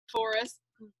for us.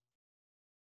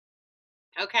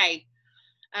 Okay.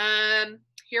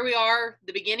 Here we are,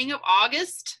 the beginning of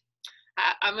August.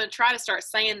 I'm going to try to start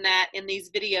saying that in these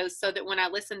videos so that when I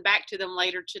listen back to them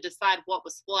later to decide what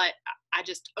was what, I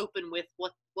just open with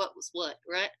what was what,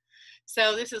 right?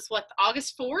 So this is what,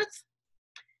 August 4th.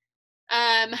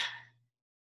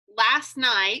 Last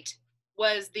night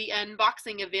was the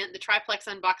unboxing event, the Triplex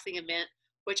unboxing event,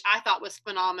 which I thought was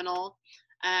phenomenal.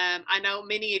 I know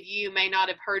many of you may not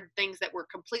have heard things that were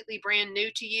completely brand new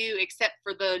to you, except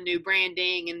for the new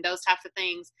branding and those types of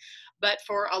things. But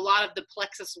for a lot of the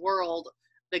Plexus world,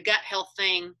 the gut health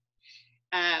thing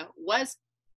was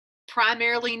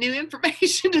primarily new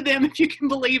information to them, if you can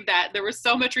believe that. There was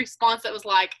so much response that was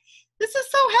like, this is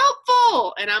so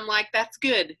helpful. And I'm like, that's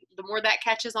good. The more that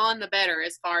catches on, the better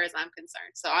as far as I'm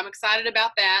concerned. So I'm excited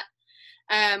about that.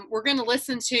 We're going to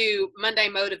listen to Monday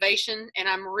Motivation, and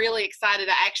I'm really excited.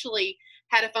 I actually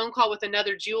had a phone call with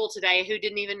another Jewel today who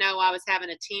didn't even know I was having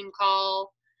a team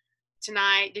call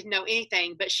tonight, didn't know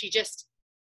anything, but she just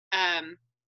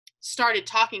started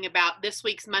talking about this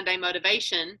week's Monday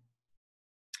Motivation,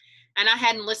 and I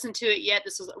hadn't listened to it yet.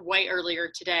 This was way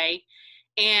earlier today,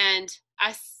 and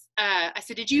I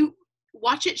said, did you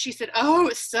watch it? She said, oh,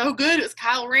 it's so good. It was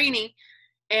Kyle Rainey.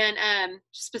 And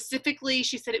specifically,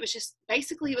 she said it was just,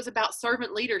 basically it was about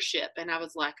servant leadership. And I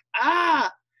was like,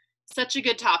 such a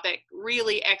good topic,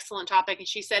 really excellent topic. And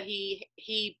she said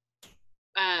he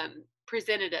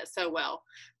presented it so well.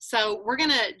 So we're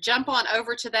going to jump on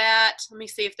over to that. Let me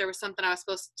see if there was something I was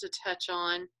supposed to touch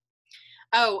on.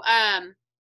 Oh,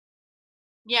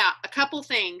 yeah, a couple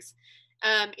things.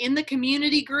 In the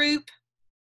community group,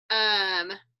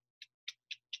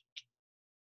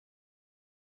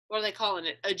 what are they calling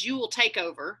it? A Jewel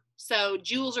takeover. So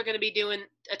Jewels are going to be doing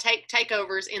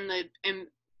takeovers in the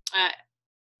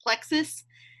Plexus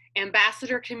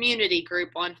Ambassador Community Group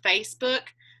on Facebook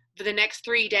for the next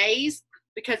 3 days,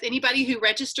 because anybody who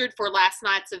registered for last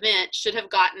night's event should have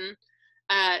gotten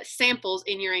samples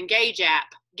in your Engage app,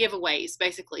 giveaways,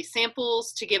 basically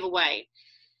samples to give away.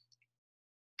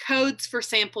 Codes for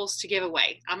samples to give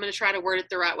away. I'm going to try to word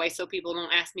it the right way so people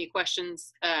don't ask me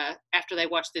questions after they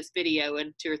watch this video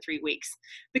in 2 or 3 weeks,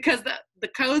 because the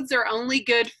codes are only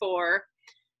good for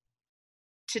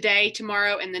today,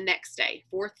 tomorrow, and the next day,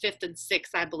 4th, 5th, and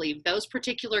 6th, I believe. Those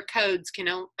particular codes can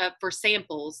for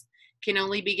samples can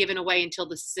only be given away until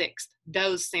the 6th,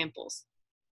 those samples.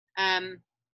 Let's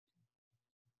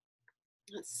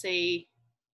see.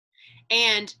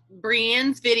 And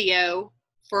Brienne's video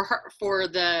for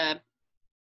the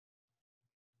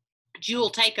Jewel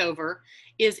takeover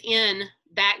is in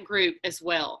that group as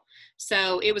well.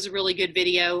 So it was a really good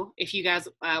video. If you guys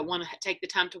want to take the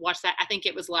time to watch that, I think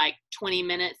it was like 20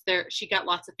 minutes there. She got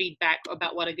lots of feedback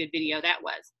about what a good video that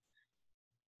was.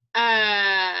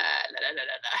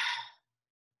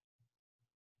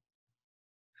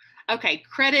 Okay,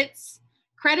 credits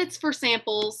for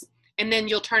samples, and then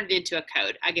you'll turn it into a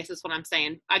code, I guess is what I'm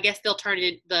saying. I guess they'll turn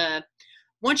it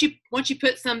once you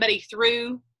put somebody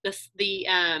through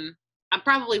I'm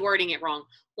probably wording it wrong.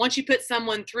 Once you put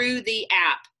someone through the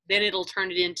app, then it'll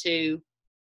turn it into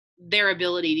their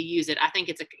ability to use it. I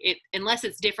think unless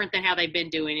it's different than how they've been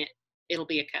doing it, it'll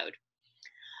be a code.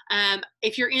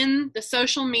 If you're in the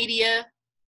social media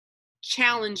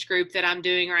challenge group that I'm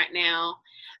doing right now,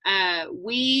 I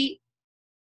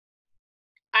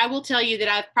will tell you that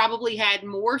I've probably had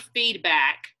more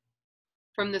feedback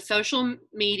from the social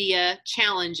media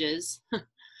challenges,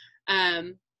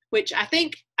 which I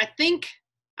think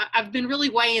I've been really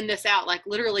weighing this out. Like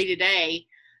literally today,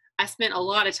 I spent a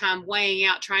lot of time weighing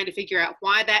out, trying to figure out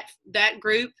why that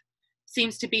group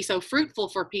seems to be so fruitful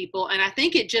for people. And I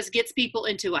think it just gets people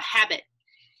into a habit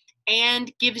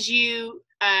and gives you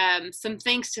some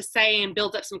things to say and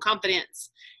builds up some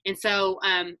confidence. And so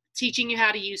teaching you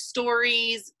how to use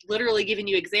stories, literally giving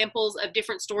you examples of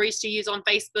different stories to use on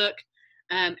Facebook.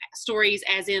 Stories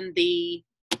as in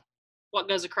what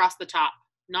goes across the top,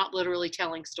 not literally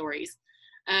telling stories.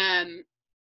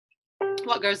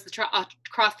 What goes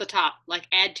across the top, like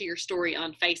add to your story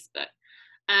on Facebook.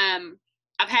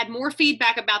 I've had more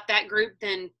feedback about that group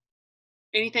than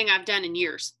anything I've done in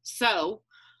years. So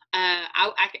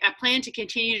I plan to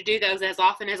continue to do those as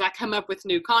often as I come up with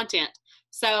new content.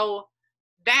 So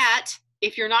that,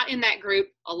 if you're not in that group,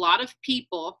 a lot of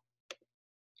people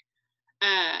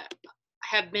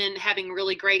have been having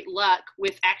really great luck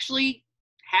with actually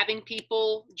having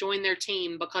people join their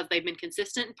team because they've been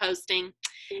consistent in posting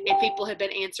and people have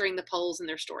been answering the polls in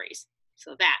their stories.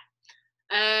 So that.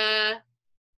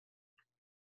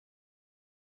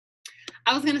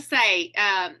 I was going to say,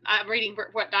 I'm reading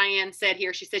what Diane said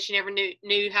here. She said she never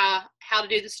knew how to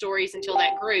do the stories until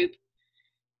that group.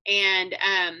 And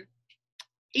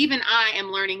even I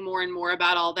am learning more and more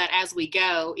about all that as we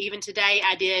go. Even today,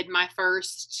 I did my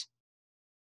first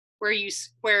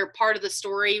where part of the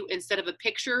story, instead of a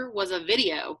picture, was a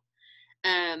video,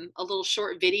 a little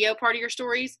short video part of your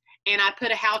stories. And I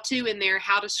put a how-to in there,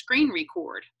 how to screen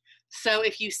record. So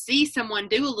if you see someone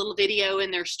do a little video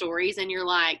in their stories and you're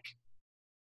like,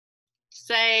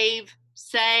 save,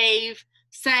 save,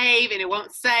 save, and it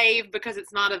won't save because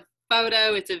it's not a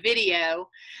photo, it's a video,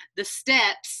 the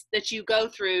steps that you go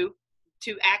through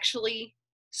to actually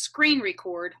screen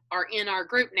record are in our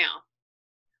group now.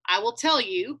 I will tell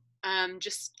you,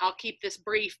 I'll keep this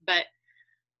brief, but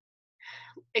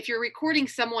if you're recording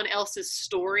someone else's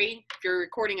story, if you're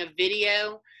recording a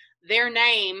video, their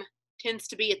name tends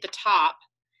to be at the top.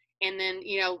 And then,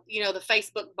 the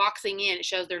Facebook boxing in, it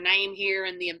shows their name here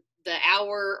and the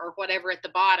hour or whatever at the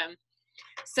bottom.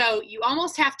 So you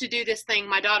almost have to do this thing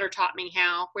my daughter taught me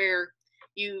how, where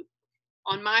you,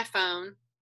 on my phone,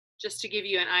 just to give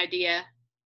you an idea,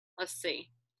 let's see,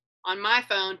 on my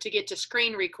phone, to get to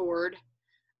screen record,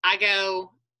 I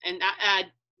go, and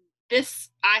this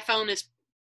iPhone is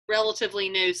relatively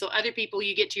new, so other people,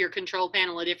 you get to your control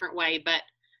panel a different way, but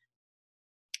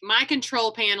my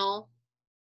control panel,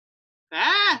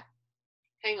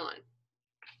 hang on.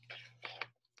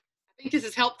 I think this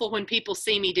is helpful when people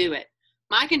see me do it.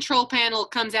 My control panel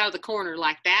comes out of the corner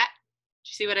like that. Did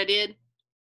you see what I did?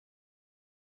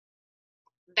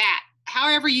 That.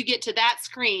 However you get to that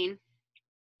screen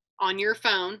on your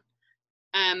phone.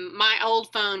 My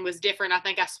old phone was different. I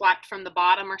think I swiped from the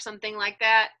bottom or something like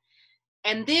that.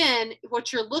 And then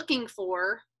what you're looking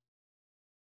for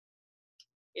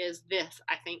is this,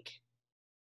 I think.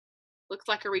 Looks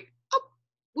like a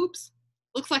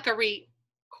looks like a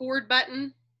record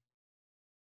button.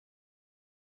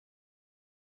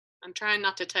 I'm trying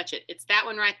not to touch it. It's that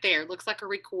one right there. Looks like a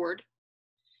record.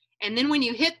 And then when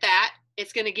you hit that,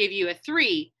 it's going to give you a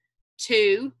 3,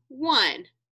 2, 1.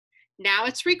 Now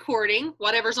it's recording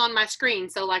whatever's on my screen.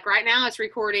 So like right now it's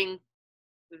recording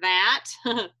that.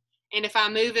 And if I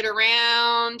move it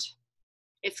around,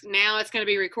 it's going to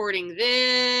be recording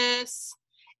this.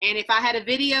 And if I had a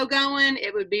video going,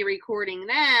 it would be recording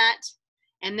that.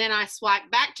 And then I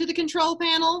swipe back to the control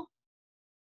panel.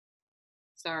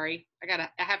 Sorry, I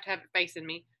have to have it facing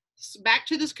me. Back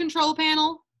to this control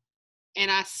panel, and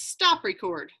I stop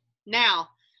record. Now,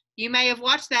 you may have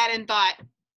watched that and thought,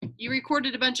 you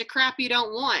recorded a bunch of crap you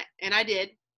don't want, and I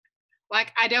did.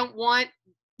 Like, I don't want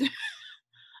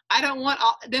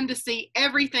them to see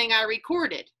everything I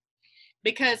recorded,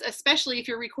 because especially if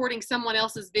you're recording someone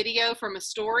else's video from a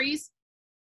stories,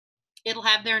 it'll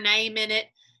have their name in it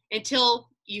until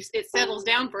it settles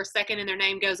down for a second and their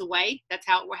name goes away. That's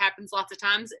how it happens lots of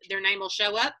times. Their name will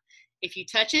show up. If you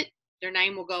touch it, their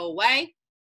name will go away.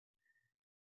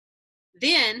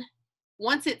 Then,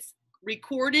 once it's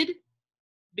recorded,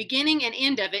 beginning and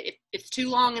end of it, if it's too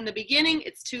long in the beginning,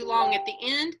 it's too long at the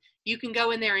end, you can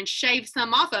go in there and shave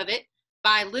some off of it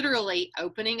by literally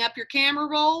opening up your camera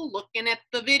roll, looking at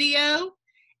the video,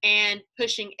 and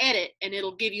pushing edit, and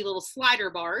it'll give you little slider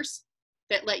bars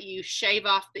that let you shave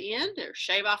off the end or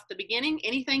shave off the beginning,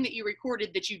 anything that you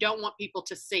recorded that you don't want people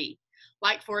to see.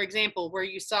 Like, for example, where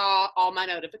you saw all my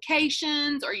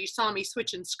notifications or you saw me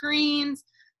switching screens.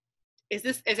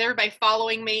 Is everybody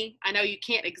following me? I know you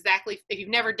can't exactly, if you've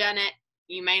never done it,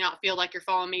 you may not feel like you're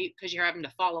following me because you're having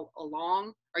to follow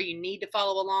along or you need to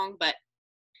follow along, but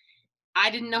I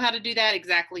didn't know how to do that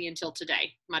exactly until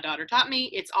today. My daughter taught me.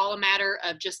 It's all a matter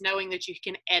of just knowing that you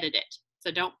can edit it.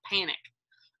 So don't panic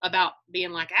about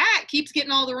being like, it keeps getting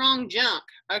all the wrong junk.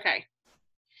 Okay.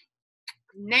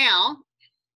 Now,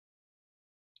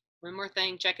 one more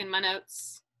thing, checking my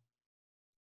notes.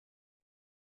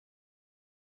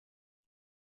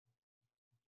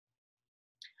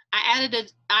 I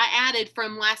added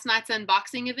from last night's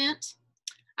unboxing event,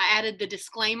 I added the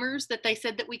disclaimers that they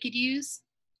said that we could use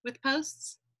with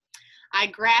posts. I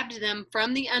grabbed them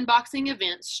from the unboxing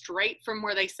event straight from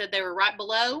where they said they were right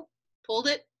below, pulled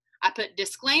it. I put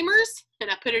disclaimers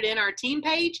and I put it in our team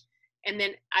page. And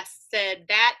then I said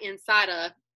that inside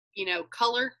a,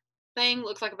 color thing,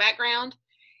 looks like a background.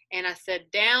 And I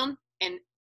said down, and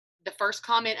the first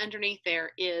comment underneath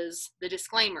there is the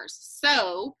disclaimers.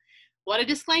 So what a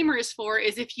disclaimer is for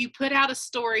is if you put out a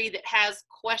story that has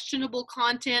questionable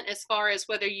content as far as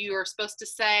whether you are supposed to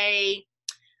say,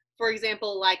 for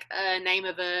example, like a name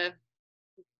of a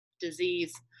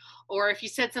disease, or if you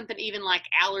said something even like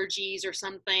allergies or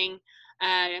something,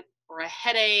 or a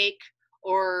headache,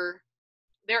 or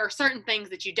there are certain things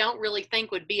that you don't really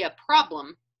think would be a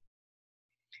problem,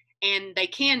 and they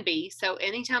can be. So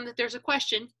anytime that there's a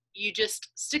question, you just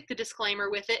stick the disclaimer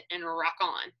with it and rock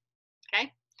on.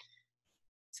 Okay?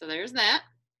 So there's that.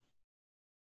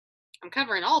 I'm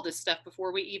covering all this stuff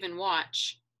before we even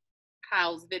watch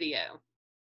Kyle's video.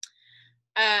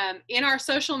 In our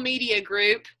social media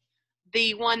group,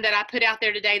 the one that I put out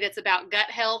there today that's about gut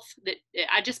health, that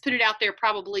I just put it out there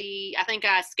probably, I think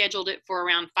I scheduled it for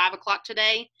around 5 o'clock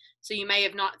today. So you may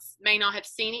not have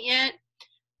seen it yet,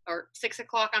 or 6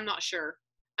 o'clock, I'm not sure.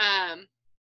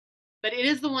 But it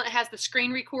is the one that has the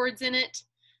screen records in it.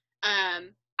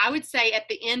 I would say at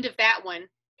the end of that one,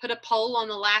 put a poll on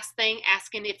the last thing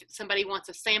asking if somebody wants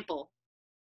a sample.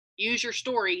 Use your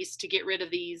stories to get rid of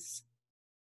these,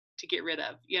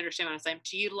 you understand what I'm saying?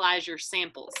 To utilize your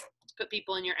samples, to put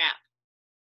people in your app.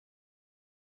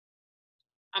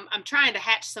 I'm trying to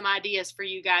hatch some ideas for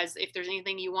you guys if there's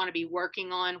anything you want to be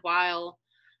working on while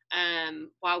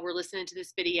we're listening to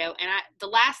this video. And the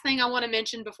last thing I want to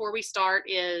mention before we start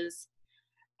is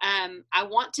I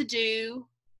want to do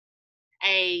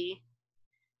a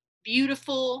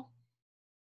beautiful,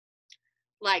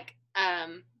 like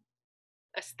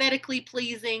aesthetically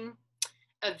pleasing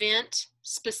event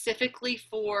specifically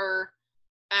for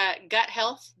gut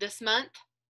health this month,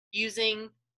 using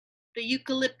the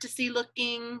eucalyptusy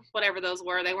looking, whatever those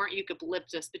were. They weren't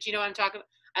eucalyptus, but you know what I'm talking about.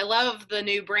 I love the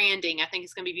new branding. I think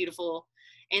it's going to be beautiful.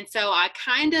 And so I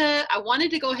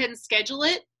wanted to go ahead and schedule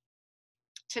it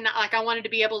tonight. Like, I wanted to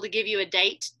be able to give you a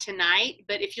date tonight,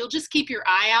 but if you'll just keep your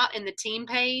eye out in the team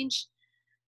page,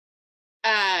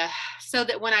 so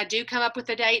that when I do come up with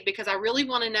a date, because I really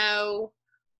want to know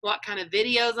what kind of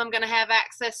videos I'm going to have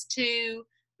access to,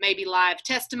 maybe live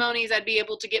testimonies I'd be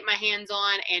able to get my hands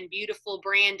on, and beautiful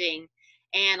branding.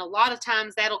 And a lot of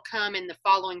times that'll come in the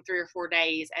following 3 or 4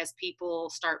 days as people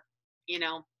start,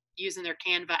 using their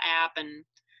Canva app and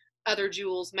other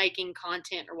Jules making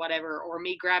content or whatever, or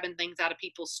me grabbing things out of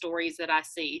people's stories that I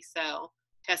see. So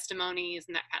testimonies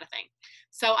and that kind of thing.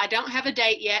 So I don't have a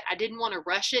date yet. I didn't want to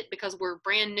rush it because we're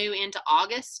brand new into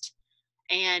August.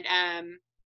 And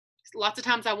lots of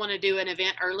times I want to do an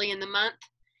event early in the month.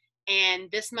 And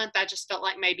this month I just felt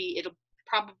like maybe it'll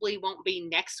probably won't be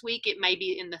next week. It may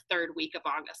be in the 3rd week of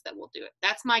August that we'll do it.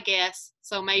 That's my guess.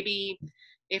 So maybe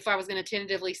if I was going to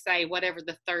tentatively say whatever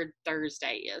the 3rd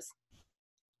Thursday is.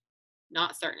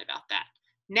 Not certain about that.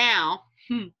 Now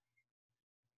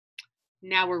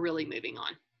we're really moving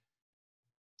on.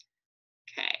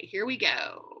 Okay, here we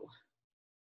go.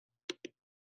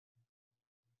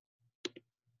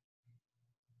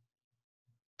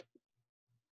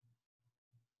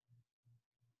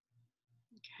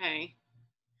 Okay.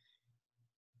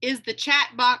 Is the chat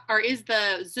box, or is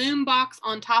the Zoom box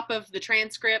on top of the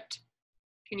transcript?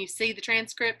 Can you see the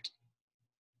transcript?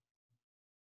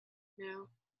 No?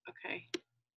 Okay.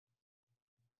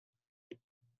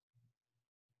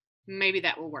 Maybe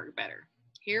that will work better.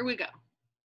 Here we go.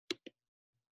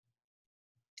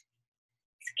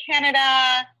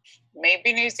 Canada,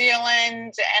 maybe New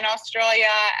Zealand and Australia,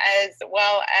 as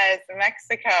well as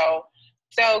Mexico.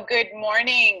 So good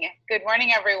morning. Good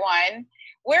morning, everyone.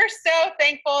 We're so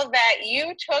thankful that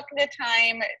you took the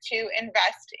time to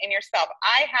invest in yourself.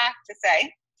 I have to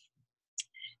say,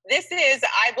 this is,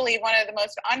 I believe, one of the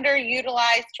most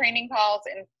underutilized training calls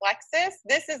in Plexus.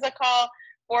 This is a call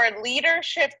for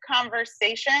leadership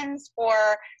conversations for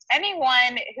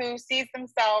anyone who sees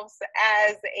themselves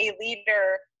as a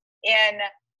leader in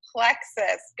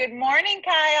Plexus. Good morning,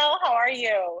 Kyle. How are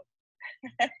you?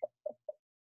 Good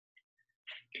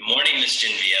morning, Miss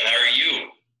Genevieve. How are you?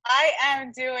 I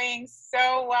am doing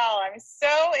so well. I'm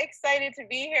so excited to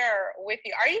be here with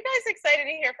you. Are you guys excited to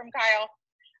hear from Kyle?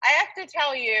 I have to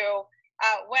tell you,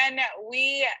 when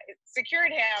we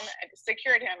secured him,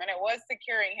 and it was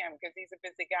securing him because he's a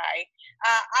busy guy,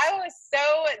 I was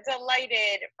so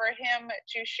delighted for him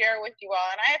to share with you all.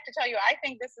 And I have to tell you, I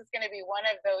think this is going to be one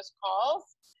of those calls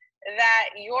that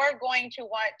you're going to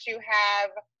want to have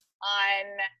on,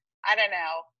 I don't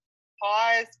know,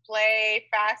 pause, play,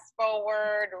 fast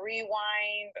forward,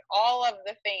 rewind, all of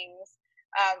the things,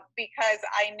 because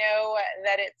I know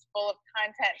that it's full of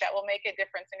content that will make a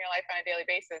difference in your life on a daily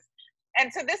basis. And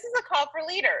so this is a call for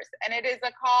leaders, and it is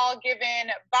a call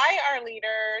given by our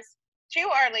leaders to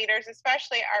our leaders,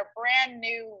 especially our brand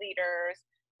new leaders.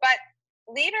 But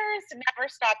leaders never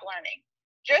stop learning,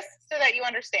 just so that you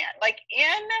understand. Like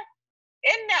in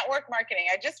network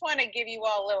marketing, I just want to give you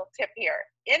all a little tip here.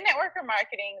 In network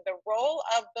marketing, the role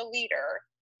of the leader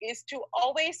is to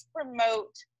always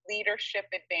promote leadership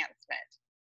advancement.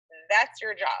 That's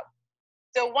your job.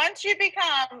 So once you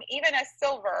become even a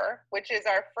silver, which is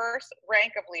our first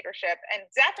rank of leadership, and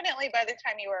definitely by the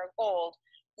time you are a gold,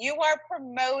 you are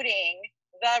promoting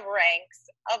the ranks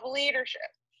of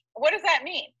leadership. What does that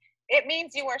mean? It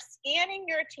means you are scanning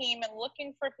your team and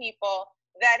looking for people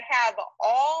that have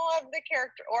all of the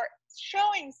character, or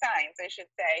showing signs, I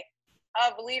should say,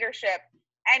 of leadership,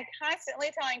 and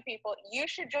constantly telling people you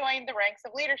should join the ranks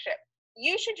of leadership.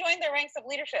 You should join the ranks of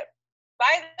leadership.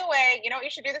 By the way, you know what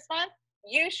you should do this month?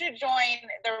 You should join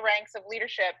the ranks of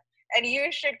leadership, and you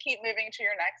should keep moving to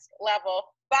your next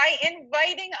level by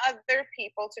inviting other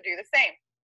people to do the same.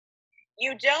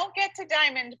 You don't get to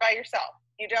diamond by yourself.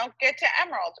 You don't get to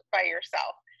emerald by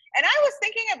yourself. And I was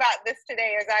thinking about this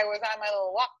today as I was on my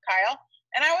little walk, Kyle,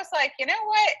 and I was like, you know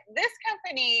what? This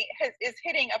company is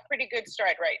hitting a pretty good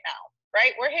stride right now,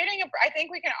 right? I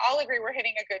think we can all agree we're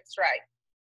hitting a good stride.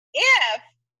 If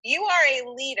you are a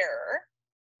leader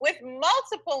with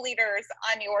multiple leaders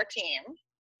on your team,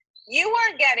 you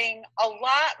are getting a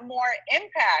lot more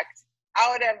impact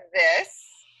out of this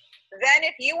than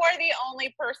if you are the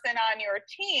only person on your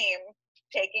team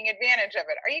taking advantage of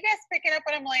it. Are you guys picking up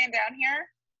what I'm laying down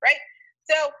here? Right?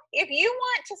 So if you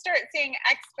want to start seeing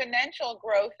exponential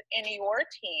growth in your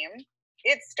team,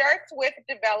 it starts with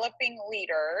developing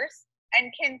leaders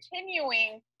and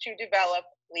continuing to develop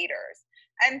leaders.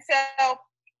 And so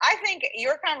I think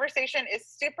your conversation is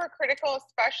super critical,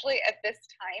 especially at this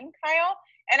time, Kyle.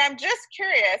 And I'm just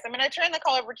curious, I'm going to turn the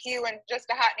call over to you in just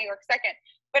a hot New York second,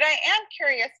 but I am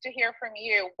curious to hear from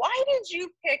you. Why did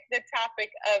you pick the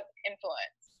topic of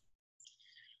influence?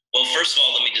 Well, first of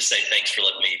all, let me just say thanks for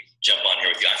letting me jump on here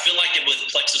with you. I feel like I'm with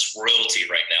Plexus royalty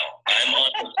right now. I'm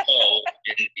on the call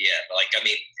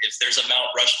if there's a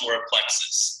Mount Rushmore of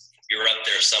Plexus, you're up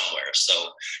there somewhere. So,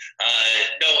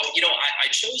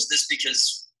 I chose this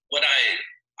because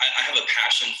I have a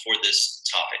passion for this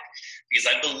topic, because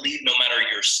I believe no matter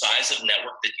your size of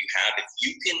network that you have, if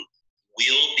you can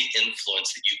wield the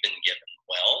influence that you've been given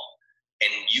well, and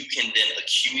you can then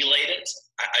accumulate it,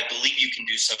 I believe you can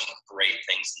do some great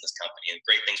things in this company and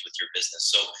great things with your business.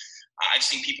 So I've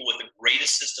seen people with the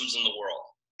greatest systems in the world,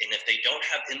 and if they don't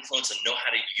have influence and know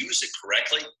how to use it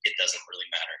correctly, it doesn't really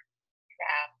matter.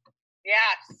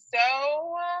 Yeah,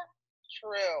 so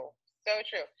true. So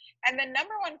true. And the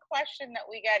number one question that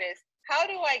we get is, how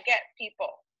do I get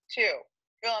people to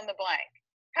fill in the blank?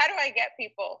 How do I get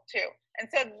people to? And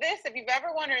so this, if you've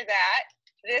ever wondered that,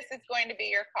 this is going to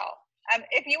be your call.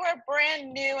 If you are brand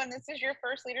new and this is your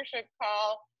first leadership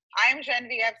call, I'm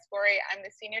Genevieve Scory. I'm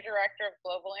the Senior Director of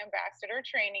Global Ambassador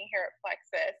Training here at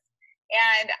Plexus.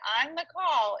 And on the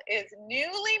call is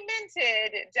newly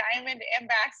minted Diamond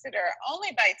Ambassador,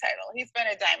 only by title. He's been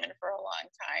a Diamond for a long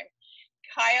time,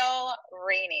 Kyle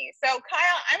Rainey. So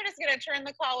Kyle, I'm just going to turn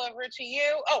the call over to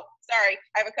you. Oh, sorry,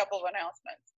 I have a couple of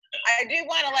announcements. I do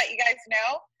want to let you guys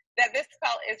know that this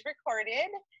call is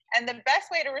recorded, and the best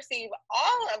way to receive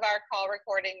all of our call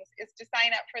recordings is to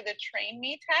sign up for the Train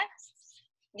Me text.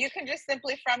 You can just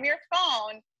simply from your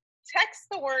phone text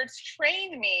the words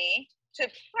Train Me to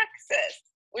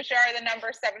Plexus, which are the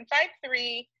number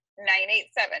 753-987.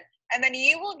 And then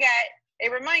you will get a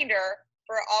reminder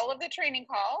for all of the training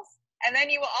calls, and then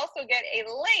you will also get a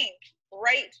link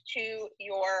right to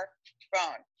your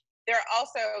phone. There are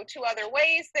also two other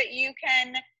ways that you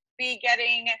can be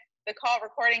getting the call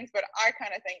recordings, but I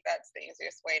kind of think that's the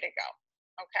easiest way to go.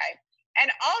 Okay.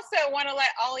 And also want to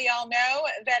let all y'all know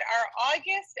that our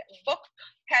August book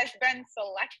has been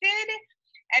selected,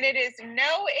 and it is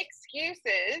No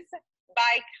Excuses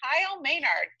by Kyle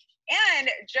Maynard.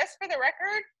 And just for the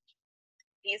record,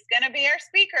 he's going to be our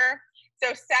speaker.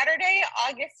 So Saturday,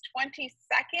 August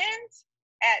 22nd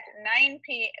at 9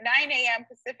 a.m.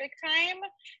 Pacific time,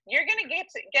 you're going to get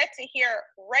to hear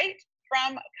right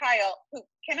from Kyle, who,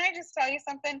 can I just tell you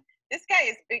something? This guy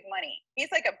is big money.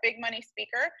 He's like a big money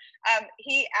speaker.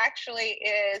 He actually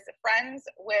is friends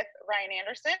with Ryan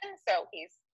Anderson, so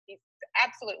he's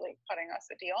absolutely cutting us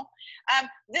a deal.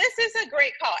 This is a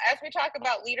great call. As we talk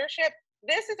about leadership,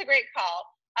 this is a great call.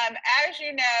 As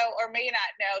you know, or may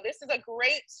not know, this is a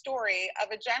great story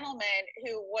of a gentleman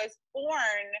who was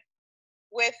born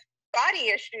with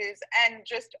body issues and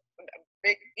just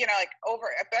big,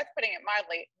 that's putting it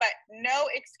mildly, but no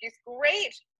excuse.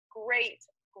 Great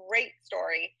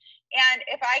story. And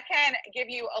if I can give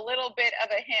you a little bit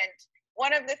of a hint,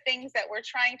 one of the things that we're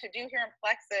trying to do here in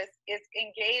Plexus is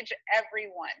engage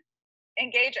everyone.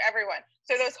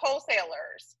 So those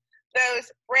wholesalers,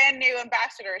 those brand new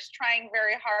ambassadors trying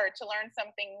very hard to learn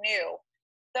something new,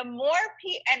 the more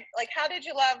and like, how did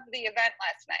you love the event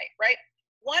last night, right?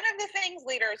 One of the things,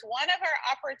 leaders, one of our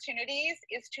opportunities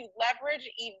is to leverage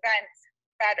events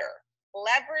better.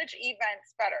 leverage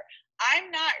events better.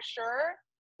 I'm not sure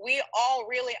we all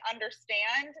really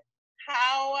understand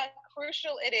how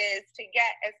crucial it is to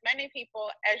get as many people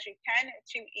as you can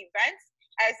to events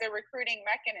as a recruiting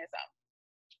mechanism.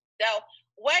 So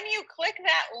when you click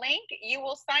that link, you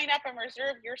will sign up and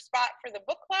reserve your spot for the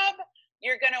book club.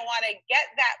 You're going to want to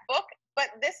get that book, but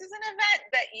this is an event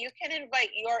that you can invite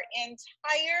your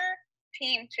entire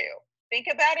team to. Think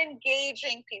about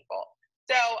engaging people.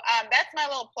 So that's my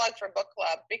little plug for book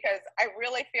club, because I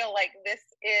really feel like this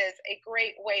is a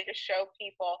great way to show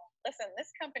people, listen,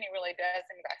 this company really does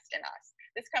invest in us.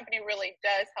 This company really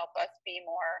does help us be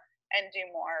more and do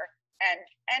more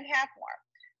and have more.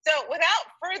 So without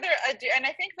further ado, and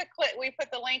I think we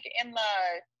put the link in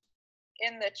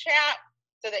the chat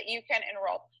so that you can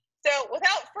enroll. So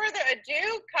without further ado,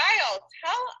 Kyle,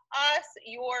 tell us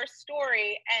your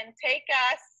story and take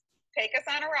us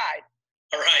on a ride.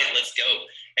 All right, let's go.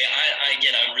 Hey,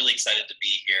 again, I'm really excited to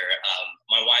be here.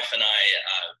 My wife and I,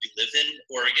 we live in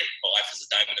Oregon. My wife is a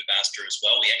Diamond Ambassador as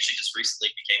well. We actually just recently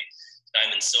became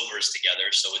Diamond Silvers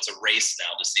together, so it's a race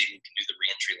now to see who can do the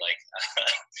reentry like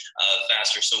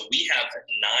faster. So we have 9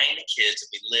 kids,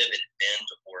 and we live in Bend,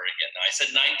 Oregon. Now, I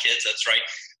said 9 kids, that's right.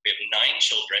 We have 9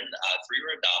 children, 3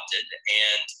 were adopted,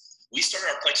 and we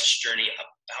started our Plexus journey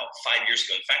about 5 years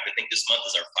ago. In fact, I think this month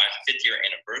is our 5th year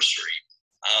anniversary.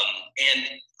 And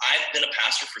I've been a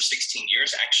pastor for 16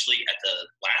 years. Actually, at the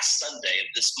last Sunday of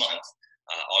this month,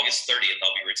 August 30th,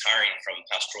 I'll be retiring from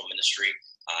pastoral ministry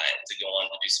to go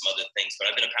on to do some other things. But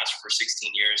I've been a pastor for 16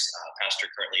 years, pastor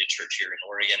currently a church here in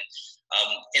Oregon.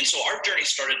 And so our journey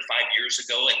started 5 years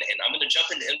ago, and I'm going to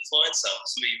jump into influence.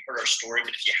 Some of you heard our story,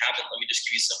 but if you haven't, let me just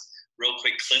give you some real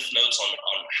quick cliff notes on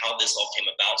how this all came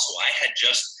about. So I had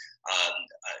just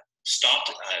stopped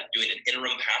doing an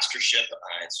interim pastorship.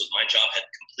 So my job had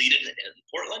completed in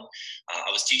Portland.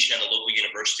 I was teaching at a local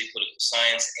university, political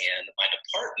science, and my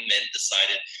department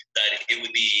decided that it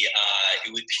would be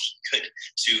good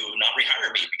to not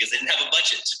rehire me because they didn't have a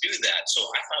budget to do that. So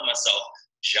I found myself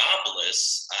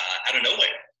jobless out of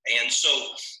nowhere. And so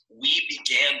we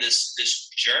began this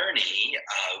journey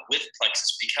with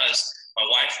Plexus because my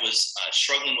wife was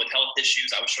struggling with health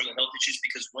issues. I was struggling with health issues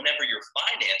because whenever your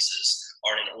finances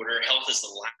are in order, health is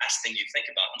the last thing you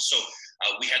think about. And so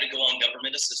we had to go on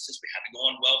government assistance. We had to go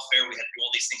on welfare. We had to do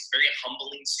all these things. Very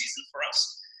humbling season for us.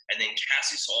 And then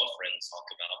Cassie saw a friend talk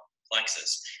about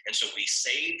Plexus. And so we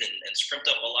saved and scrimped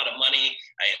up a lot of money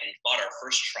and bought our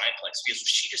first triplex because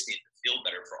she just needed to feel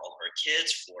better for all of our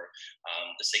kids, for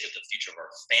the sake of the future of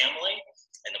our family.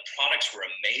 And the products were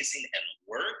amazing and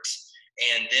worked.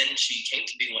 And then she came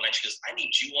to me one night, she goes, I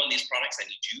need you on these products. I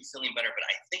need you feeling better, but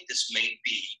I think this may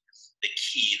be the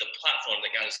key, the platform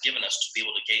that God has given us to be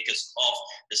able to take us off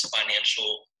this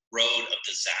financial road of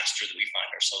disaster that we find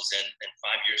ourselves in. And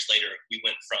 5 years later, we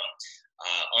went from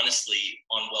honestly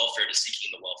on welfare to seeking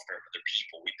the welfare of other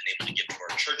people. We've been able to give to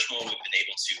our church more. We've been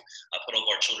able to put all of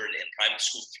our children in private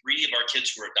school. 3 of our kids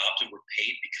who were adopted were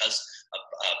paid because of,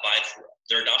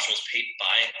 their adoption was paid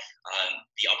by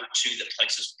the opportunity that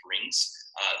Plexus brings.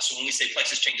 So when we say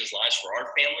Plexus changes lives for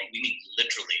our family, we mean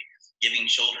literally giving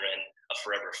children a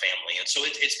forever family. And so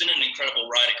it's been an incredible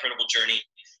ride, incredible journey.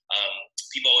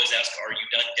 People always ask, are you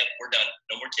done? Yep, we're done.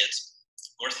 No more kids.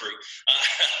 We're through.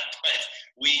 But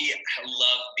we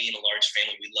love being a large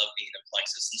family. We love being in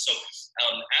Plexus. And so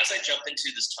as I jump into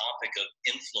this topic of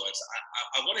influence,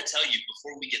 I want to tell you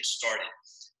before we get started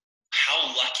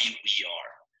how lucky we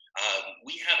are.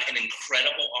 We have an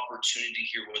incredible opportunity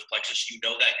here with Plexus. You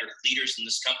know that, you're leaders in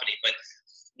this company. But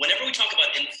whenever we talk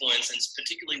about influence, and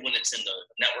particularly when it's in the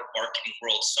network marketing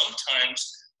world, sometimes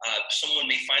someone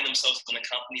may find themselves in a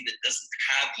company that doesn't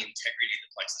have the integrity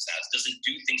that Plexus has, doesn't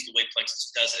do things the way Plexus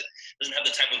does it, doesn't have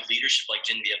the type of leadership like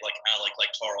Genevieve, like Alec,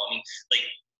 like Taro. I mean, like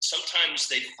sometimes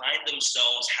they find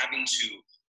themselves having to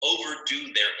overdo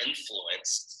their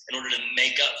influence in order to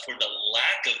make up for the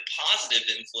lack of positive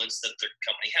influence that their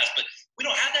company has. But we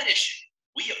don't have that issue.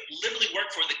 We literally work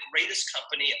for the greatest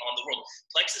company on the world.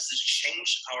 Plexus has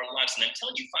changed our lives. And I'm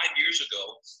telling you, 5 years ago,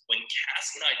 when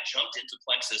Cassie and I jumped into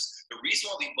Plexus, the reason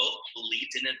why we both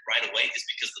believed in it right away is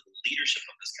because of the leadership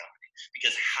of this company,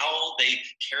 because how they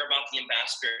care about the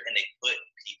ambassador and they put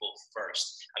people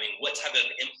first. I mean, what type of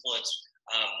influence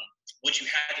would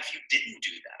you have if you didn't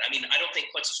do that? I mean, I don't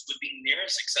think Plexus would be near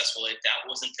as successful if that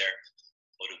wasn't their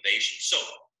motivation. So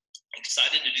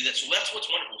excited to do that. So that's what's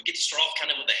wonderful. We get to start off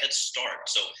kind of with a head start.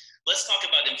 So let's talk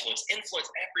about influence. Influence,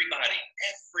 everybody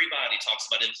talks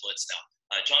about influence now.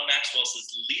 John Maxwell says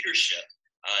leadership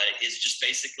is just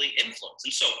basically influence.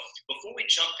 And so before we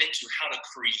jump into how to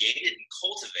create it and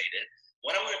cultivate it,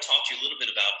 what I want to talk to you a little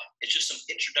bit about is just some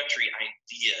introductory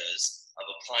ideas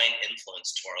applying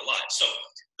influence to our lives. So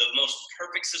the most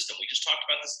perfect system, we just talked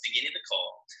about this at the beginning of the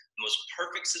call, the most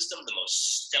perfect system, the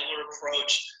most stellar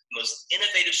approach, the most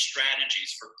innovative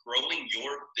strategies for growing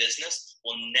your business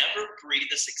will never breed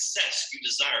the success you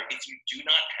desire if you do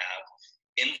not have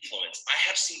influence. I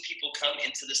have seen people come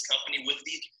into this company with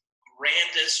the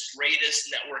grandest,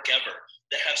 greatest network ever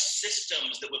that have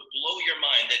systems that would blow your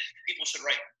mind, that people should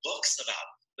write books about.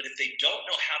 But if they don't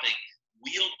know how to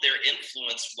wield their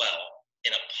influence well in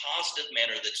a positive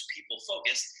manner that's people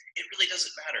focused, it really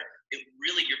doesn't matter.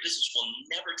 Your business will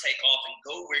never take off and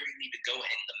go where you need to go.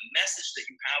 And the message that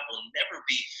you have will never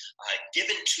be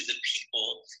given to the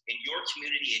people in your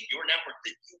community, in your network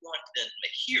that you want them to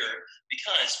hear,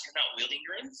 because you're not wielding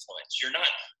your influence. You're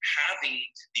not having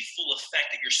the full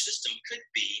effect that your system could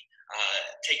be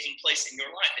taking place in your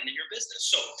life and in your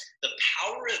business. So the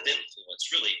power of influence,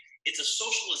 really, it's a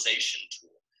socialization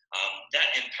tool.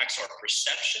 That impacts our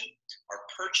perception, our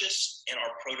purchase, and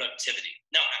our productivity.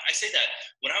 Now, I say that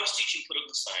when I was teaching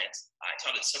political science, I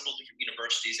taught at several different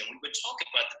universities, and we would talk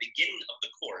about the beginning of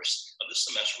the course of the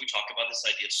semester, we talk about this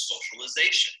idea of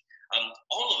socialization.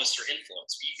 All of us are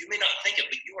influenced. You may not think it,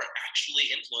 but you are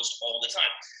actually influenced all the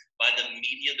time by the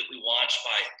media that we watch,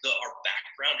 by our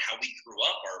background, how we grew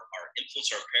up, our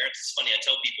influence, our parents. It's funny, I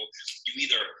tell people, you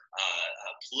either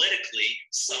politically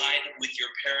side with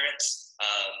your parents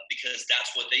because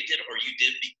that's what they did, or you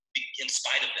did in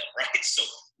spite of them, right? So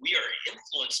we are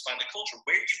influenced by the culture,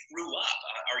 where you grew up.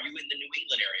 Are you in the New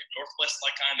England area, Northwest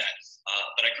like I'm at?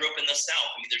 But I grew up in the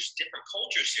South. I mean, there's different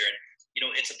cultures here. And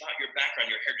it's about your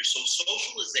background, your heritage. So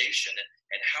socialization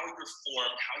and how you're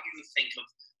formed, how you think of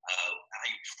how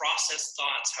you process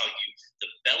thoughts, how you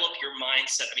develop your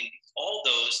mindset. I mean, all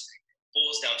those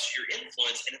boils down to your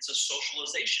influence, and it's a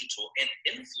socialization tool.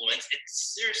 And influence, it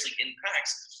seriously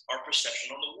impacts our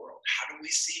perception on the world. How do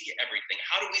we see everything?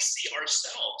 How do we see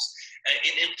ourselves?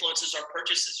 It influences our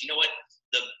purchases. You know what?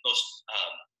 The most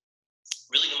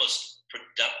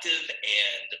productive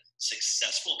and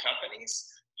successful companies,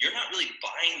 you're not really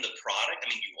buying the product. I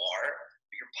mean, you are,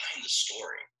 but you're buying the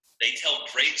story. They tell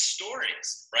great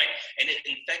stories, right? And it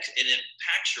impacts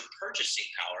your purchasing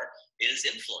power, is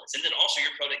influence. And then also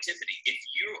your productivity. If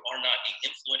you are not an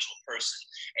influential person,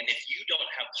 and if you don't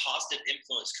have positive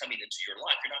influence coming into your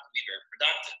life, you're not going to be very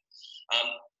productive.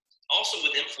 Also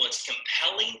with influence,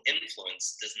 compelling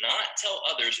influence does not tell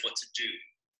others what to do,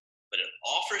 but it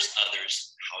offers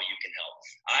others how you can help.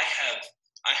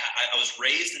 I was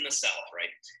raised in the South,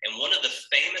 right? And one of the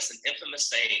famous and infamous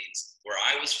sayings where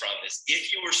I was from is,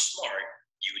 if you were smart,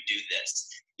 you would do this.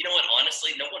 You know what?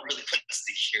 Honestly, no one really wants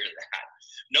to hear that.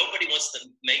 Nobody wants to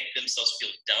make themselves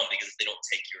feel dumb because they don't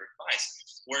take your advice.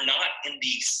 We're not in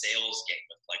the sales game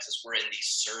with Plexus. We're in the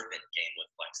servant game with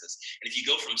Plexus. And if you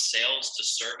go from sales to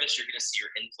service, you're going to see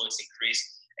your influence increase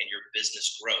and your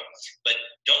business grow. But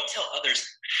don't tell others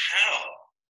how.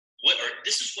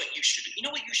 This is what you should do. You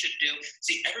know what you should do?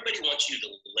 See, everybody wants you to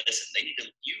listen.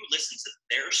 You listen to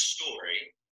their story,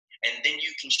 and then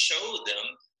you can show them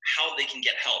how they can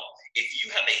get help. If you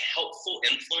have a helpful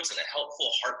influence and a helpful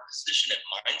heart position and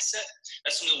mindset,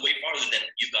 that's going to go way farther than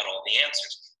you've got all the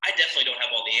answers. I definitely don't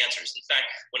have all the answers. In fact,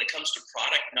 when it comes to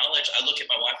product knowledge, I look at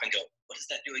my wife and go, what does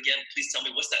that do again? Please tell me,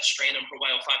 what's that strain on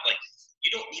Probio 5? Like, you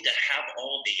don't need to have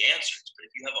all the answers, but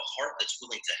if you have a heart that's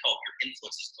willing to help, your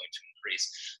influence is going to increase.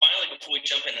 Finally, before we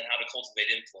jump into how to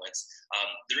cultivate influence,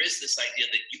 there is this idea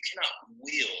that you cannot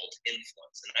wield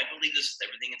influence. And I believe this with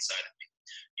everything inside of me.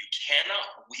 You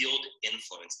cannot wield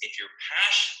influence if your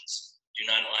passions do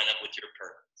not line up with your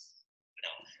purpose.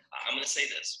 Now, I'm going to say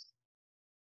this.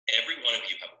 Every one of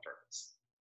you have a purpose.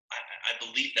 I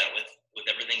believe that with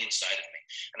everything inside of me.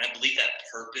 And I believe that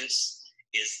purpose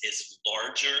is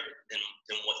larger than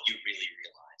what you really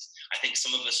realize. I think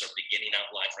some of us are beginning out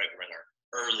life, right? We're in our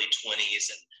early 20s,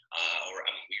 and we're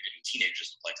getting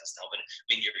teenagers in Plexus now, but I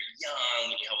mean, you're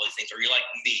young and you have all these things, or you're like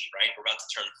me, right? We're about to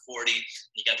turn 40,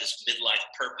 and you got this midlife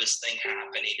purpose thing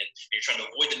happening, and you're trying to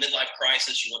avoid the midlife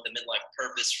crisis. You want the midlife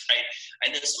purpose, right?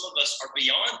 And then some of us are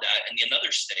beyond that, and the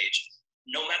another stage.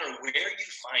 No matter where you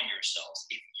find yourselves,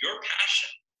 if your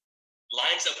passion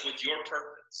lines up with your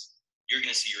purpose, you're going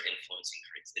to see your influence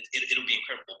increase. It'll be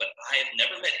incredible. But I have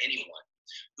never met anyone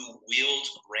who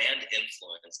wields brand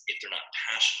influence if they're not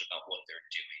passionate about what they're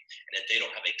doing and if they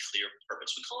don't have a clear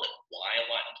purpose. We call it why a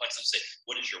lot in Plexus. Say,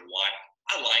 what is your why?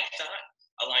 I like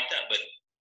that. But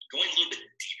going a little bit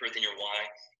deeper than your why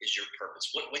is your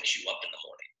purpose. What wakes you up in the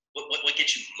morning? What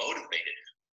gets you motivated?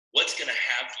 What's going to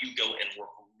have you go and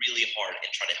work really hard and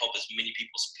try to help as many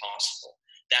people as possible?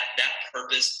 that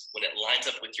purpose, when it lines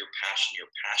up with your passion,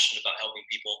 you're passionate about helping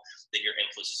people, then your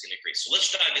influence is going to increase. So let's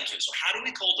dive into it. So how do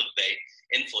we cultivate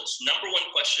influence? Number one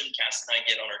question Cass and I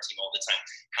get on our team all the time: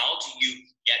 how do you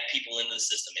get people into the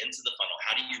system, into the funnel?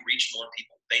 How do you reach more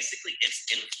people? Basically, it's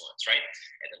influence, right?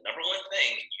 And the number one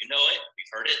thing, you know it,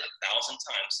 we've heard it 1,000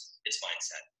 times, is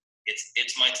mindset.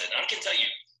 It's mindset. And I can tell you,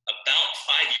 about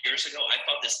 5 years ago, I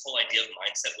thought this whole idea of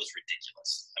mindset was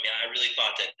ridiculous. I mean, I really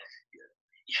thought that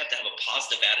you have to have a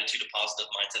positive attitude, a positive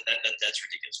mindset. That's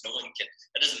ridiculous. No one can,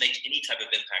 that doesn't make any type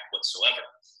of impact whatsoever.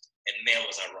 And man,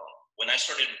 was I wrong. When I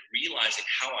started realizing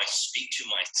how I speak to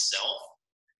myself,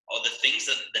 all the things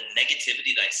that the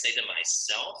negativity that I say to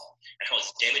myself and how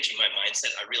it's damaging my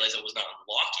mindset, I realized I was not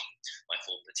unlocking my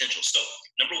full potential. So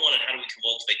number one, on how do we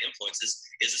cultivate influences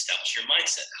is establish your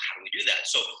mindset. How do we do that?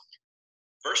 So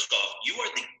first off, you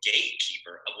are the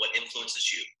gatekeeper of what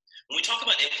influences you. When we talk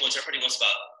about influence, everybody wants to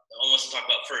talk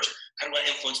about first, how do I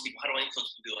influence people? How do I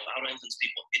influence people? How do I influence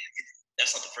people?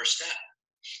 That's not the first step.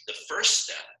 The first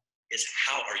step is,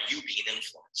 how are you being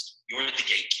influenced? You're the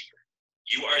gatekeeper.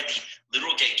 You are the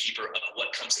literal gatekeeper of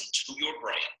what comes into your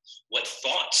brain, what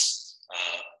thoughts,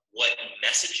 what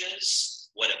messages,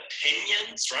 what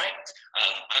opinions, right?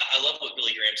 I love what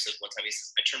Billy Graham says one time. He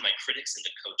says, I turn my critics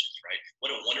into coaches, right?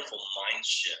 What a wonderful mind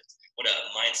shift. What a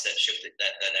mindset shift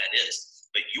that is.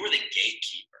 But you are the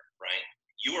gatekeeper, right?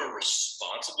 You are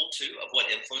responsible too of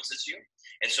what influences you.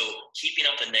 And so keeping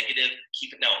out the negative,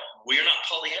 now we're not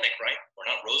Pollyannic, right? We're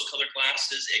not rose-colored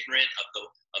glasses, ignorant of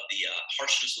the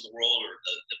harshness of the world, or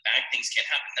the bad things can't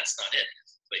happen. That's not it.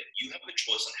 But you have a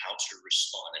choice on how to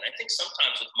respond. And I think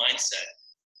sometimes with mindset,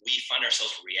 we find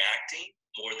ourselves reacting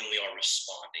more than we are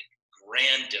responding.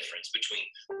 Grand difference between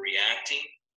reacting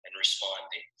and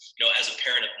responding. You know, as a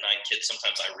parent of 9 kids,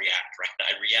 sometimes I react, right?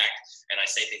 I react and I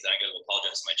say things that I go to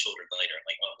apologize to my children later. I'm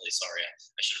like, oh, I'm really sorry.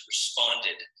 I should have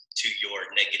responded to your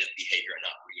negative behavior and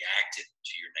not reacted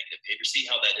to your negative behavior. See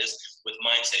how that is? With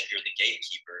mindset, you're the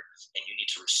gatekeeper and you need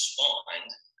to respond.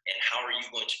 And how are you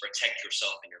going to protect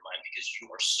yourself in your mind? Because you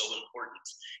are so important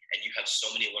and you have so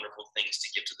many wonderful things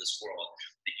to give to this world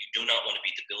that you do not want to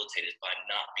be debilitated by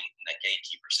not being that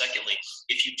gatekeeper. Secondly,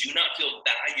 if you do not feel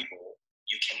valuable,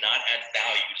 you cannot add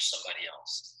value to somebody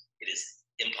else. It is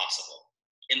impossible.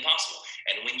 Impossible.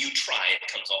 And when you try, it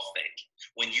comes off fake.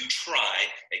 When you try,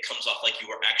 it comes off like you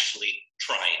are actually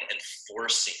trying and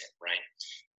forcing it, right?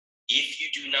 If you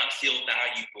do not feel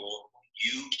valuable,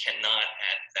 you cannot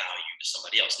add value to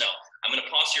somebody else. Now, I'm going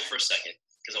to pause here for a second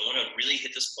because I want to really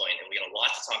hit this point, and we got a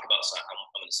lot to talk about, so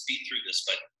I'm going to speed through this,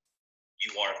 but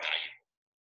you are valuable.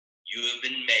 You have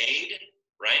been made,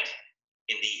 right,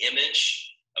 in the image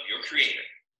of your creator.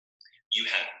 You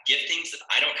have giftings that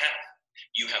I don't have.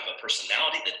 You have a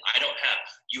personality that I don't have.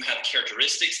 You have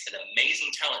characteristics and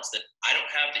amazing talents that I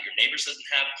don't have, that your neighbors doesn't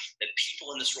have, that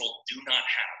people in this world do not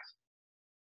have.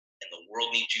 And the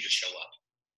world needs you to show up.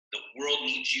 The world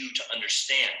needs you to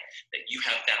understand that you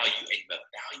have value and you have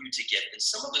value to give. And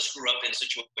some of us grew up in a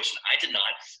situation I did not.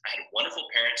 I had wonderful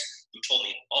parents who told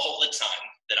me all the time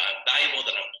that I'm valuable,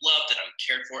 that I'm loved, that I'm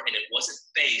cared for. And it wasn't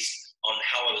based on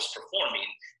how I was performing.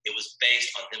 It was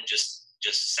based on them just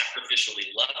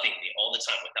sacrificially loving me all the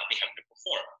time without me having to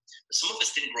perform. But some of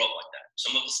us didn't grow up like that.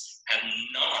 Some of us have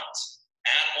not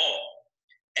at all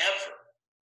ever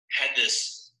had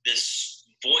this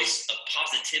voice of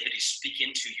positivity speak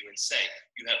into you and say,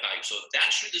 you have value. So if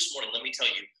that's you this morning, let me tell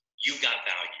you, you've got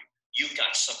value. You've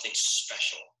got something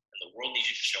special, and the world needs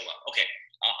you to show up. Okay,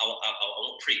 I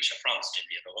won't preach. I promise,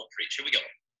 Genevieve, I won't preach. Here we go.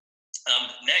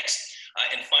 Next,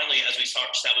 and finally, as we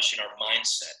start establishing our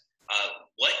mindset,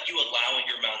 what you allow in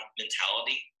your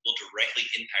mentality will directly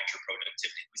impact your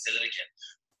productivity. We say that again.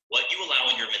 What you allow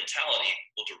in your mentality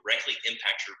will directly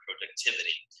impact your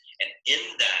productivity. And in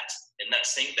that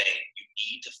same vein, you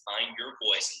need to find your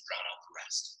voice and drown out the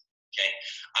rest. Okay?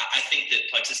 I think that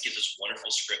Plexus gives us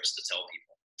wonderful scripts to tell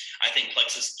people. I think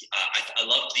Plexus, I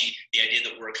love the idea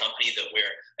that we're a company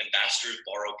where ambassadors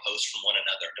borrow posts from one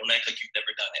another. Don't act like you've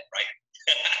never done it, right?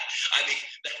 I mean,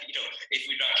 if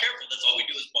we're not careful, that's all we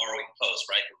do is borrowing posts,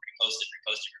 right? We're reposting.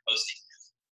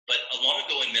 But long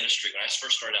ago in ministry, when I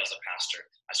first started out as a pastor,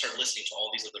 I started listening to all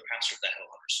these other pastors that I had a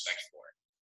lot of respect for.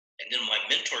 And then my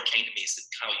mentor came to me and said,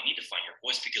 Kyle, you need to find your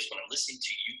voice, because when I'm listening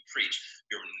to you preach,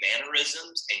 your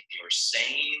mannerisms and your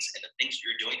sayings and the things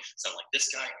you're doing sound like this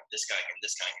guy and this guy and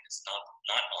this guy, and it's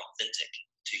not authentic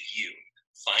to you.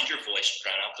 Find your voice,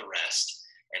 drown out the rest.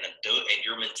 And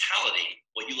your mentality,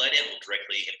 what you let in, will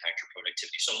directly impact your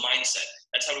productivity. So mindset,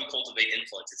 that's how we cultivate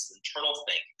influence. It's an internal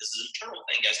thing. This is an internal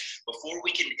thing, guys. Before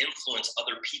we can influence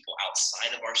other people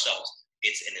outside of ourselves,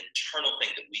 It's an internal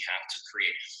thing that we have to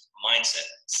create. Mindset.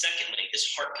 Secondly, is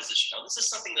heart position. Now, this is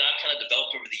something that I've kind of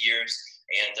developed over the years,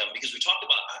 and because we talked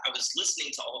about, I was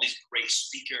listening to all these great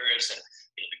speakers and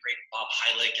the great Bob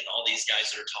Heilig and all these guys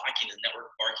that are talking in the network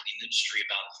marketing industry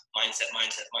about mindset.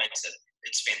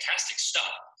 It's fantastic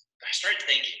stuff. But I started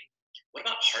thinking, what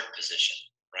about heart position,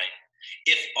 right?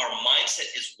 If our mindset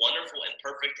is wonderful and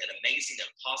perfect and amazing and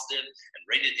positive and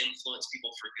ready to influence people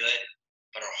for good,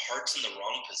 but our heart's in the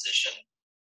wrong position,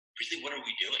 really, what are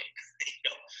we doing?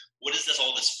 What is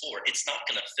all this for? It's not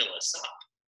going to fill us up.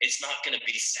 It's not going to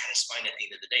be satisfying at the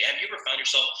end of the day. Have you ever found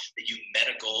yourself that you met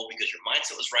a goal because your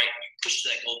mindset was right, and you pushed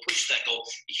that goal,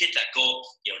 you hit that goal,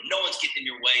 no one's getting in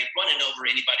your way, running over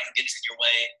anybody who gets in your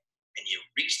way, and you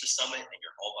reach the summit and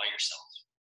you're all by yourself.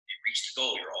 You reach the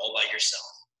goal, you're all by yourself.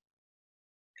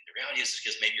 And the reality is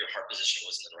because maybe your heart position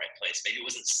wasn't in the right place. Maybe it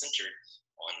wasn't centered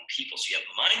on people. So you have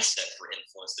mindset for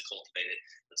influence to cultivate it.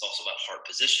 It's also about heart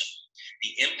position.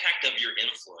 The impact of your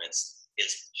influence is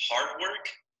hard work,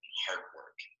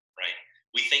 right?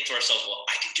 We think to ourselves, well,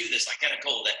 I can do this. I got a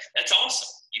goal. That's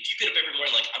awesome. If you get up every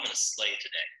morning like, I'm going to slay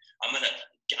today. I'm going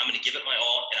to give it my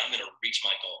all, and I'm going to reach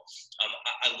my goal.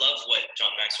 I love what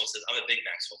John Maxwell says. I'm a big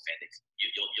Maxwell fan.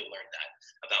 You'll learn that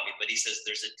about me. But he says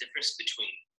there's a difference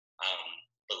between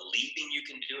believing you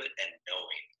can do it and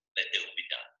knowing that it will be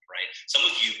done, right? Some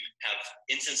of you have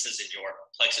instances in your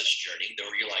Plexus journey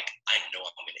where you're like, I know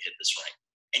I'm going to hit this right.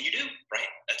 And you do,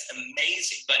 right? That's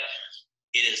amazing. But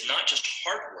it is not just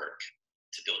hard work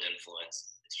to build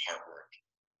influence. It's hard work.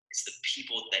 It's the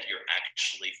people that you're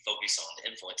actually focused on to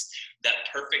influence. That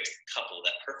perfect couple,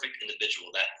 that perfect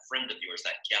individual, that friend of yours,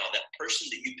 that gal, that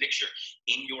person that you picture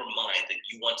in your mind that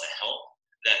you want to help,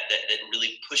 that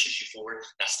really pushes you forward,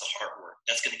 that's the hard work.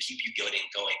 That's going to keep you going and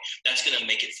going. That's going to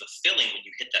make it fulfilling when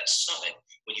you hit that summit,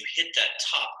 when you hit that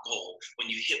top goal, when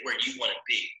you hit where you want to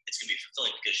be. It's going to be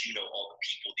fulfilling because you know all the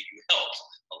people that you helped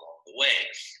along the way.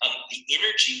 The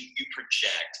energy you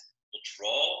project will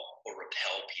draw or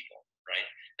repel people, right?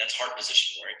 That's heart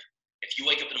position work. If you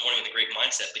wake up in the morning with a great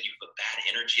mindset, but you have a bad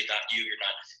energy about you, you're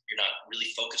not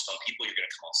really focused on people, you're going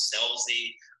to come off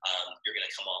salesy, you're going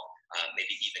to come off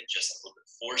maybe even just a little bit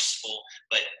forceful,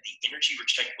 but the energy you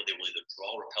project will either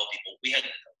draw or repel people. We had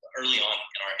early on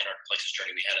in our Plexus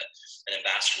journey, we had an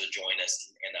ambassador to join us,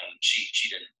 and she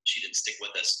didn't stick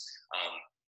with us.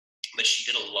 But she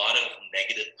did a lot of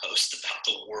negative posts about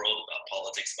the world, about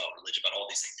politics, about religion, about all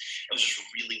these things. It was just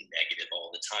really negative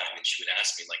all the time. And she would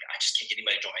ask me, like, I just can't get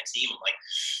anybody to join my team. I'm like,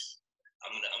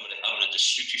 I'm gonna just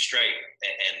shoot you straight.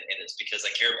 And it's because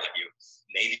I care about you.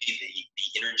 Maybe the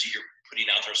energy you're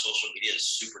putting out there on social media is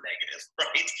super negative,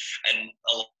 right? And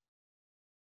a lot of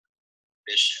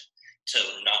vision to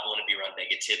not want to be around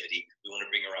negativity. We want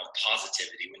to bring around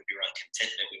positivity. We want to be around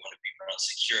contentment. We want to be around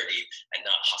security and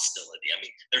not hostility. I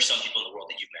mean, there's some people in the world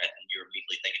that you've met and you're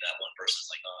immediately thinking that one person's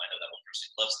like, oh, I know that one person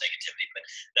who loves negativity, but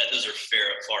those are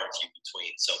far and few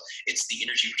between. So it's the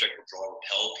energy project will draw,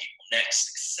 repel people.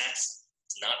 Next, success.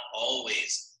 It's not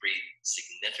always breed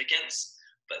significance,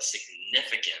 but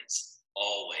significance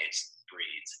always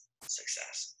breeds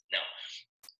success. Now,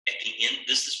 at the end,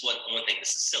 this is one thing,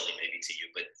 this is silly maybe to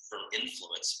you, but for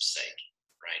influence's sake,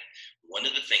 right? One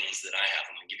of the things that I have,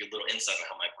 I'm going to give you a little insight on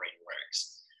how my brain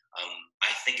works. I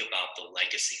think about the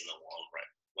legacy in the long run.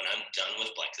 When I'm done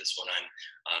with Plexus, when I'm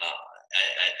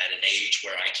at an age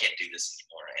where I can't do this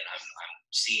anymore and I'm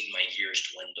seeing my years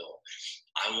dwindle,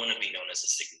 I want to be known as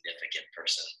a significant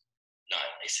person, not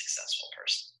a successful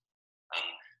person.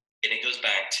 And it goes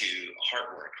back to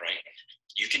hard work, right?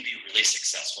 You can be really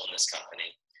successful in this company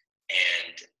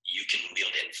and you can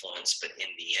wield influence, but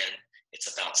in the end, it's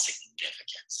about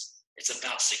significance. It's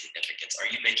about significance.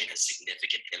 Are you making a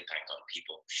significant impact on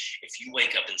people? If you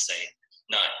wake up and say,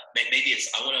 maybe it's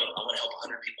I want to help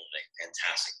 100 people today,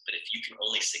 fantastic. But if you can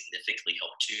only significantly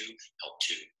help two,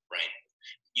 right?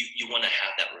 You want to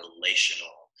have that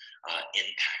relational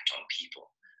impact on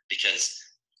people, because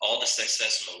all the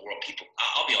success in the world, people,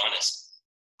 I'll be honest,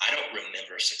 I don't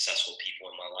remember successful people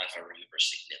in my life. I remember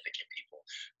significant people.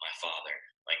 My father,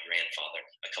 my grandfather,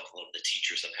 a couple of the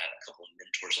teachers I've had, a couple of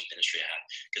mentors of ministry I had,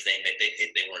 because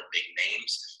they weren't big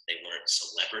names, they weren't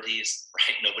celebrities,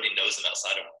 right? Nobody knows them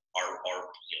outside of our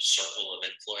circle of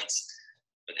influence,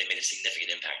 but they made a significant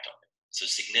impact on me. So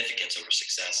significance over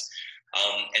success.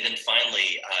 And then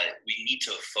finally, we need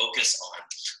to focus on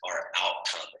our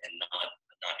outcome and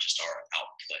not just our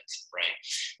output, right?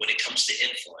 When it comes to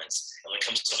influence, and when it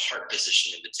comes to heart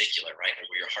position in particular, right, and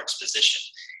where your heart's positioned,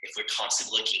 if we're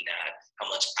constantly looking at how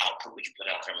much output we can put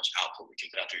out there, how much output we can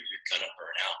put out there, you're going to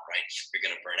burn out, right? You're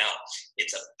going to burn out.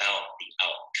 It's about the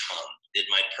outcome. Did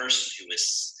my person who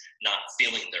is not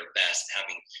feeling their best,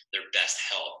 having their best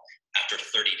health after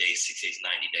 30 days, 60 days,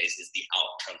 90 days is the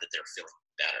outcome that they're feeling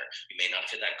better. You may not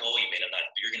hit that goal, you may not,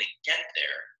 but you're going to get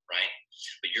there, right?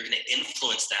 But you're going to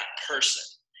influence that person.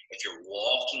 If you're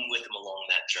walking with them along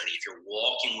that journey, if you're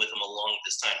walking with them along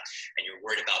this time and you're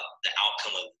worried about the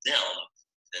outcome of them,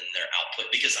 then their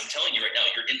output, because I'm telling you right now,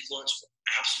 your influence will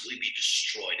absolutely be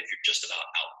destroyed if you're just about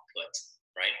output,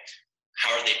 right?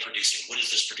 How are they producing? What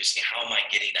is this producing? How am I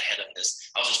getting ahead of this?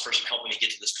 How is this person helping me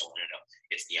get to this goal? No,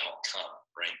 it's the outcome,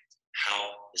 right?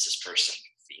 How is this person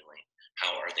feeling?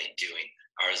 How are they doing?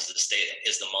 Or is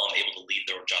the mom able to leave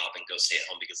their job and go stay at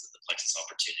home because of the Plexus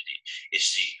opportunity? Is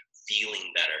she feeling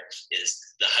better? Is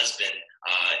the husband,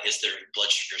 is their blood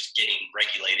sugars getting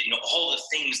regulated? You know, all the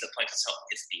things that Plexus help,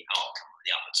 it's the outcome of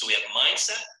the output. So we have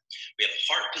mindset, we have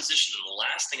heart position, and the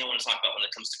last thing I want to talk about when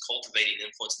it comes to cultivating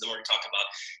influence, and then we're going to talk about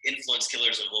influence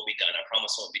killers and we'll be done. I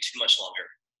promise it won't be too much longer,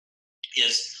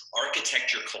 is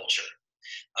architect your culture.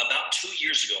 About 2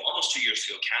 years ago, almost 2 years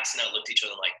ago, Cass and I looked at each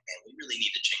other like, man, we really need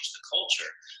to change the culture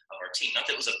of our team. Not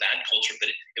that it was a bad culture,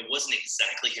 but it wasn't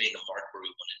exactly hitting the mark where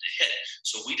we wanted to hit.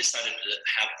 So we decided to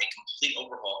have a complete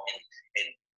overhaul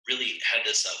and really had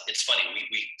this, it's funny,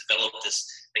 we developed this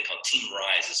thing called Team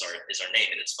Rise is our name.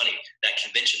 And it's funny, that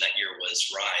convention that year was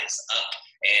Rise Up.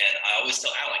 And I always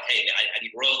tell Al, like, hey, I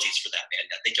need royalties for that, man.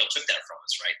 I think y'all took that from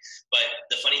us, right? But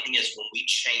the funny thing is when we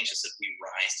changed this, that we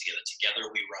rise together. Together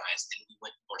we rise, and we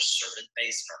went more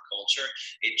servant-based in our culture.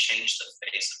 It changed the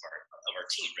face of our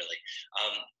team, really.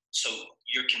 So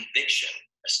your conviction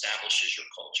establishes your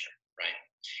culture, right?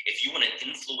 If you want an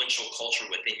influential culture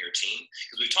within your team,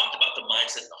 because we've talked about the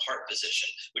mindset and the heart position,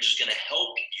 which is going to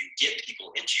help you get people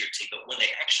into your team, but when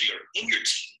they actually are in your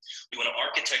team, we want to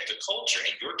architect a culture,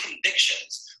 and your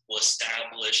convictions will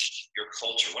establish your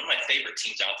culture. One of my favorite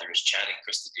teams out there is Chad and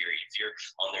Krista Deary. If you're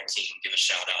on their team, give a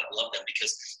shout out. I love them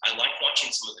because I like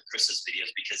watching some of the Chris's videos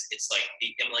because it's like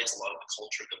it emulates a lot of the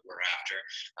culture that we're after.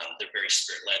 They're very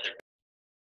spirit-led.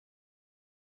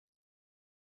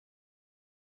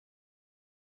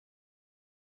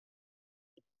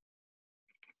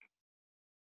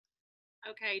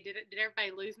 Okay, did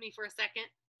everybody lose me for a second?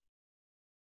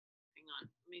 Hang on,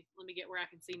 let me get where I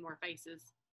can see more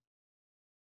faces.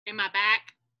 Am I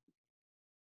back?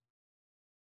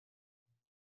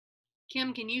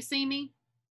 Kim, can you see me?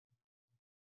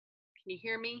 Can you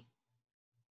hear me?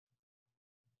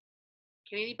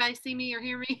 Can anybody see me or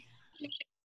hear me?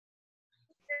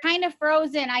 Kind of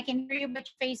frozen. I can hear you, but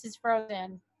your face is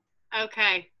frozen.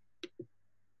 Okay.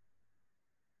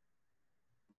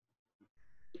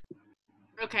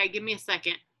 Okay, give me a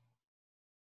second.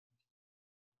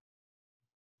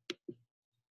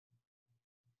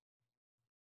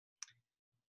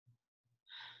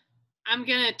 I'm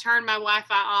gonna turn my Wi-Fi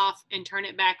off and turn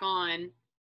it back on,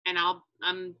 and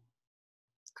I'm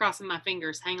crossing my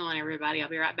fingers. Hang on, everybody. I'll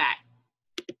be right back.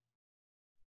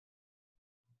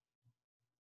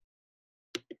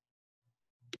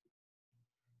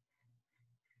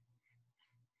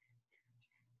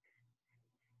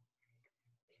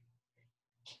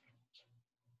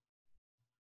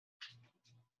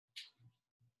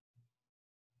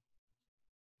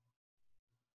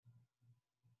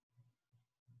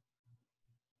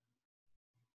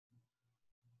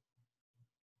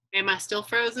 Am I still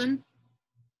frozen?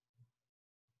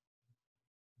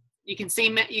 You can see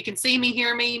me,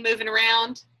 hear me moving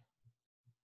around?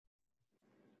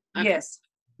 Okay. Yes.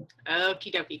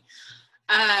 Okie dokie.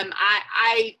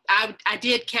 I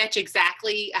did catch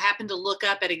exactly, I happened to look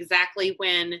up at exactly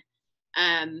when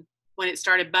it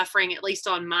started buffering, at least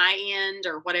on my end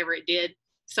or whatever it did.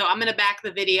 So I'm going to back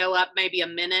the video up maybe a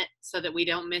minute so that we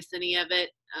don't miss any of it.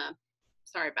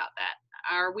 Sorry about that.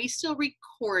 Are we still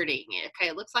recording? Okay,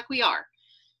 it looks like we are.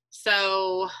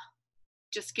 So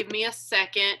just give me a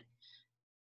second.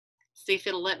 See if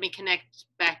it'll let me connect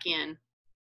back in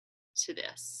to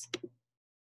this.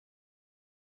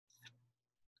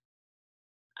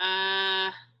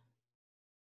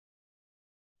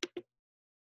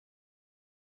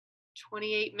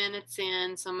 28 minutes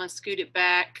in, so I'm gonna scoot it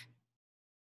back.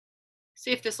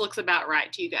 See if this looks about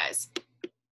right to you guys.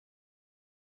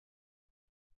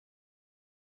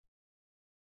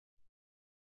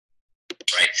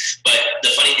 Right? But the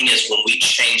funny thing is when we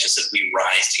change this, that we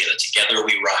rise together. Together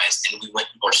we rise, and we went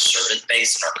more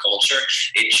servant-based in our culture.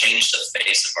 It changed the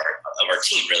face of our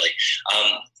team, really.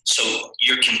 So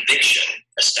your conviction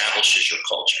establishes your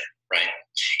culture, right?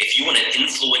 If you want an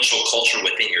influential culture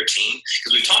within your team,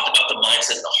 because we've talked about the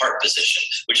mindset and the heart position,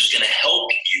 which is going to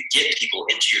help you get people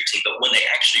into your team, but when they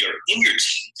actually are in your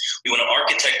team, we want to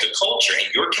architect a culture, and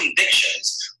your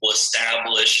convictions will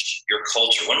establish your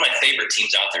culture. One of my favorite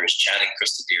teams out there is Chad and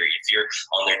Krista Deary. If you're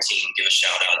on their team, give a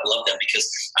shout out. I love them because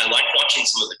I like watching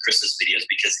some of the Krista's videos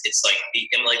because it's like it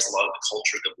emulates a lot of the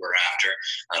culture that we're after.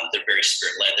 They're very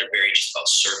spirit-led. They're very just about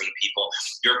serving people.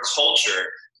 Your culture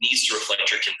needs to reflect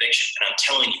your conviction. And I'm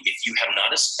telling you, if you have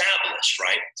not established,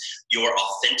 right, your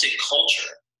authentic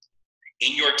culture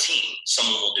in your team,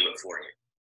 someone will do it for you.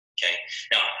 Okay.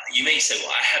 Now, you may say,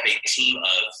 well, I have a team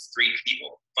of 3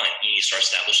 people. Fine. You need to start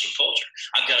establishing culture.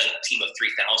 I've got a team of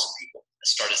 3,000 people.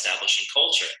 Start establishing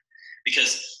culture.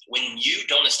 Because when you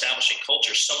don't establish in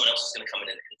culture, someone else is going to come in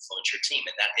and influence your team.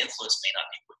 And that influence may not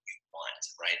be what you want,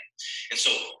 right? And so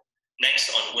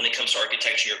next, on when it comes to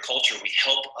architecture, your culture, we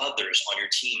help others on your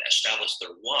team establish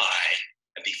their why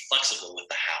and be flexible with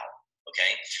the how.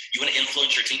 Okay, you want to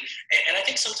influence your team, and I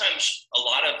think sometimes a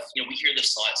lot of we hear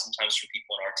this a lot sometimes from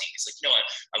people on our team. It's like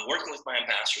I'm working with my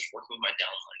ambassadors, working with my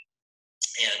downline,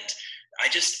 and I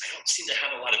don't seem to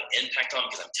have a lot of impact on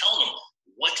them because I'm telling them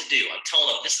what to do. I'm telling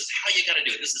them this is how you got to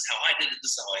do it. This is how I did it.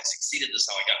 This is how I succeeded. This is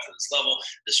how I got to this level,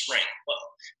 this rank. Well,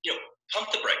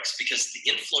 pump the brakes because the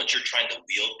influence you're trying to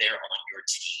wield there on your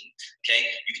team. Okay,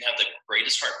 you can have the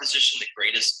greatest heart position, the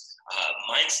greatest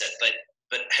mindset, but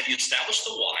have you established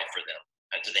the why for them?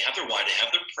 Do they have their why? Do they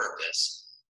have their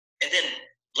purpose? And then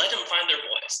let them find their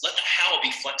voice. Let the how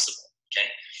be flexible, okay?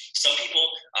 Some people,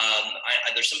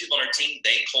 there's some people on our team,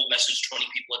 they cold message 20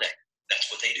 people a day. That's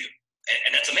what they do.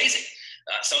 And that's amazing.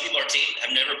 Some people on our team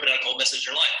have never put out a cold message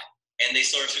in their life, and they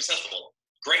still are successful.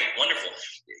 Great, wonderful.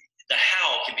 The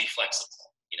how can be flexible.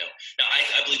 Now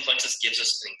I believe Plexus gives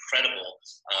us an incredible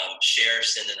share,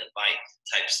 send, and invite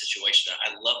type situation.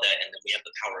 I love that, and then we have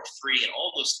the power of 3 and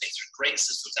all those things. There's great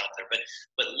systems out there, but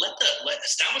let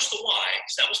establish the why,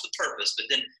 establish the purpose,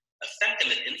 but then affect them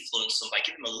and influence them by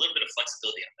giving them a little bit of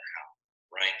flexibility on the how.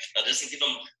 Right? Now, it doesn't give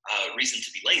them reason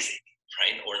to be lazy,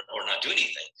 right, or not do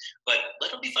anything, but let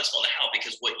them be flexible on the how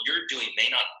because what you're doing may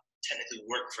not technically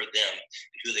work for them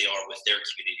and who they are with their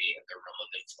community and their realm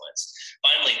of influence.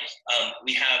 Finally, I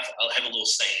have a little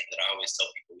saying that I always tell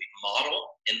people: we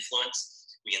model influence,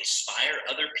 we inspire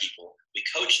other people, we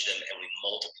coach them, and we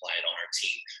multiply it on our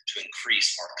team to increase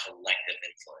our collective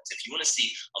influence. If you want to see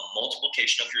a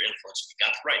multiplication of your influence, you've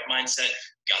got the right mindset,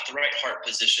 got the right heart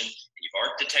position, and you've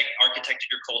architected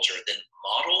your culture, then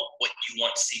model what you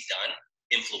want to see done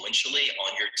influentially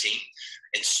on your team.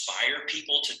 Inspire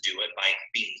people to do it by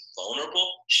being vulnerable,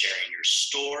 sharing your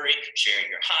story, sharing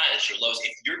your highs, your lows.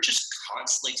 If you're just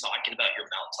constantly talking about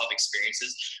your mountaintop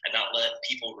experiences and not let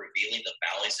people revealing the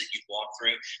valleys that you've walked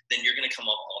through, then you're going to come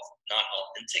off not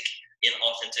authentic,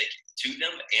 inauthentic to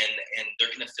them, and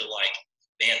they're going to feel like,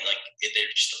 man, like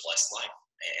they're just a blessed life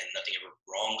and nothing ever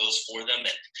wrong goes for them.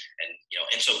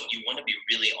 And so you want to be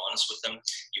really honest with them.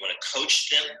 You want to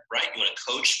coach them, right? You want to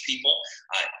coach people.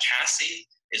 Cassie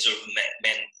is a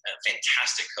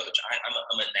fantastic coach.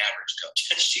 I'm an average coach.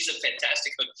 She's a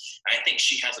fantastic coach. I think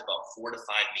she has about 4 to 5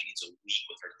 meetings a week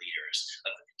with her leaders,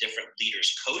 of different leaders,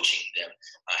 coaching them,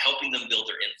 helping them build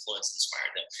their influence,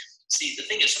 inspire them. See, the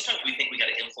thing is, sometimes we think we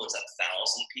got to influence 1,000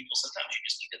 people. Sometimes you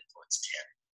just need to influence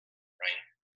 10, right?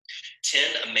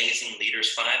 10 amazing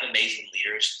leaders, 5 amazing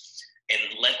leaders,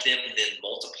 and let them then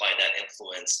multiply that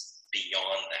influence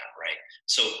beyond that, right?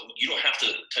 So you don't have to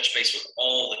touch base with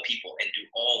all the people and do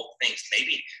all things.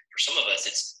 Maybe for some of us,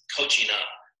 it's coaching up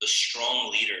the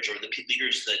strong leaders or the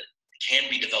leaders that can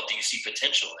be developed that you see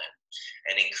potential in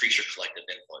and increase your collective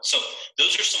influence. So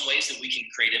those are some ways that we can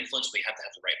create influence. We have to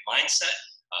have the right mindset,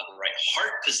 the right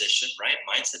heart position, right?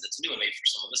 Mindset that's new and maybe for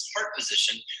some of us, heart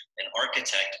position, and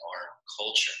architect our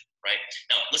culture, right?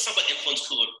 Now, let's talk about influence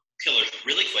killers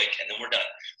really quick, and then we're done.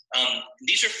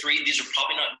 These are 3. These are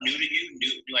probably not new to you,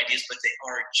 new ideas, but they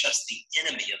are just the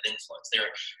enemy of influence.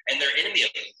 They're enemy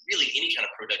of really any kind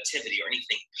of productivity or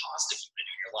anything positive you can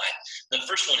do in your life. The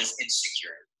first one is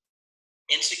insecurity.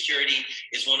 Insecurity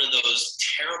is one of those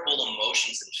terrible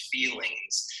emotions and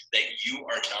feelings that you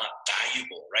are not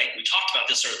valuable, right? We talked about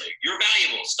this earlier. You're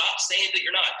valuable. Stop saying that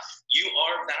you're not. You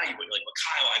are valuable. You're like, well,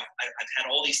 Kyle, I've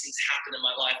had all these things happen in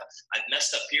my life. I've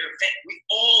messed up here. We've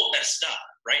all messed up,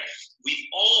 right? We've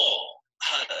all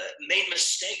made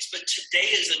mistakes, but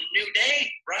today is a new day,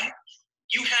 right?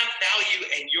 You have value,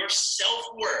 and your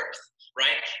self-worth,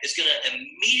 right, is going to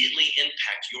immediately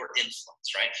impact your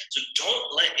influence, right? So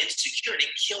don't let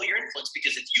insecurity kill your influence,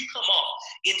 because if you come off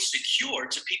insecure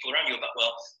to people around you about,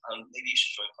 well, maybe you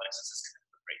should join Plexus, it's kind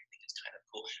of a great thing, it's kind of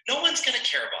cool. No one's going to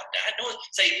care about that. No one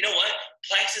say, you know what,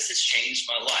 Plexus has changed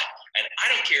my life, and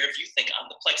I don't care if you think I'm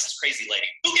the Plexus crazy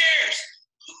lady. Who cares?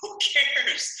 Who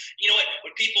cares? You know what?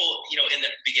 When people, in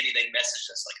the beginning, they messaged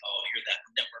us like, "Oh, you're that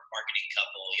network marketing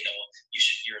couple.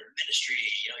 You're an ministry,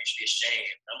 you should be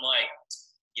ashamed. I'm like,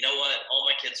 you know what? All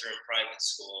my kids are in private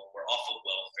school. We're off of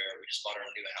welfare. We just bought our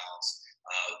new house.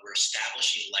 We're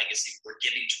establishing legacy. We're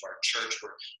giving to our church.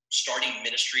 We're starting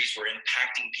ministries. We're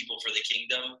impacting people for the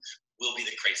kingdom. We'll be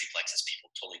the crazy Plexus people.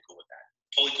 Totally cool with that.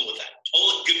 Totally cool with that.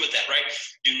 Totally good with that, right?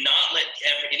 Do not let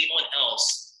anyone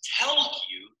else tell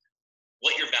you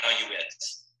what your value is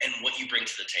and what you bring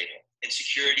to the table.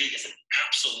 Insecurity is an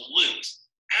absolute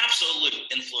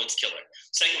influence killer.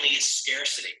 Secondly is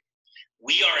scarcity.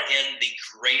 We are in the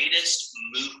greatest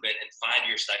movement in 5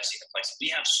 years that I've seen in Plexus. We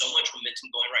have so much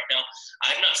momentum going right now.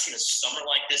 I've not seen a summer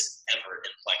like this ever in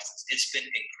Plexus. It's been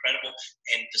incredible.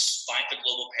 And despite the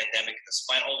global pandemic,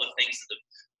 despite all the things that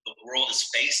the world is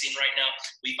facing right now,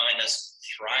 we find us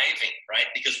thriving, right?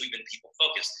 Because we've been people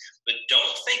focused. But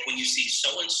don't think when you see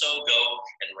so-and-so go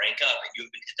and rank up and you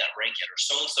haven't hit that rank yet, or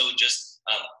so-and-so just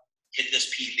hit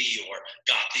this PV or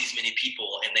got these many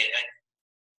people, and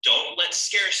don't let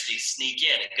scarcity sneak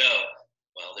in and go,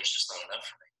 well, there's just not enough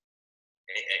for me.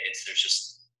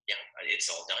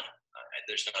 It's all done.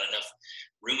 There's not enough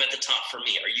room at the top for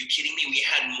me. Are you kidding me? We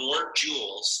had more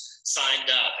jewels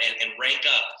signed up and rank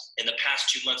up in the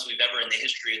past 2 months we've ever in the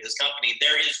history of this company.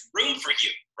 There is room for you,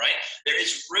 right? There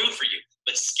is room for you.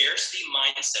 But scarcity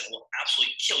mindset will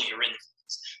absolutely kill your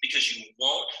influence because you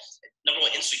won't. Number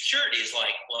one, insecurity is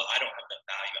like, well, I don't have enough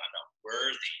value. I'm not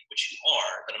worthy, which you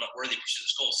are, but I'm not worthy to pursue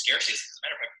this goal. Scarcity is, as a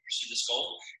matter of fact, pursue this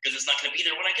goal because it's not going to be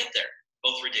there when I get there.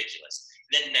 Both ridiculous.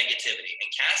 Then negativity. And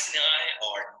Cassie and I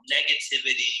are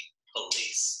negativity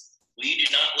police. We do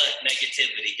not let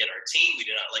negativity get our team. We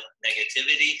do not let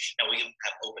negativity. Now, we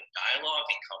have open dialogue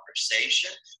and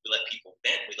conversation. We let people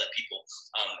vent. We let people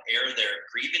air their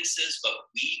grievances, but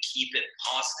we keep it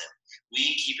positive.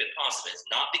 We keep it positive. It's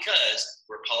not because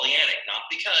we're Pollyannic, not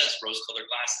because rose-colored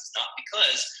glasses, not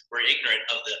because we're ignorant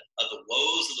of the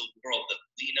woes of the world, but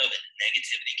we know that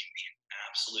negativity can be an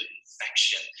absolute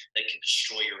infection that can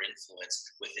destroy your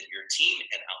influence within your team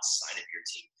and outside of your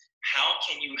team. How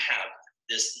can you have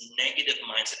this negative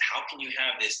mindset? How can you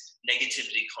have this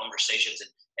negativity conversations?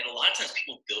 And a lot of times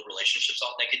people build relationships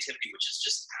off negativity, which is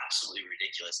just absolutely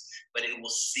ridiculous, but it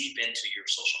will seep into your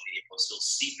social media posts. It'll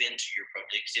seep into your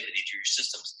productivity, to your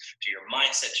systems, to your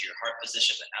mindset, to your heart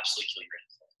position that absolutely kill your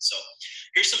influence. So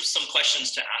here's some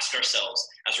questions to ask ourselves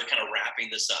as we're kind of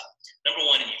wrapping this up. Number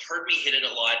one, and you've heard me hit it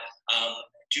a lot,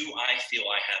 do I feel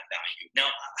I have value? Now,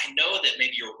 I know that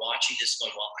maybe you're watching this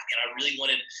going, well, I really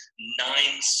wanted 9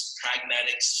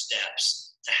 pragmatic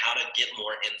steps to how to get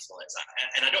more influence.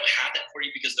 And I don't have that for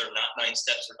you because they're not 9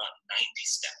 steps, they're not 90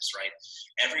 steps, right?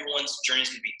 Everyone's journey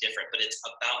is going to be different, but it's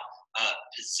about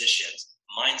positions,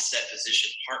 mindset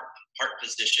position, heart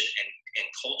position, and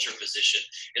culture position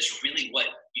is really what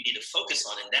you need to focus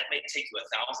on. And that may take you 1,000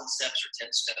 steps or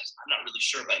 10 steps. I'm not really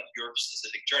sure about your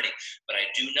specific journey, but I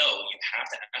do know you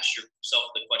have to ask yourself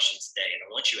the questions today. And I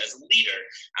want you as a leader,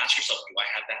 ask yourself, do I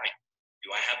have value?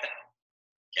 Do I have value?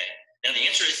 Okay. Now the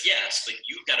answer is yes, but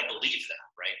you've got to believe that,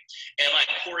 right? Am I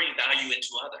pouring value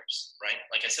into others, right?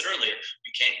 Like I said earlier,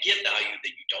 you can't give value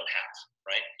that you don't have,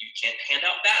 right? You can't hand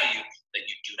out value that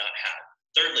you do not have.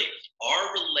 Thirdly,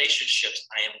 are relationships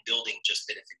I am building just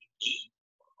benefiting me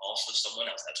or also someone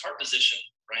else? That's our position,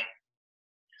 right?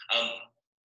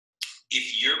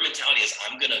 If your mentality is,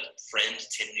 I'm going to friend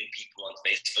 10 new people on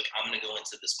Facebook, I'm going to go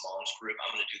into this mom's group,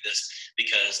 I'm going to do this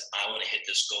because I want to hit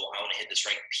this goal, I want to hit this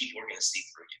rank, people are going to see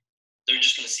through you. They're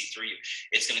just going to see through you.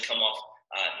 It's going to come off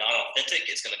not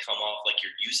authentic. It's going to come off like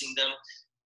you're using them.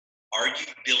 Are you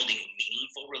building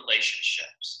meaningful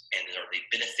relationships, and are they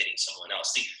benefiting someone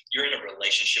else? See, you're in a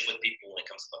relationship with people when it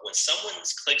comes to, but when someone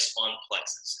clicks on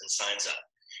Plexus and signs up,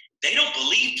 they don't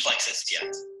believe Plexus yet,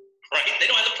 right? They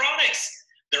don't have the products.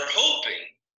 They're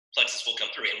hoping Plexus will come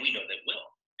through, and we know they will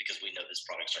because we know these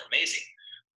products are amazing.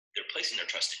 They're placing their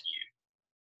trust in you.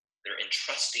 They're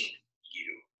entrusting you,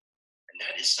 and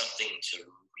that is something to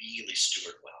really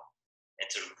steward well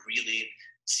and to really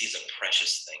see as a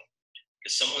precious thing.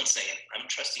 Because someone's saying, I'm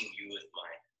trusting you with my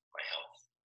health,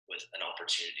 with an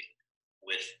opportunity,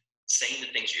 with saying the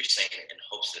things you're saying in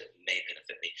hopes that it may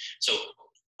benefit me. So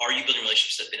are you building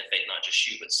relationships that benefit not just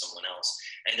you, but someone else?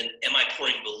 And then am I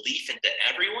pouring belief into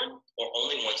everyone or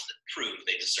only ones that prove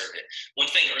they deserve it? One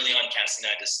thing early on, Cassie and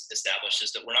I established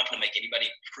is that we're not going to make anybody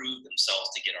prove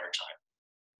themselves to get our time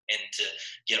and to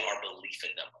get our belief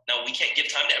in them. Now, we can't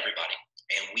give time to everybody.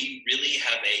 And we really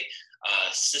have a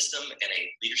system and a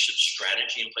leadership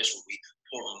strategy in place where we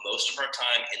pour most of our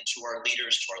time into our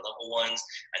leaders, to our level ones,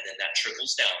 and then that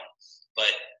trickles down.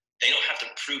 But they don't have to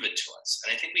prove it to us.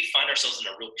 And I think we find ourselves in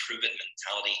a real prove it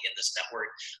mentality in this network.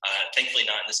 Thankfully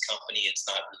not in this company. It's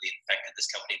not really infected this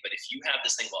company. But if you have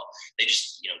this thing, well, they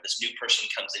just, this new person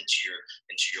comes into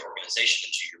your organization,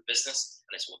 into your business,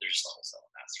 and it's, well, they're just level 7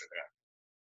 master.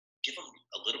 Give them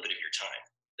a little bit of your time.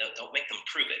 Don't make them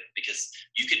prove it, because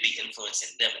you could be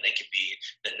influencing them, and they could be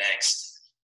the next,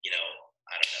 I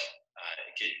don't know,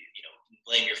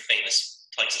 blame your famous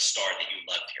Plexus star that you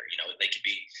loved here. They could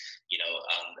be,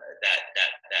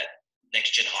 that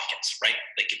next Jen Hawkins, right?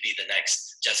 They could be the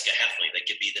next Jessica Heffley. They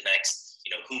could be the next,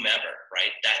 whomever,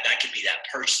 right? That could be that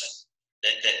person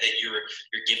that you're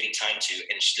giving time to,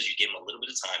 and it's just because you give them a little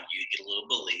bit of time, you get a little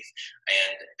belief,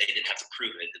 and they didn't have to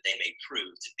prove it, that they may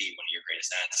prove to be one of your greatest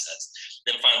assets.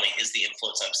 Then finally, is the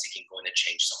influence I'm seeking going to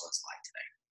change someone's life today?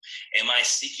 Am I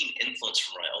seeking influence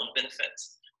for my own benefit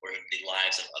or the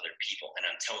lives of other people? And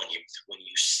I'm telling you, when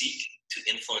you seek to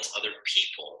influence other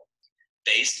people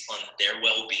based on their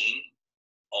well-being,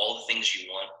 all the things you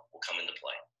want will come into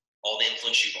play. All the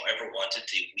influence you've ever wanted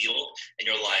to wield in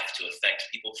your life to affect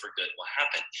people for good will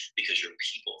happen, because you're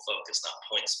people focused, not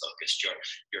points focused.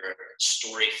 You're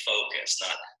story focused,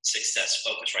 not success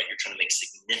focused, right? You're trying to make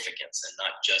significance and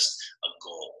not just a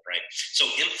goal, right? So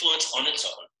influence on its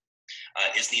own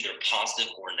is neither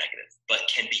positive or negative, but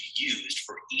can be used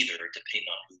for either depending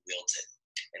on who wields it.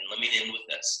 And let me end with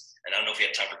this. And I don't know if we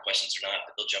have time for questions or not,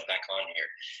 but they'll jump back on here.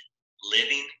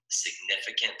 Living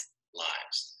significant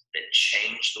lives that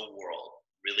change the world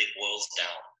really boils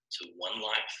down to one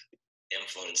life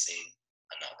influencing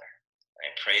another. I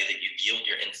pray that you yield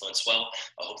your influence well.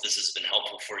 I hope this has been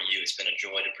helpful for you. It's been a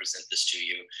joy to present this to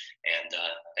you. And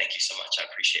thank you so much.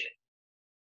 I appreciate it.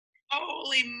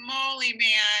 Holy moly,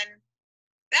 man.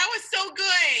 That was so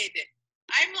good.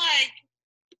 I'm like,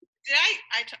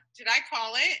 did I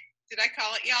call it? Did I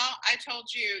call it, y'all? I told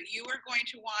you were going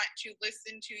to want to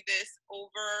listen to this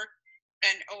over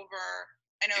and over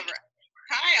and over.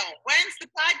 Kyle, when's the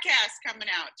podcast coming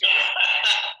out?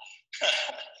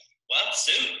 Well,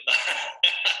 soon.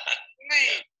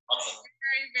 Right. Awesome.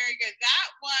 Very, very good.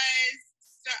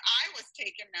 So I was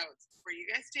taking notes. Were you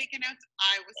guys taking notes?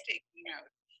 I was taking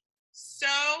notes.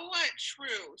 So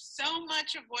true. So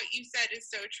much of what you said is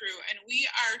so true. And we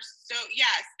are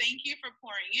yes, thank you for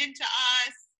pouring into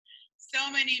us. So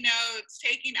many notes,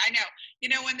 I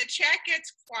know, when the chat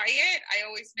gets quiet, I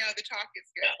always know the talk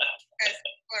is good. Because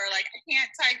people are like, I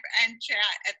can't type and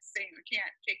chat at the same, I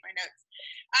can't take my notes.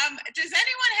 Does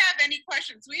anyone have any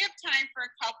questions? We have time for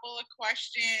a couple of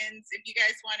questions if you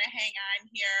guys want to hang on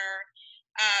here.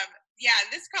 Yeah,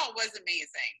 this call was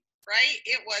amazing, right?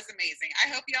 It was amazing.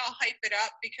 I hope y'all hype it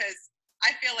up, because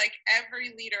I feel like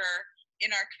every leader in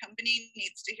our company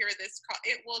needs to hear this call.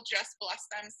 It will just bless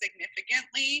them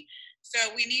significantly. So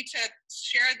we need to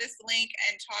share this link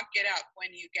and talk it up when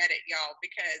you get it, y'all,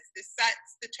 because this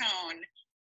sets the tone.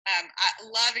 I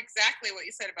love exactly what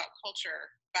you said about culture,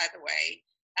 by the way.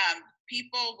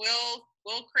 People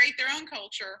will create their own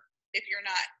culture if you're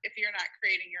not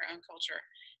creating your own culture.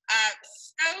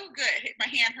 So good. My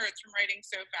hand hurts from writing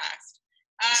so fast.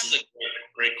 This is a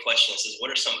great question. It says,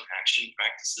 what are some action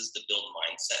practices to build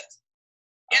mindset?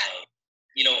 Yeah.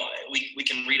 We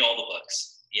can read all the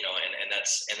books,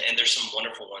 and there's some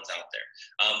wonderful ones out there.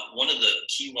 One of the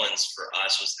key ones for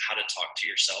us was how to talk to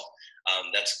yourself.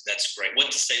 That's great.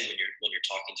 What to say when you're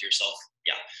talking to yourself.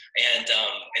 Yeah.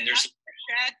 And there's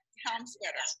Chad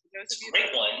Helmstetter. It's a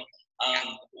great one.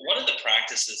 One of the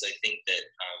practices I think that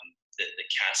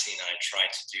Cassie and I try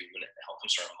to do when it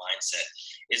comes to our mindset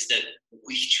is that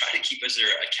we try to keep us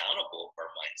accountable for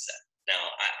our mindset. Now,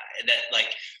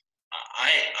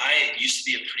 I used to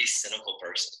be a pretty cynical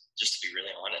person, just to be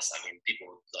really honest. I mean, people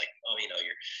were like, oh,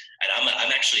 and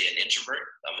I'm actually an introvert.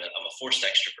 I'm a forced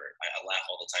extrovert. I laugh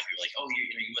all the time. People are like, oh,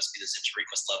 you must be this introvert.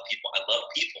 You must love people. I love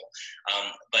people.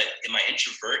 But in my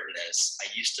introvertness,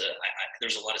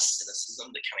 there's a lot of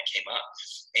cynicism that kind of came up.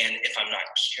 And if I'm not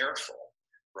careful,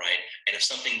 right, and if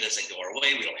something doesn't go our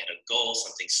way, we don't hit a goal,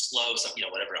 something's slow,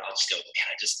 whatever, I'll just go, man,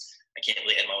 I can't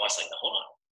believe it. And my wife's like, no, hold on.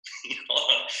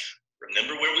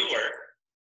 Remember where we were,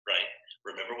 right?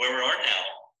 Remember where we are now.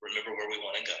 Remember where we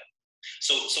want to go.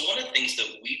 So one of the things that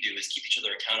we do is keep each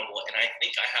other accountable, and I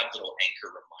think I have little anchor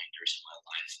reminders in my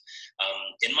life.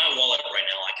 In my wallet right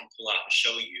now, I can pull out and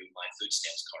show you my food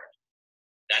stamps card.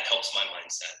 That helps my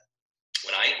mindset.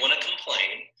 When I want to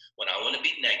complain, when I want to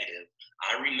be negative,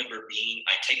 I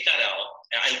take that out,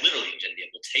 and I literally didn't be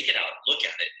able to take it out, look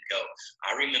at it, and go,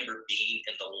 I remember being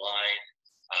in the line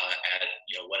at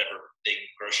whatever big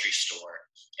grocery store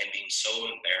and being so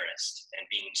embarrassed and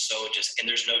being so and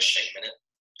there's no shame in it.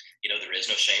 There is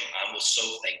no shame. I was so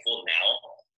thankful now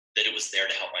that it was there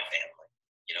to help my family.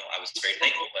 I was very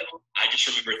thankful, but I just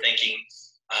remember thinking,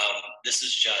 this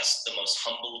is just the most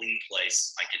humbling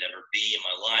place I could ever be in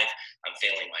my life. I'm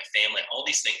failing my family, all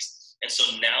these things. And so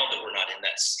now that we're not in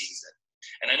that season,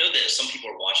 and I know that some people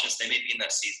are watching this, they may be in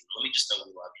that season. Let me just know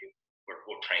we love you.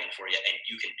 We're praying for you, and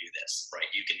you can do this, right?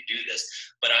 You can do this.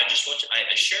 But I just want you, I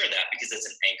share that because it's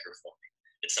an anchor for me.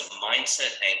 It's a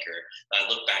mindset anchor that I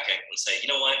look back at and say, you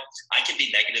know what? I can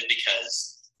be negative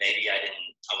because maybe I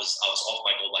was off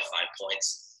my goal by 5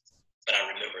 points, but I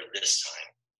remember this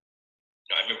time.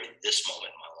 I remember this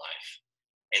moment in my life,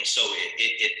 and so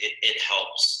it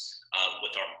helps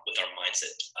with our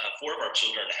mindset. 4 of our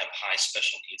children have high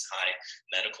special needs, high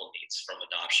medical needs from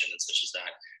adoption and such as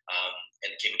that,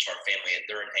 and came into our family, and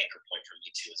they're an anchor point for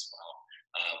me too as well.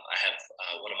 I have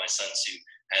one of my sons who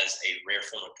has a rare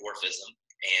form of dwarfism,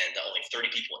 and only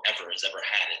 30 people has ever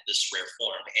had it, this rare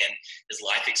form, and his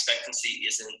life expectancy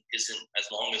isn't as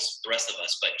long as the rest of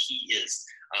us, but he is.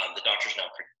 The doctor's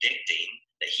now predicting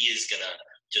that he is going to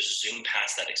just zoom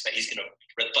past that. He's going to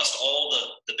bust all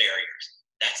the barriers.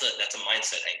 That's a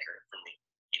mindset anchor for me.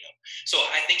 So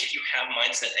I think if you have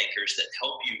mindset anchors that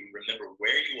help you remember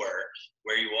where you were,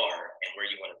 where you are, and where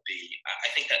you want to be, I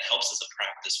think that helps as a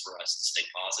practice for us to stay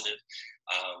positive,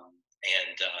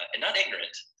 and not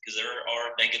ignorant, because there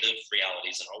are negative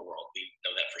realities in our world. We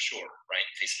know that for sure, right?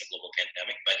 Facing a global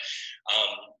pandemic, but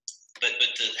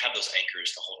to have those anchors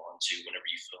to hold on to whenever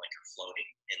you feel like you're floating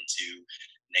into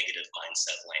negative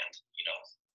mindset land.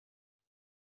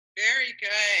 Very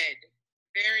good.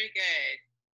 Very good.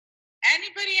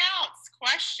 Anybody else?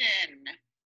 Question?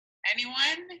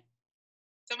 Anyone?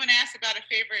 Someone asked about a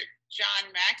favorite John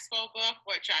Maxwell book.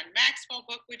 What John Maxwell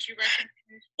book would you recommend?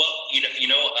 Well,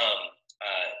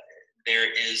 there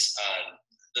is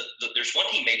there's one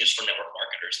he made just for network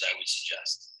marketers that I would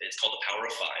suggest. It's called The Power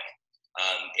of Five,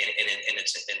 and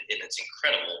it's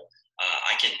incredible.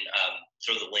 I can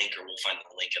throw the link, or we'll find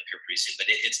the link up here pretty soon. But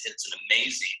it's an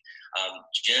amazing.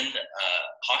 Jen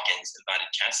Hawkins invited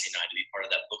Cassie and I to be part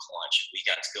of that book launch. We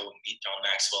got to go and meet John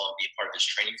Maxwell and be a part of his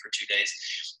training for 2 days.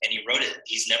 And he wrote it.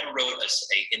 He's never wrote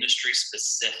a industry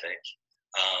specific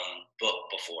book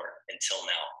before until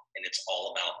now, and it's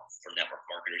all about for network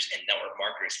marketers. And network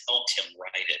marketers helped him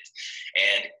write it.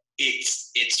 And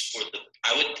it's for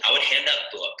I would hand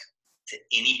that book to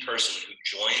any person who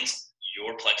joins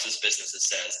your Plexus business that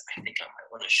says, I think I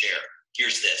might want to share.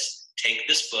 Here's this. Take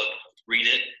this book, read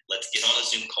it. Let's get on a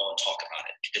Zoom call and talk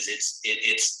about it, because it's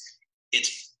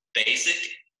basic,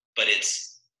 but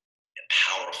it's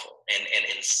powerful and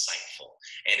insightful,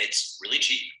 and it's really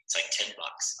cheap. It's like $10.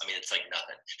 I mean, it's like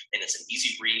nothing, and it's an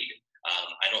easy read.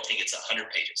 I don't think it's 100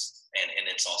 pages, and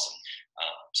it's awesome.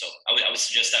 So I would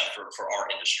suggest that for our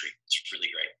industry. It's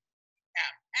really great. Yeah,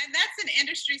 and that's an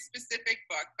industry-specific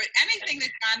book, but anything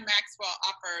that John Maxwell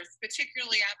offers,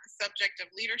 particularly on the subject of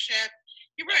leadership,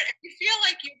 he wrote, if you feel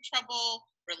like you have trouble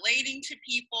relating to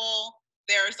people,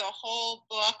 there's a whole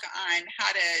book on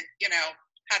how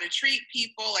to treat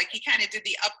people. Like, he kind of did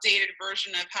the updated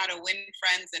version of how to win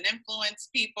friends and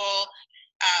influence people.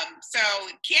 So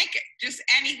can't get just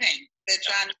anything that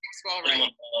John Maxwell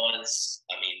writes.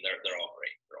 I mean, they're all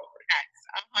great. They're all great. Yes,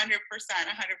 100%.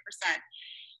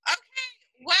 Okay,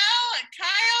 well,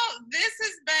 Kyle, this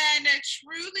has been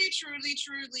truly, truly,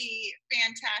 truly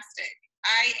fantastic.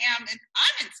 I'm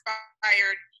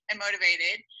inspired and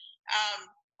motivated.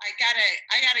 I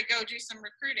gotta go do some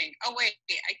recruiting. Oh wait,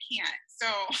 I can't.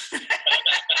 So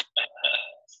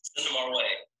send them our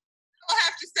way. We'll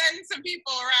have to send some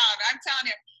people around. I'm telling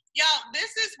you, y'all,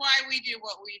 this is why we do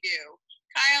what we do.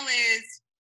 Kyle is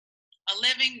a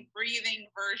living, breathing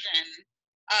version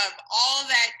of all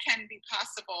that can be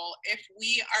possible if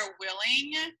we are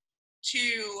willing to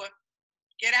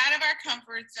get out of our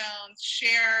comfort zones,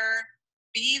 share,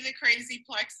 be the crazy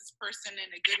Plexus person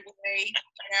in a good way,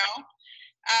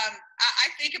 I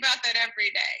think about that every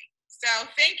day. So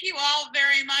thank you all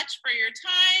very much for your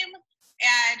time,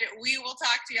 and we will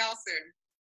talk to y'all soon.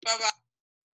 Bye-bye.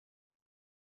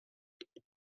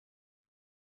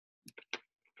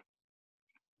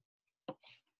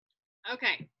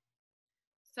 Okay.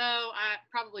 So I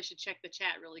probably should check the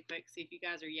chat really quick, see if you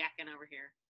guys are yakking over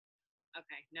here.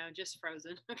 Okay, no, just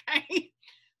frozen. Okay.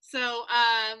 So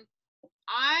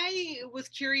I was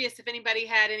curious if anybody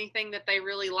had anything that they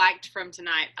really liked from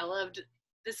tonight.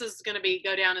 This is going to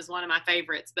go down as one of my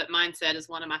favorites, but mindset is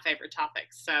one of my favorite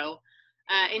topics. So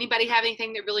anybody have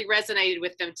anything that really resonated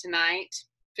with them tonight?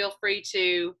 Feel free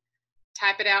to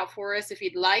type it out for us if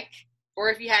you'd like, or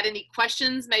if you had any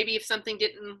questions, maybe if something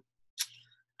didn't.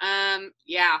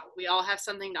 Yeah, we all have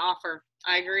something to offer.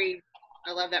 I agree.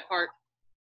 I love that part.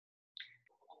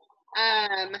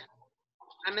 I'm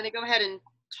going to go ahead and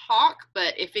talk,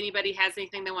 but if anybody has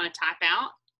anything they want to type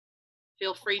out,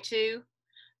 feel free to.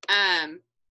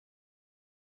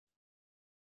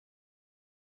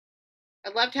 I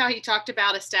loved how he talked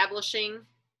about establishing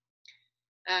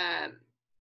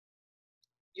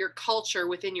your culture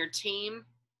within your team.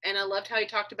 And I loved how he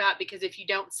talked about, because if you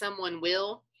don't, someone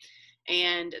will.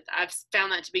 And I've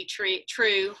found that to be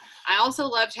true. I also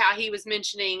loved how he was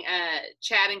mentioning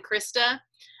Chad and Krista.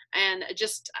 And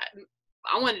just,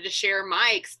 I wanted to share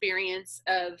my experience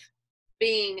of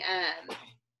being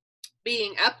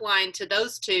upline to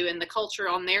those two and the culture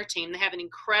on their team. They have an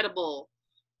incredible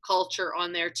culture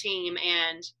on their team.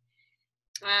 And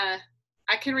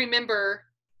I can remember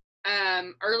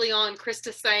early on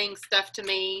Krista saying stuff to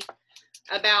me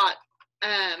about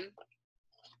I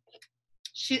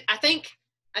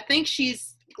think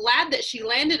she's glad that she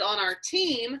landed on our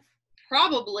team,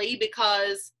 probably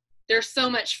because there's so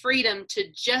much freedom to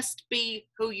just be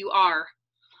who you are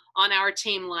on our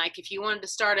team. Like if you wanted to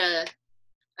start a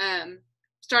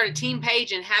team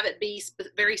page and have it be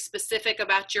very specific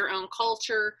about your own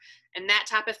culture and that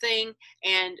type of thing.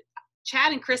 And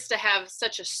Chad and Krista have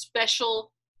such a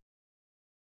special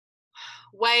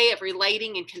way of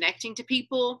relating and connecting to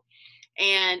people,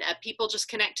 and people just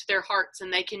connect to their hearts,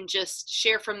 and they can just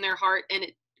share from their heart, and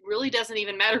it really doesn't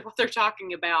even matter what they're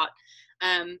talking about.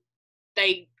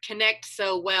 They connect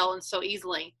so well and so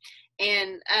easily.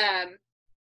 And I'm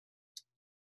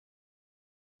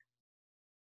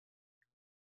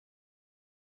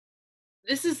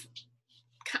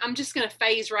just going to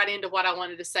phase right into what I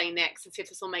wanted to say next and see if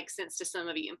this will make sense to some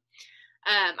of you.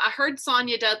 I heard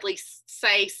Sonia Dudley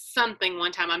say something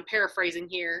one time, I'm paraphrasing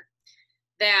here,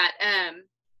 that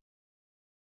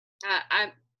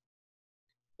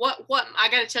what I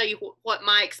got to tell you what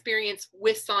my experience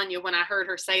with Sonia when I heard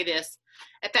her say this.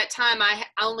 At that time, I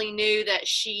only knew that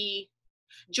she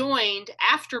joined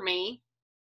after me,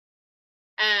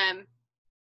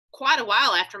 quite a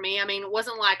while after me. I mean, it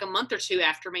wasn't like a month or two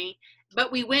after me,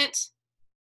 but we went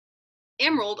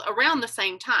Emerald around the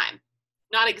same time.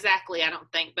 Not exactly, I don't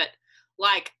think, but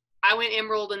like I went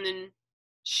Emerald, and then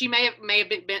she may have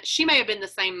been the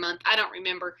same month. I don't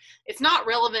remember. It's not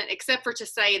relevant except for to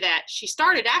say that she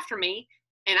started after me,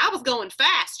 and I was going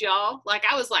fast, y'all. Like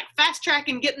I was like fast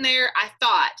tracking, getting there, I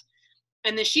thought.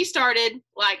 And then she started,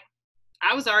 like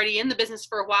I was already in the business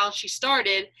for a while, and she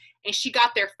started, and she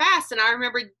got there fast. And I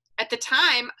remember at the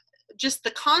time, just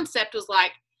the concept was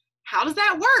like, how does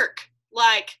that work?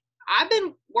 Like, I've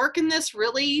been working this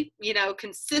really,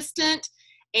 consistent.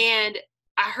 And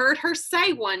I heard her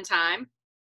say one time,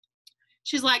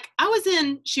 she's like,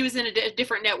 she was in a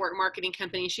different network marketing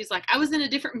company. She's like, I was in a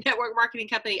different network marketing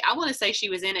company. I want to say she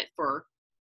was in it for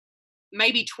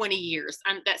maybe 20 years.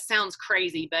 That sounds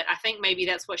crazy, but I think maybe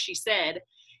that's what she said.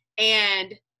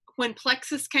 And when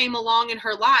Plexus came along in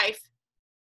her life,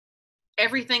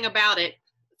 everything about it,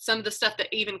 some of the stuff that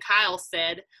even Kyle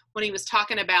said when he was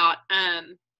talking about,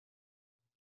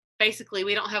 basically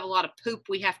we don't have a lot of poop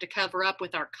we have to cover up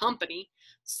with our company.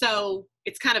 So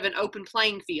it's kind of an open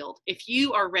playing field. If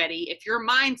you are ready, if your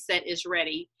mindset is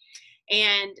ready,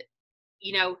 and,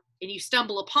 and you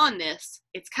stumble upon this,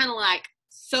 it's kind of like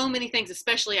so many things,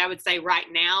 especially I would say right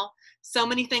now, so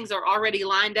many things are already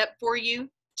lined up for you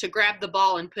to grab the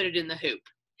ball and put it in the hoop.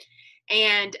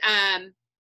 And,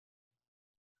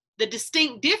 the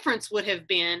distinct difference would have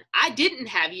been, I didn't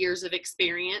have years of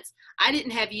experience. I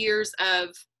didn't have years of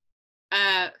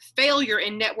failure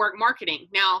in network marketing.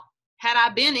 Now, had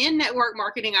I been in network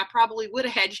marketing, I probably would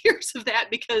have had years of that,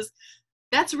 because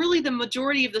that's really the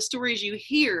majority of the stories you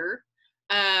hear,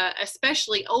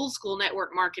 especially old school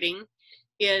network marketing,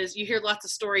 is you hear lots of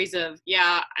stories of,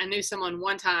 yeah, I knew someone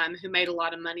one time who made a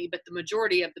lot of money, but the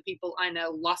majority of the people I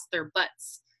know lost their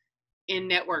butts in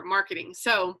network marketing.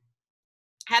 So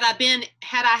had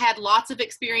I had lots of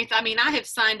experience, I mean, I have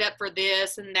signed up for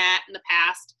this and that in the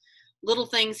past, little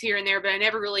things here and there, but I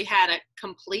never really had a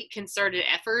complete concerted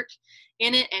effort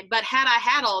in it. But had I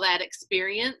had all that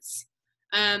experience,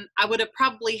 I would have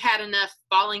probably had enough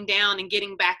falling down and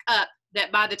getting back up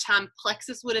that by the time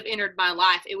Plexus would have entered my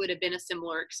life, it would have been a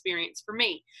similar experience for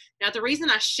me. Now, the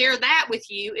reason I share that with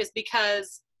you is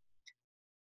because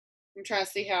I'm trying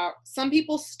to see how some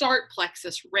people start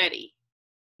Plexus ready,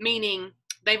 meaning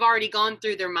they've already gone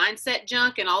through their mindset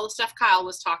junk and all the stuff Kyle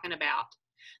was talking about.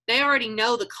 They already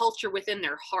know the culture within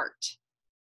their heart.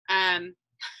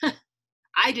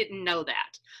 I didn't know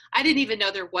that. I didn't even know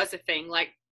there was a thing like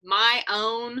my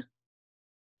own,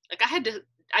 like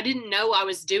I didn't know I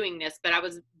was doing this, but I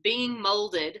was being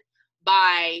molded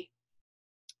by,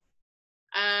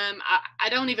 I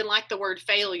don't even like the word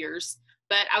failures,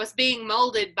 but I was being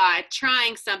molded by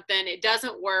trying something. It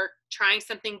doesn't work. Trying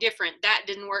something different. That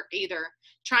didn't work either.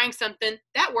 Trying something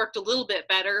that worked a little bit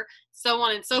better, so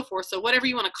on and so forth. So whatever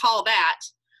you want to call that,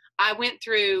 I went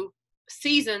through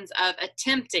seasons of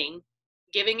attempting,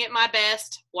 giving it my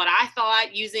best, what I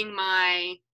thought, using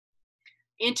my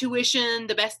intuition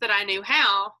the best that I knew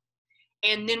how.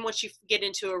 And then once you get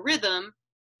into a rhythm,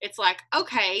 it's like,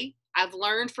 okay, I've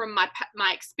learned from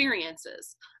my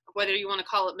experiences, whether you want to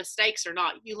call it mistakes or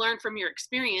not. You learn from your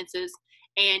experiences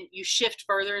and you shift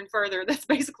further and further. That's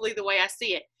basically the way I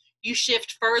see it. You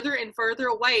shift further and further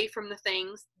away from the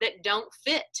things that don't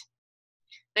fit.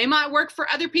 They might work for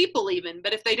other people even,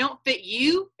 but if they don't fit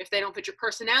you, if they don't fit your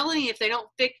personality, if they don't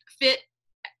fit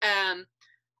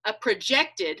a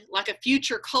projected, like a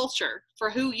future culture for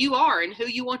who you are and who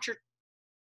you want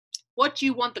what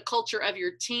you want the culture of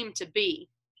your team to be.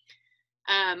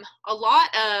 A lot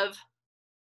of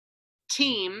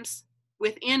teams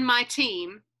within my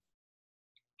team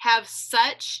have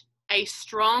such a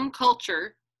strong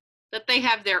culture that they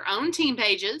have their own team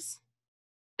pages.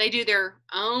 They do their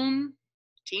own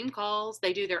team calls.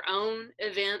 They do their own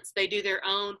events. They do their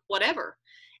own whatever.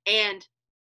 And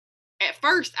at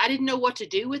first, I didn't know what to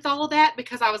do with all of that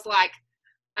because I was like,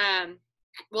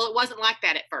 well, it wasn't like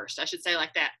that at first. I should say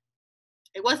like that.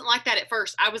 It wasn't like that at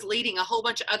first. I was leading a whole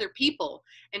bunch of other people.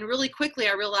 And really quickly,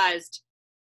 I realized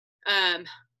a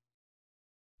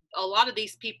lot of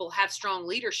these people have strong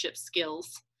leadership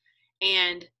skills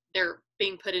and they're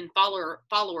being put in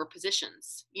follower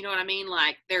positions. You know what I mean?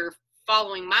 Like they're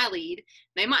following my lead.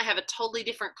 They might have a totally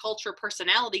different culture,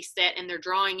 personality set, and they're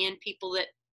drawing in people that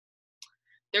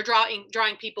they're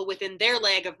drawing people within their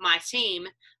leg of my team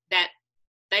that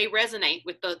they resonate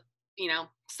with the,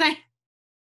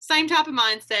 same type of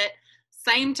mindset,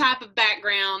 same type of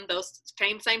background, those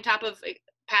same type of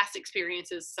past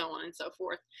experiences, so on and so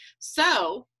forth.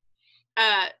 So,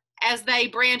 as they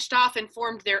branched off and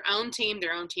formed their own team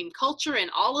culture and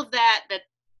all of that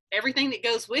everything that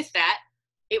goes with that,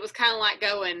 it was kind of like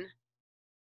going,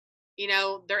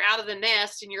 they're out of the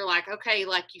nest and you're like, okay,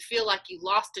 like you feel like you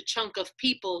lost a chunk of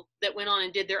people that went on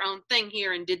and did their own thing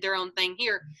here and did their own thing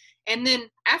here. And then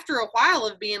after a while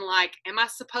of being like, am I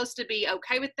supposed to be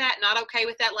okay with that? Not okay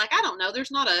with that? Like, I don't know.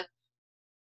 There's not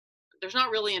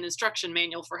really an instruction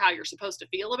manual for how you're supposed to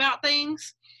feel about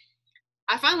things.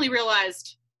 I finally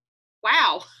realized,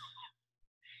 wow,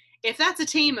 if that's a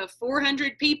team of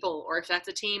 400 people, or if that's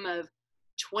a team of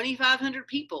 2,500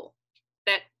 people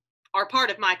that are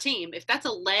part of my team, if that's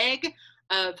a leg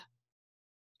of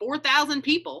 4,000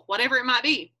 people, whatever it might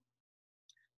be,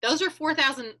 those are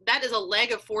 4,000. That is a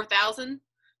leg of 4,000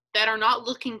 that are not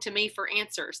looking to me for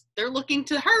answers. They're looking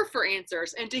to her for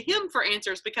answers and to him for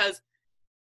answers because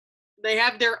they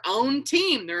have their own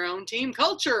team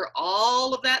culture,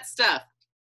 all of that stuff.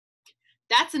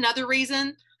 That's another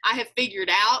reason I have figured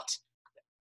out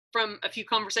from a few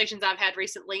conversations I've had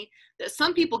recently that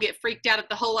some people get freaked out at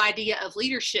the whole idea of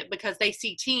leadership because they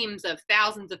see teams of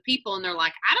thousands of people and they're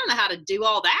like, I don't know how to do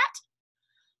all that.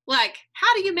 Like,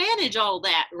 how do you manage all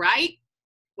that, right?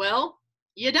 Well,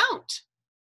 you don't.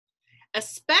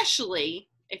 Especially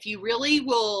if you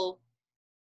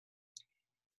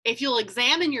if you'll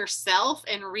examine yourself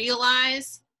and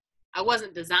realize I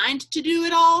wasn't designed to do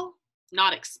it all,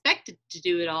 not expected to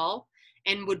do it all,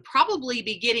 and would probably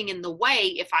be getting in the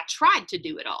way if I tried to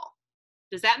do it all.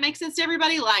 Does that make sense to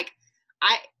everybody? Like,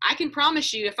 I can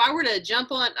promise you, if I were to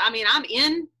jump on, I'm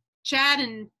in Chad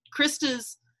and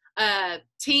Krista's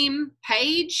team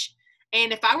page,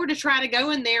 and if I were to try to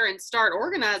go in there and start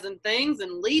organizing things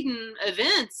and leading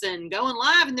events and going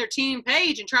live in their team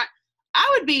page and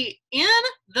I would be in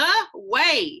the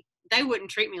way. They wouldn't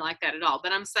treat me like that at all,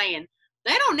 but I'm saying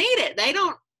they don't need it. They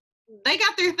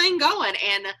got their thing going.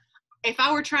 And if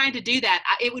I were trying to do that,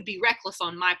 it would be reckless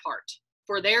on my part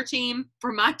for their team,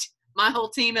 for my whole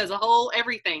team as a whole,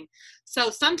 everything. So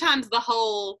sometimes the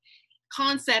whole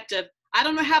concept of, I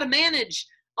don't know how to manage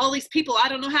all these people. I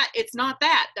don't know how, it's not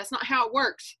that. That's not how it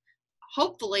works.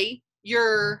 Hopefully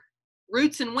you're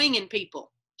roots and winging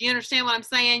people. Do you understand what I'm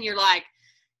saying? You're like,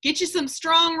 get you some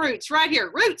strong roots right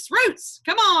here. Roots.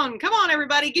 Come on,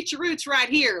 everybody. Get your roots right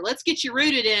here. Let's get you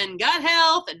rooted in gut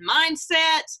health and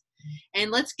mindset. And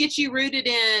let's get you rooted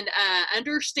in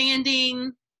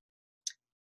understanding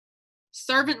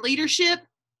servant leadership.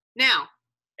 Now,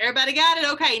 everybody got it?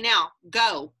 Okay, now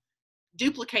go.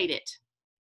 Duplicate it.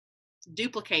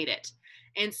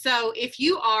 And so if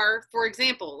you are, for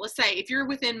example, let's say if you're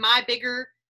within my big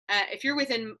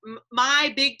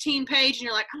team page and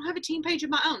you're like, I don't have a team page of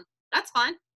my own, that's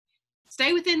fine.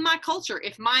 Stay within my culture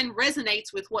if mine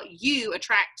resonates with what you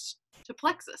attract to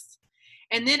Plexus.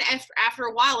 And then after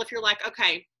a while, if you're like,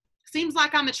 okay, seems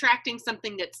like I'm attracting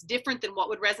something that's different than what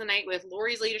would resonate with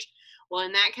Lori's leadership. Well,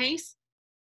 in that case,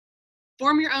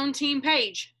 form your own team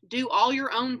page, do all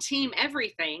your own team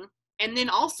everything. And then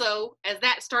also, as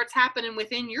that starts happening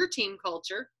within your team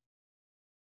culture,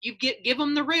 you give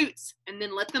them the roots and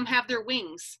then let them have their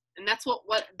wings. And that's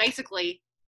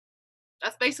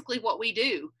that's basically what we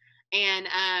do. And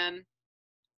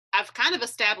I've kind of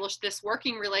established this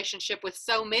working relationship with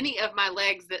so many of my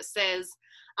legs that says,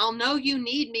 I'll know you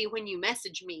need me when you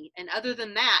message me. And other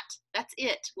than that, that's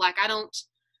it. Like, I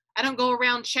don't go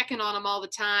around checking on them all the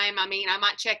time. I mean, I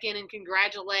might check in and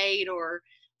congratulate or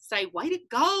say, way to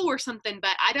go or something,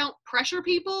 but I don't pressure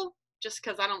people just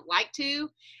because I don't like to.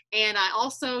 And I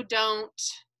also don't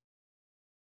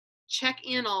check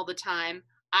in all the time.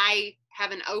 I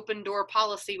have an open door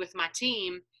policy with my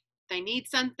team. If they need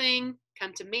something,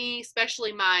 come to me,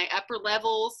 especially my upper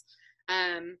levels.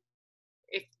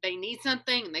 If they need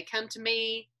something and they come to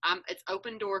me, it's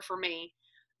open door for me.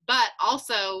 But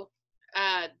also,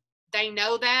 they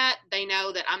know that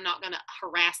I'm not going to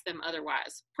harass them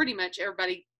otherwise. Pretty much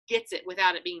everybody gets it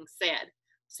without it being said.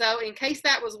 So in case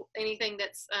that was anything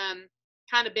that's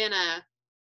kind of been a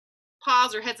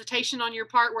pause or hesitation on your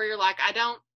part where you're like, I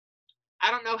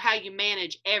don't know how you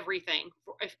manage everything,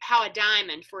 how a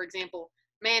diamond, for example,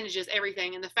 manages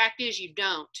everything. And the fact is you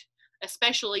don't,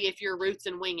 especially if you're roots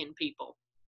and winging people.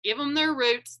 Give them their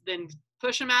roots, then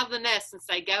push them out of the nest and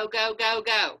say, go, go, go,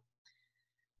 go.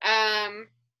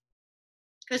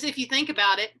 Because if you think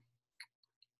about it,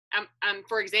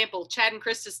 for example, Chad and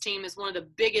Krista's team is one of the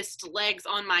biggest legs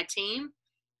on my team.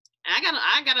 And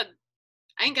I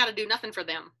ain't got to do nothing for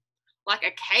them. Like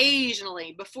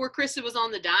occasionally, before Krista was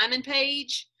on the diamond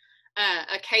page,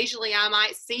 occasionally I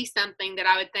might see something that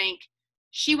I would think,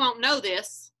 she won't know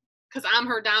this because I'm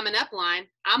her diamond upline.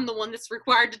 I'm the one that's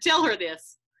required to tell her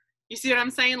this. You see what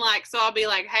I'm saying? Like, so I'll be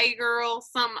like, hey girl,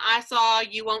 something I saw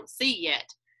you won't see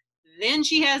yet. Then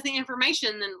she has the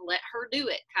information, then let her do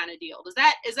it kind of deal. Is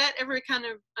that ever kind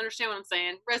of understand what I'm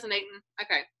saying? Resonating?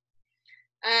 Okay.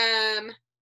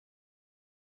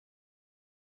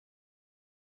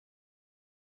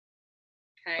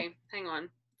 Okay, hang on.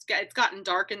 It's gotten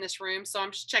dark in this room, so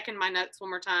I'm just checking my notes one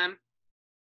more time.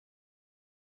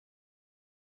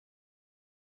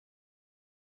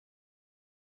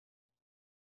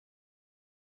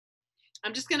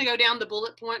 I'm just going to go down the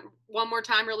bullet point one more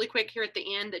time really quick here at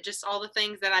the end, that just all the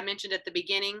things that I mentioned at the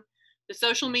beginning. The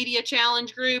social media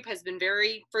challenge group has been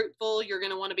very fruitful. You're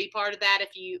going to want to be part of that if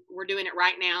we're doing it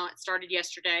right now. It started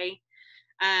yesterday.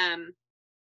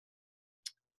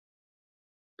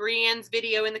 Brianne's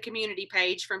video in the community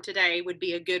page from today would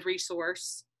be a good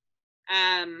resource.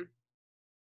 If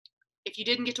you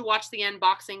didn't get to watch the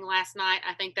unboxing last night,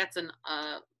 I think that's an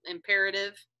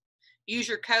imperative. Use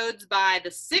your codes by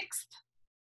the 6th.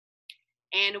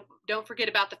 And don't forget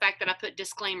about the fact that I put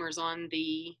disclaimers on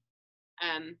the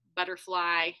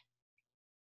butterfly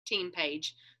team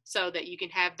page so that you can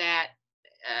have that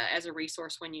as a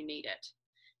resource when you need it.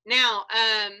 Now,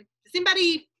 does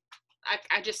anybody,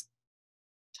 I just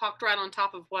talked right on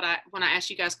top of when I asked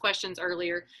you guys questions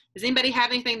earlier. Does anybody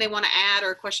have anything they want to add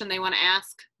or a question they want to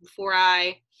ask before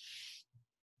I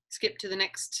skip to the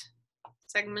next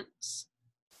segments?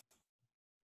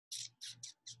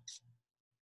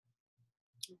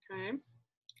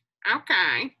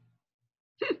 Okay.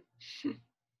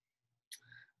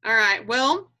 All right.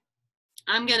 Well,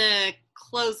 I'm going to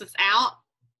close this out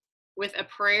with a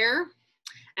prayer.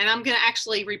 And I'm going to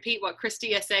actually repeat what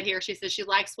Christia said here. She says she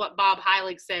likes what Bob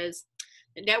Heilig says.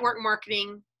 That network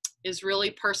marketing is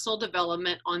really personal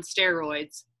development on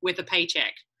steroids with a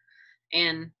paycheck.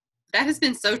 And that has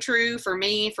been so true for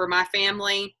me, for my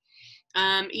family.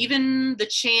 Even the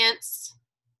chance,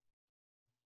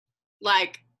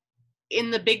 like, in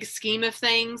the big scheme of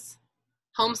things,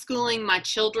 homeschooling my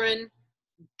children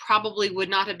probably would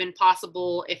not have been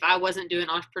possible if I wasn't doing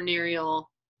entrepreneurial.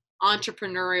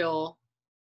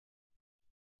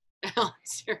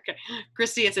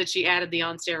 Christia said she added the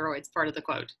on steroids part of the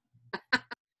quote.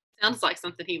 Sounds like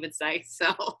something he would say.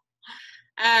 So,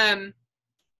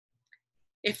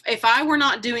 if I were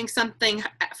not doing something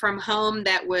from home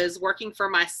that was working for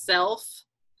myself,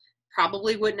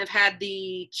 probably wouldn't have had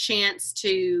the chance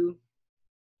to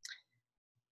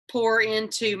pour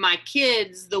into my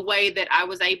kids the way that I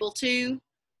was able to,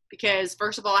 because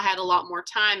first of all, I had a lot more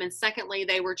time. And secondly,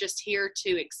 they were just here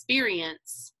to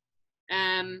experience.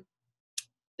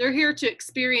 They're here to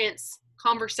experience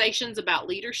conversations about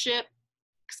leadership,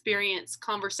 experience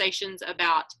conversations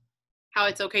about how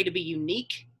it's okay to be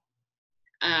unique,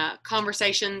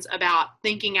 conversations about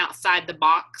thinking outside the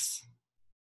box.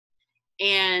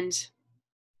 and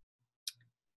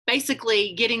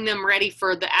basically getting them ready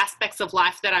for the aspects of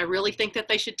life that I really think that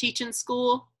they should teach in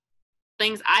school,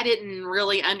 things I didn't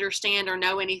really understand or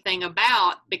know anything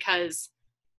about, because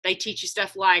they teach you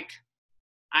stuff like,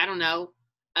 I don't know,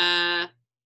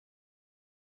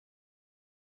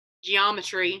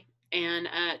 geometry and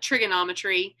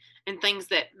trigonometry and things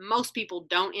that most people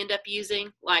don't end up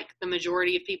using, like the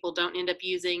majority of people don't end up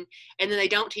using. And then they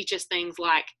don't teach us things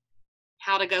like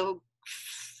how to go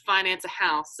finance a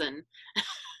house, and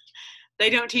they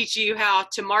don't teach you how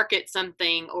to market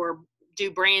something or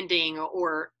do branding,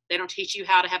 or they don't teach you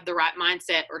how to have the right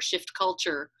mindset or shift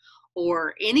culture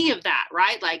or any of that,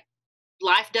 right? Like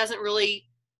life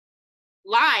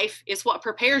is what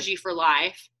prepares you for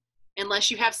life,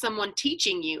 unless you have someone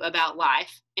teaching you about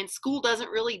life, and school doesn't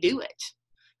really do it.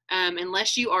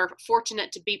 Unless you are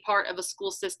fortunate to be part of a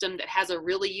school system that has a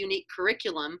really unique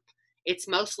curriculum, it's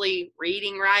mostly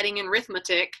reading, writing, and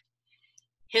arithmetic,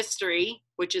 history,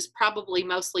 which is probably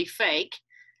mostly fake,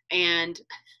 and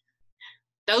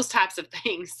those types of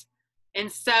things.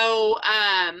 And so,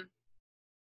 I'm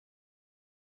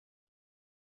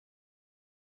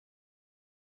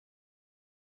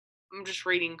just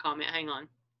reading a comment. Hang on.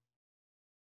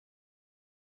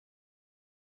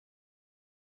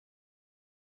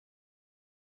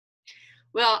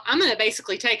 Well, I'm going to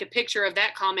basically take a picture of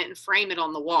that comment and frame it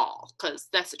on the wall, because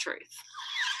that's the truth.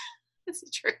 That's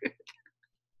the truth.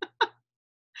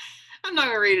 I'm not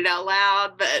going to read it out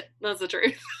loud, but that's the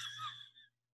truth.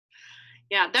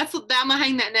 Yeah, I'm going to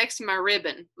hang that next to my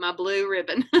ribbon, my blue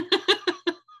ribbon.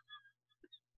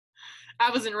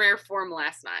 I was in rare form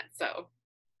last night, so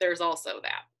there's also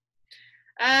that.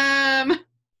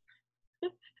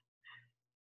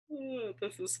 Ooh,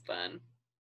 this is fun.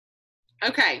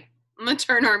 Okay, I'm going to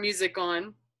turn our music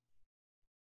on.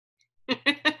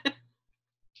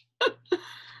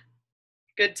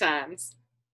 Good times.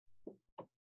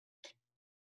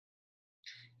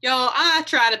 Y'all, I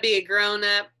try to be a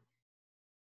grown-up.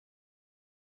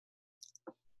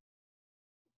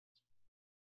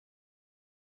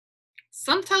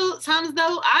 Sometimes,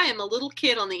 though, I am a little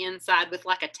kid on the inside with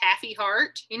like a taffy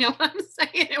heart. You know what I'm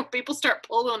saying? And when people start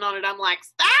pulling on it, I'm like,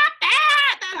 stop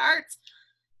that! That hurts.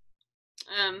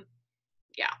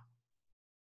 Yeah.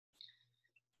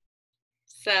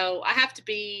 So I have to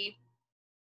be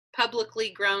publicly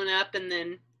grown up and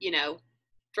then,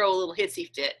 throw a little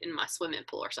hissy fit in my swimming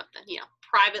pool or something,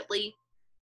 privately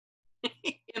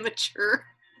immature.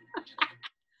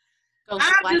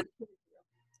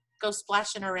 Go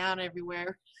splashing around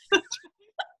everywhere.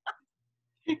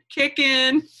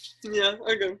 Kicking. Yeah,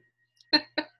 okay.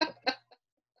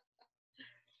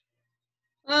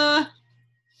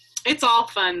 It's all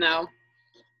fun though.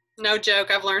 No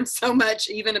joke. I've learned so much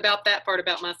even about that part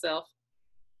about myself.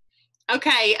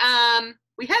 Okay,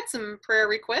 we had some prayer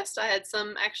requests. I had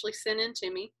some actually sent in to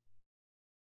me.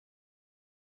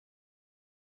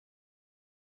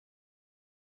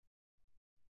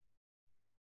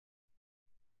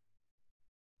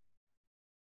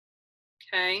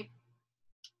 Okay.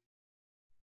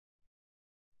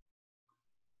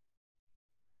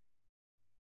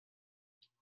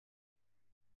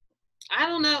 I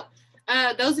don't know.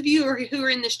 Those of you who are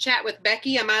in this chat with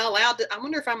Becky, I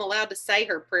wonder if I'm allowed to say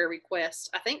her prayer request.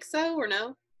 I think so, or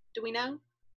no? Do we know?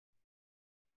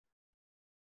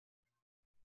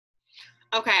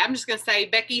 Okay, I'm just going to say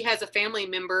Becky has a family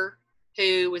member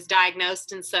who was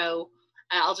diagnosed, and so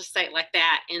I'll just say it like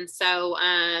that. And so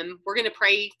we're going to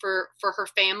pray for her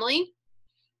family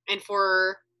and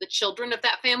for the children of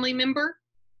that family member.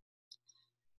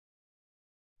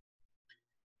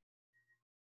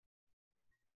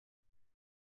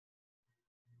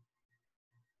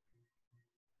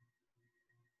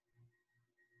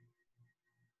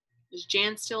 Is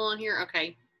Jan still on here?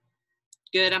 Okay,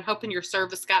 good. I'm hoping your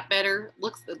service got better.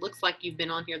 It looks like you've been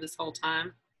on here this whole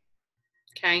time.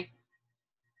 Okay.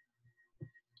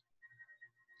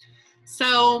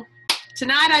 So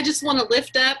tonight I just want to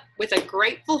lift up with a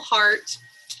grateful heart.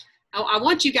 I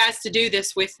want you guys to do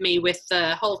this with me with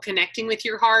the whole connecting with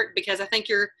your heart, because I think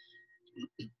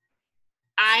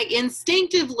I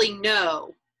instinctively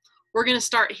know we're going to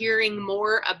start hearing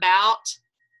more about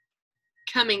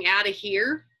coming out of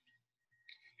here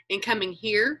and coming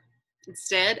here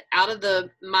instead, out of the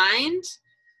mind,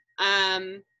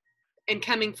 and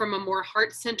coming from a more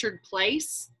heart-centered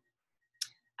place.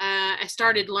 I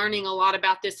started learning a lot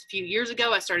about this a few years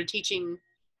ago. I started teaching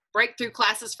breakthrough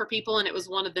classes for people, and it was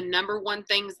one of the number one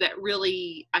things that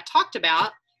really I talked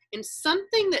about. And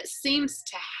something that seems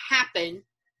to happen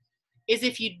is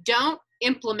if you don't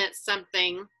implement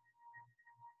something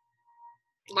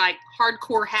like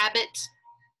hardcore habit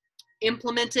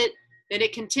implement it, then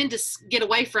it can tend to get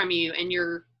away from you, and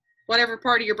your whatever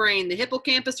part of your brain, the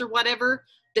hippocampus or whatever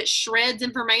that shreds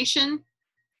information,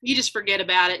 you just forget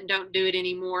about it and don't do it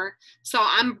anymore. So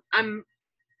I'm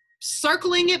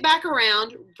circling it back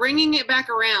around, bringing it back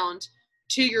around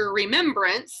to your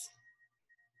remembrance,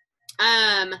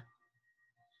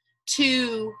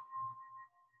 to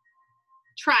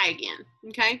try again.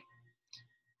 Okay.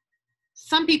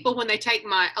 Some people, when they take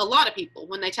a lot of people,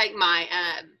 when they take my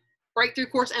breakthrough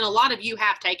course, and a lot of you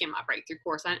have taken my breakthrough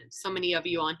course. So many of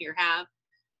you on here have.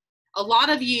 A lot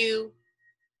of you,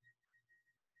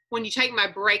 when you take my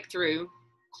breakthrough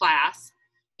class,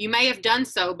 you may have done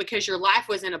so because your life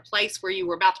was in a place where you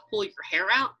were about to pull your hair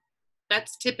out.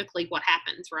 That's typically what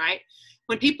happens, right?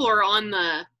 When people are on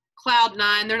the cloud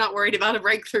 9, they're not worried about a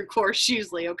breakthrough course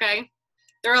usually, okay?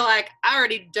 They're like, I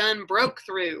already done broke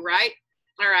through, right?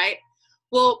 All right.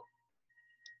 Well,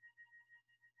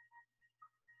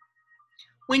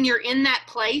 when you're in that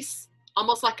place,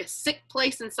 almost like a sick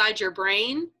place inside your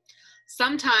brain,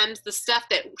 sometimes the stuff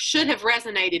that should have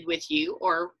resonated with you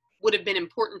or would have been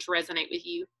important to resonate with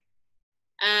you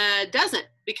doesn't,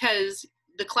 because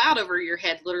the cloud over your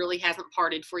head literally hasn't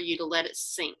parted for you to let it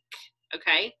sink.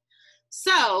 Okay.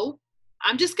 So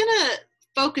I'm just going to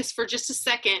focus for just a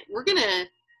second. We're going to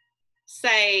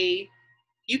say,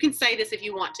 you can say this if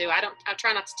you want to. I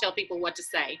try not to tell people what to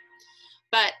say,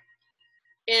 but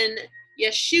in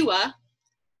Yeshua,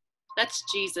 that's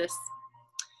Jesus,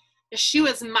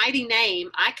 Yeshua's mighty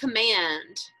name, I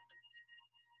command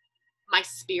my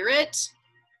spirit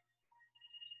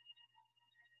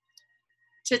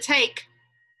to take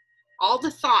all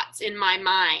the thoughts in my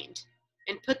mind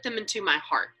and put them into my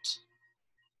heart.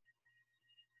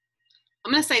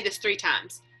 I'm going to say this 3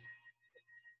 times.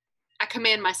 I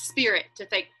command my spirit to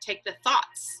take the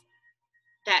thoughts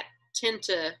that tend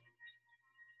to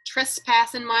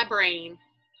trespass in my brain,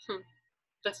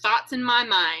 the thoughts in my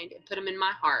mind, and put them in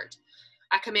my heart.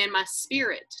 I command my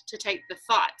spirit to take the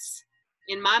thoughts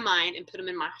in my mind and put them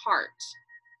in my heart.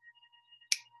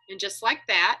 And just like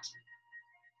that,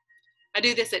 I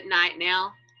do this at night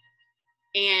now,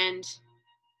 and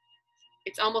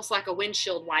it's almost like a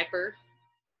windshield wiper,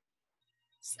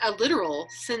 a literal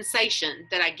sensation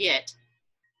that I get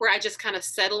where I just kind of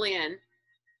settle in.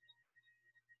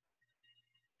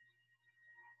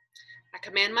 I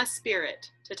command my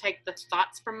spirit to take the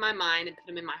thoughts from my mind and put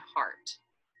them in my heart.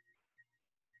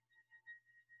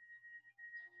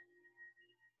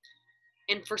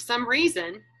 And for some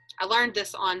reason, I learned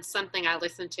this on something I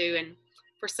listened to, and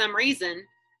for some reason,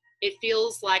 it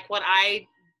feels like what I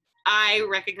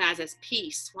recognize as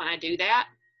peace when I do that.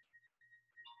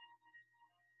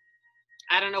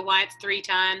 I don't know why it's 3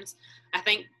 times. I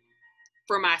think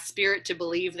for my spirit to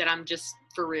believe that I'm just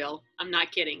for real. I'm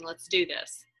not kidding. Let's do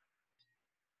this.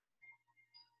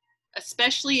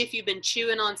 Especially if you've been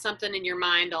chewing on something in your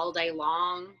mind all day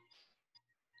long,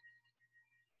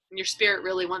 and your spirit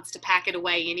really wants to pack it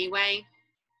away anyway.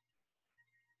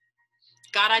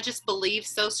 God, I just believe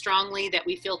so strongly that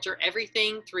we filter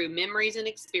everything through memories and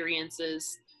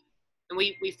experiences, and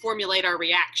we formulate our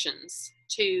reactions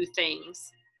to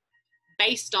things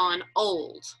based on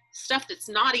old stuff that's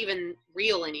not even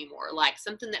real anymore, like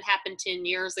something that happened 10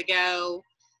 years ago.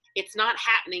 It's not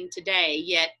happening today,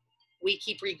 yet we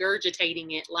keep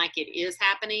regurgitating it like it is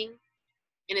happening,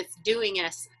 and it's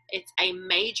a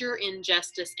major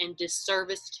injustice and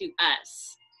disservice to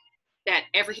us that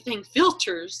everything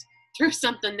filters through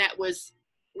something that was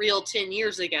real 10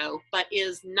 years ago, but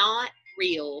is not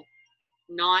real,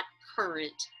 not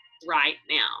current right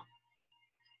now.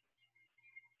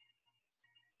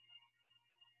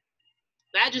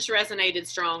 That just resonated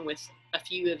strong with a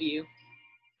few of you.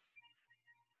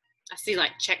 I see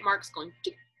like check marks going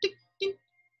ding, ding, ding,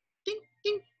 ding,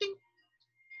 ding, ding.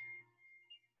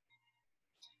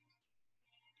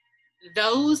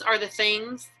 Those are the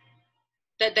things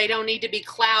that they don't need to be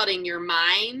clouding your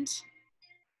mind.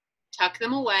 Tuck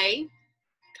them away.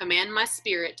 Command my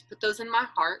spirit to put those in my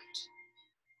heart.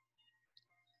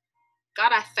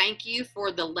 God, I thank you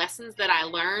for the lessons that I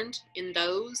learned in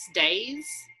those days,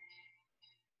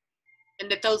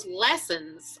 and that those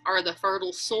lessons are the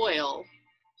fertile soil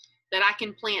that I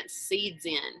can plant seeds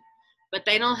in. But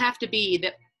they don't have to be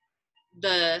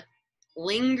the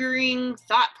lingering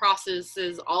thought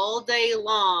processes all day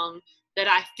long that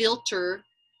I filter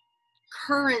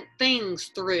current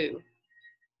things through.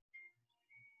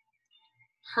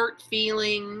 Hurt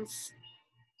feelings.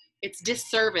 It's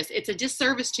disservice. It's a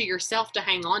disservice to yourself to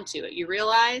hang on to it. You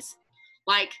realize?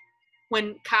 Like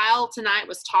when Kyle tonight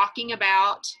was talking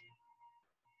about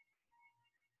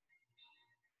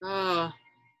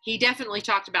he definitely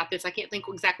talked about this. I can't think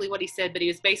exactly what he said, but he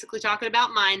was basically talking about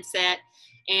mindset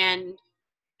and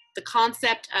the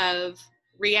concept of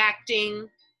reacting,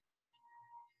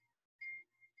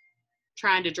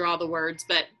 trying to draw the words,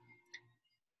 but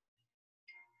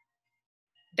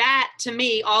that to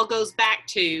me all goes back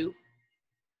to,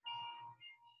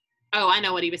 oh, I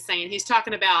know what he was saying. He's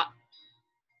talking about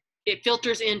it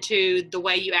filters into the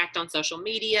way you act on social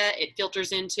media. It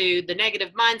filters into the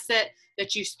negative mindset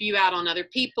that you spew out on other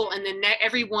people. And then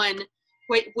everyone,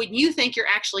 when you think you're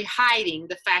actually hiding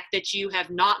the fact that you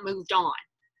have not moved on,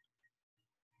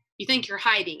 you think you're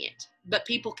hiding it, but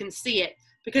people can see it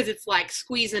because it's like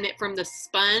squeezing it from the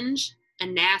sponge, a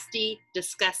nasty,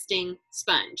 disgusting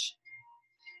sponge.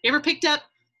 You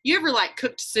ever like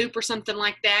cooked soup or something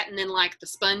like that, and then like the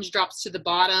sponge drops to the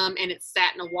bottom and it's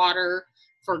sat in the water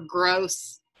for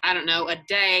gross, I don't know, a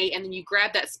day, and then you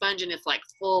grab that sponge and it's like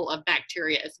full of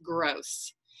bacteria. It's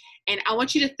gross. And I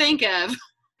want you to think of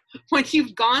when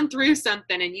you've gone through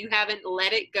something and you haven't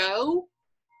let it go,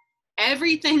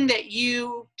 everything that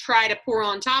you try to pour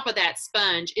on top of that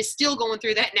sponge is still going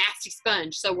through that nasty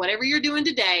sponge. So whatever you're doing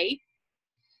today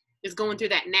is going through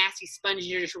that nasty sponge.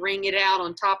 You're just wringing it out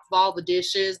on top of all the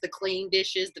dishes, the clean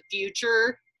dishes, the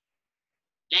future.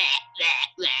 Blah, blah,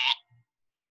 blah.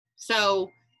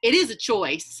 So it is a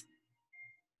choice.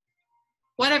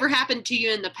 Whatever happened to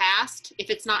you in the past,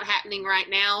 if it's not happening right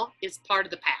now, is part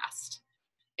of the past.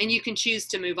 And you can choose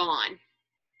to move on.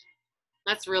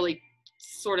 That's really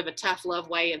sort of a tough love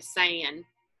way of saying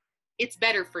it's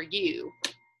better for you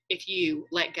if you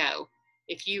let go,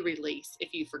 if you release,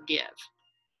 if you forgive.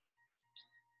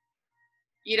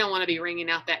 You don't want to be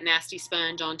wringing out that nasty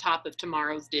sponge on top of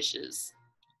tomorrow's dishes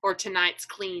or tonight's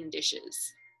clean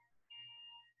dishes.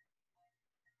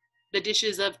 The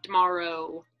dishes of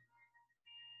tomorrow.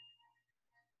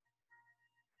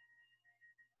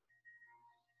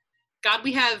 God,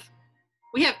 we have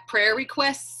prayer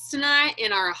requests tonight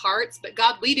in our hearts, but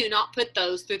God, we do not put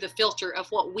those through the filter of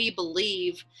what we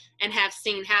believe and have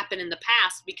seen happen in the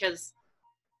past, because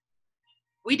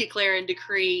we declare and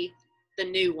decree the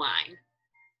new wine.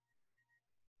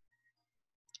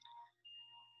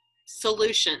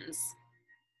 Solutions,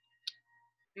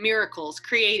 miracles,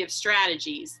 creative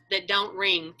strategies that don't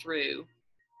ring through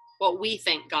what we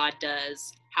think God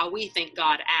does, how we think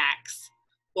God acts,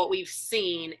 what we've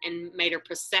seen and made a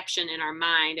perception in our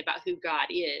mind about who God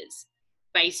is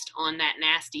based on that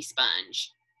nasty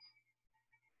sponge,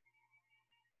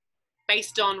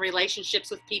 based on relationships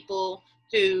with people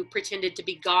who pretended to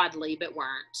be godly but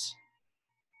weren't.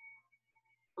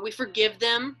 We forgive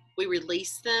them, we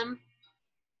release them.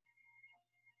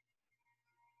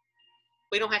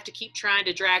 We don't have to keep trying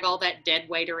to drag all that dead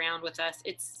weight around with us.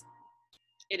 It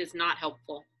is not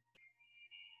helpful.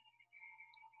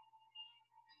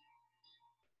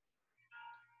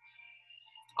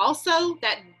 Also,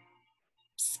 that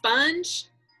sponge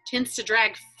tends to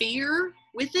drag fear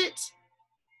with it.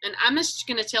 And I'm just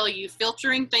going to tell you,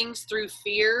 filtering things through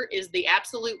fear is the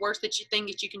absolute worst thing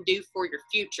that you can do for your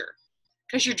future.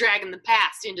 Because you're dragging the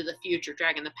past into the future,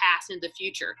 dragging the past into the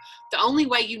future. The only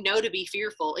way you know to be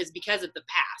fearful is because of the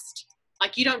past.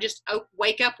 Like, you don't just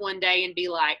wake up one day and be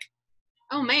like,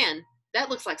 oh man, that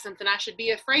looks like something I should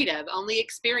be afraid of. Only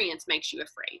experience makes you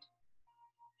afraid.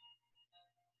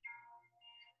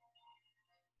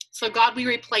 So God, we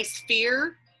replace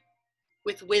fear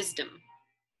with wisdom.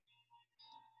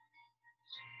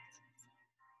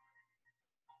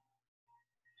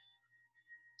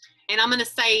 And I'm going to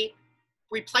say,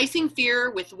 replacing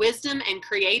fear with wisdom and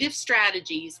creative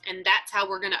strategies, and that's how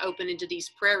we're going to open into these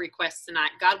prayer requests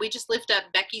tonight. God, we just lift up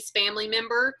Becky's family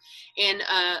member and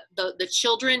the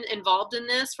children involved in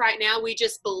this right now. We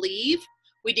just believe,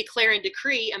 we declare and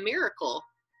decree a miracle.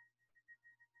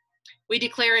 We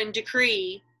declare and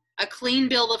decree a clean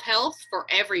bill of health for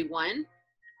everyone.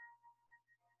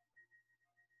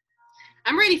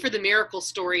 I'm ready for the miracle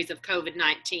stories of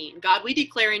COVID-19. God, we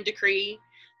declare and decree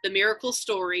the miracle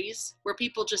stories where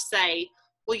people just say,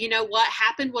 well, you know what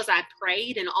happened was I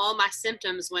prayed and all my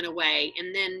symptoms went away,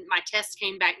 and then my test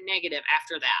came back negative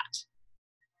after that.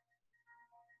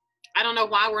 I don't know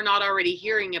why we're not already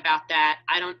hearing about that.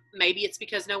 Maybe it's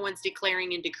because no one's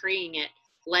declaring and decreeing it.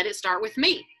 Let it start with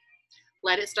me.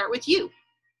 Let it start with you.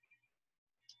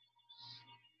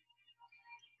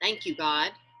 Thank you,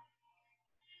 God.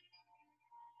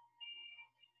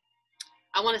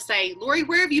 I want to say, Lori,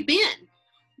 where have you been?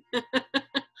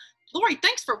 Lori,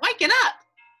 thanks for waking up.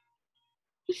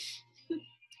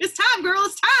 It's time, girl,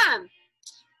 it's time.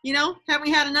 You know, haven't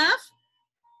we had enough?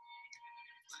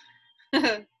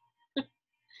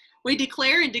 We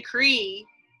declare and decree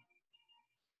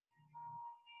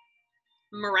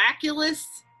miraculous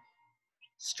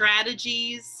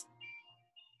strategies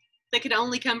that could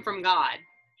only come from God.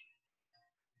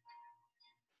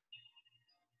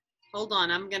 Hold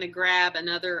on, I'm going to grab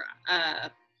another,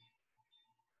 I'm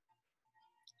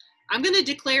going to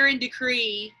declare and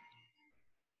decree.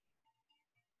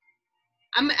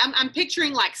 I'm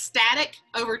picturing like static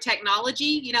over technology,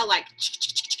 you know, like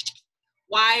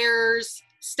wires,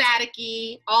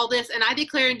 staticky, all this. And I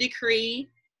declare and decree,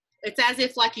 it's as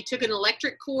if like you took an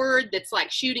electric cord that's like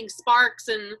shooting sparks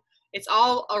and it's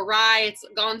all awry, it's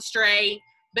gone stray.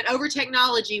 But over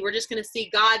technology, we're just going to see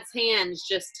God's hands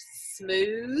just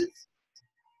smooth,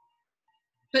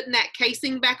 putting that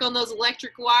casing back on those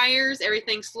electric wires,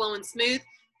 everything's flowing smooth.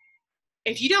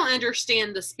 If you don't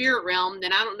understand the spirit realm,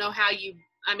 then I don't know how you,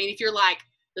 I mean, if you're like,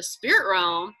 the spirit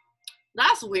realm,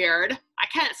 that's weird, I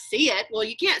can't see it. Well,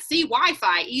 you can't see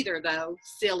Wi-Fi either, though,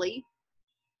 silly.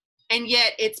 And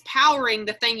yet it's powering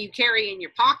the thing you carry in your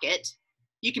pocket.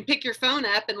 You can pick your phone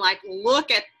up and like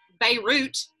look at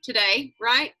Beirut today,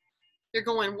 right? You're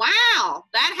going, wow,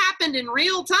 that happened in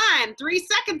real time 3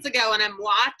 seconds ago and I'm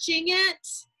watching it.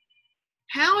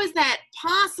 How is that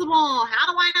possible?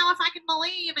 How do I know if I can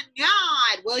believe in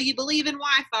God? Well, you believe in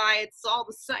Wi-Fi. It's all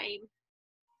the same.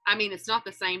 I mean, it's not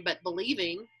the same, but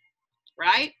believing,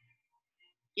 right?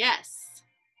 Yes.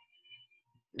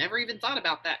 Never even thought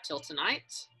about that till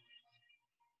tonight.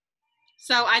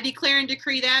 So I declare and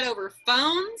decree that over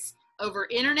phones, over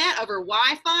internet, over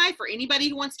Wi-Fi. For anybody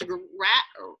who wants to grab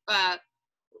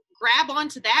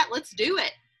onto that, let's do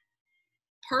it.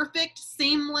 Perfect,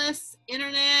 seamless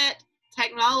internet,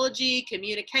 technology,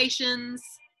 communications.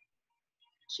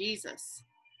 Jesus.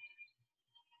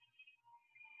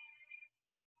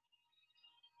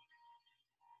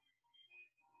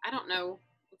 I don't know.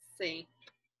 Let's see.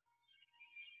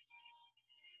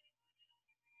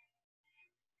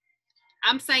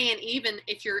 I'm saying even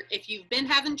if you've been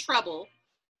having trouble,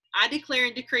 I declare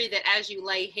and decree that as you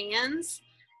lay hands,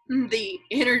 the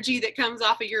energy that comes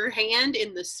off of your hand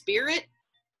in the spirit,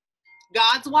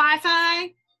 God's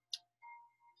Wi-Fi,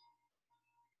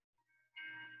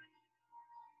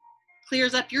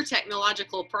 clears up your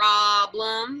technological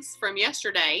problems from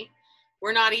yesterday.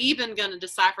 We're not even going to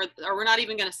decipher, or we're not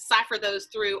even going to cipher those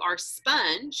through our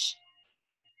sponge.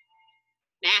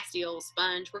 Nasty old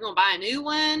sponge. We're going to buy a new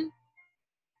one.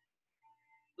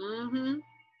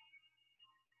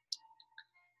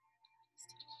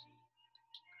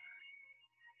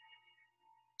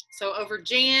 So over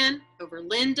Jan, over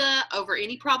Linda, over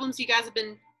any problems you guys have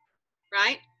been,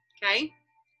 right? Okay.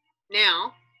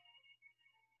 Now,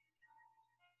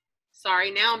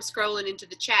 sorry, now I'm scrolling into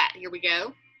the chat. Here we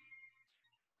go.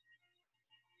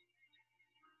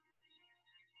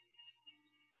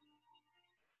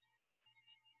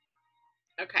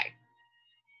 Okay.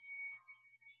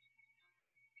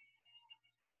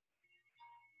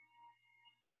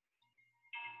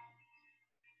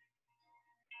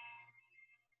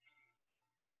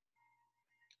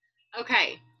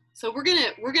 Okay. So we're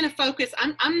gonna focus.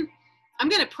 I'm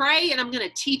gonna pray and I'm gonna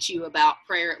teach you about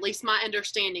prayer, at least my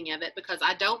understanding of it, because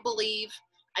I don't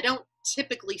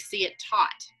typically see it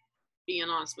taught, being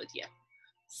honest with you.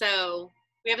 So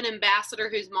we have an ambassador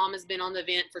whose mom has been on the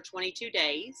vent for 22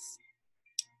 days,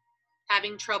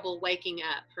 having trouble waking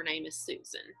up. Her name is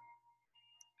Susan.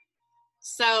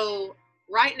 So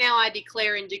right now I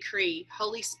declare and decree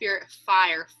Holy Spirit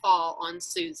fire fall on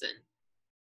Susan.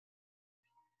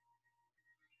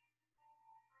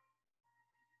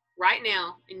 Right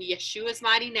now, in Yeshua's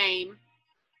mighty name,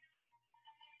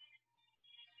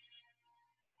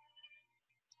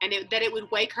 and that it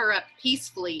would wake her up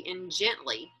peacefully and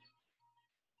gently.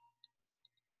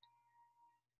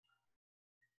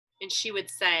 And she would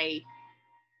say,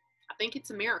 I think it's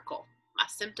a miracle. My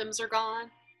symptoms are gone.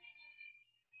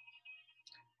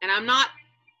 And I'm not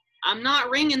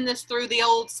wringing this through the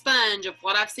old sponge of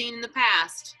what I've seen in the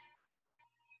past.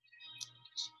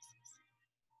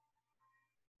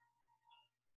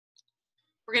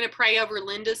 We're going to pray over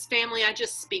Linda's family. I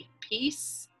just speak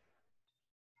peace.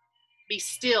 Be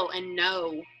still and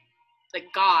know that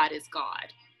God is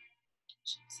God.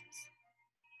 Jesus.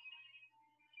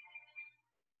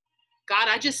 God,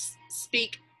 I just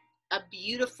speak a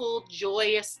beautiful,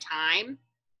 joyous time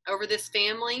over this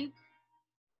family.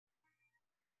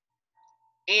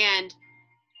 And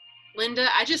Linda,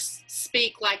 I just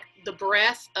speak like the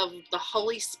breath of the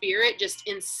Holy Spirit, just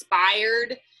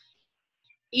inspired,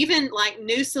 even like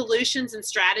new solutions and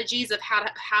strategies of how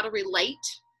to relate.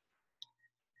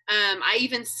 I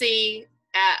even see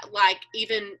like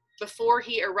even before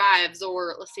he arrives,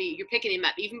 or let's see, you're picking him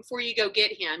up, even before you go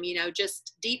get him, you know,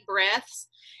 just deep breaths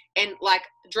and like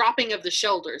dropping of the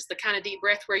shoulders, the kind of deep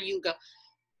breath where you go.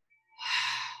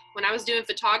 When I was doing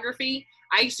photography,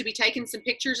 I used to be taking some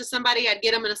pictures of somebody. I'd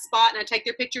get them in a spot and I'd take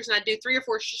their pictures and I'd do 3 or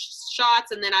 4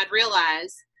 shots. And then I'd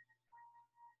realize,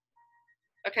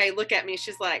 okay, look at me.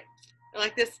 She's like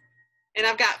this. And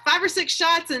I've got 5 or 6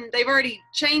 shots and they've already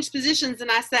changed positions.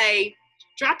 And I say,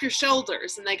 drop your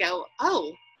shoulders. And they go,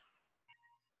 oh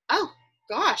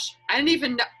gosh, I didn't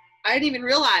even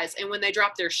realize. And when they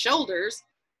drop their shoulders,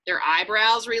 their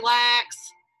eyebrows relax,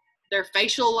 their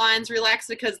facial lines relax,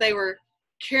 because they were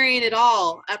carrying it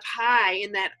all up high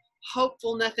in that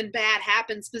hopeful nothing bad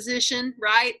happens position,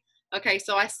 right? Okay,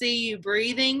 so I see you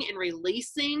breathing and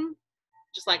releasing,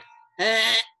 just like,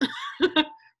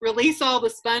 release all the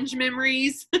sponge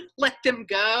memories, let them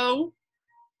go.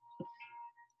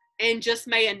 And just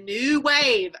may a new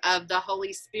wave of the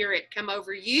Holy Spirit come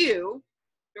over you,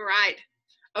 right?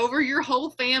 Over your whole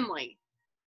family.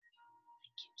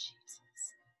 Thank you,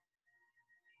 Jesus.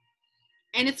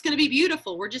 And it's going to be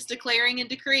beautiful. We're just declaring and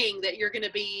decreeing that you're going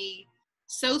to be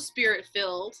so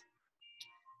Spirit-filled,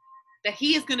 that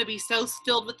He is going to be so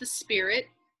filled with the Spirit.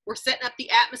 We're setting up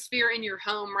the atmosphere in your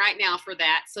home right now for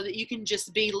that, so that you can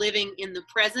just be living in the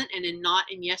present and not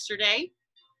in yesterday,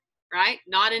 right?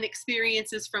 Not in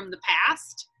experiences from the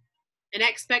past. An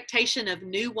expectation of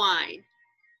new wine.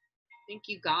 Thank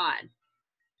you, God.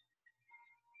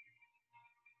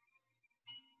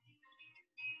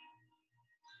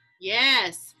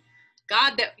 Yes,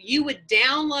 God, that you would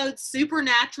download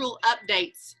supernatural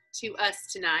updates to us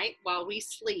tonight while we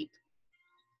sleep.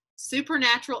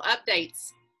 Supernatural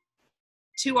updates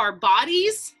to our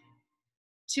bodies,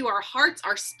 to our hearts,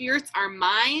 our spirits, our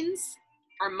minds,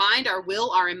 our mind, our will,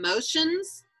 our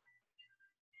emotions.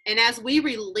 And as we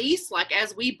release, like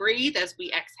as we breathe, as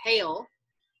we exhale,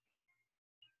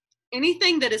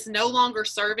 anything that is no longer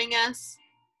serving us,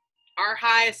 our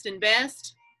highest and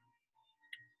best,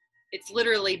 it's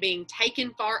literally being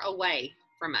taken far away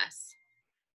from us.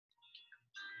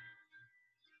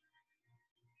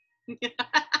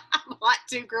 I'm hot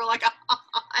too, girl. I got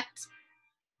hot.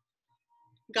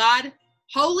 God,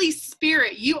 Holy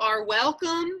Spirit, you are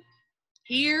welcome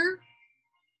here.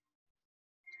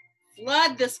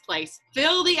 Flood this place.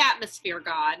 Fill the atmosphere,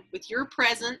 God, with your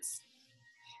presence.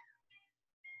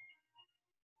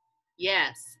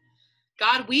 Yes.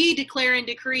 God, we declare and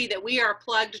decree that we are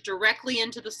plugged directly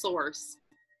into the source.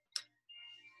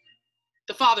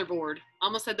 The fatherboard.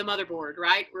 Almost said the motherboard,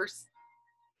 right? We're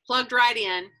plugged right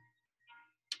in.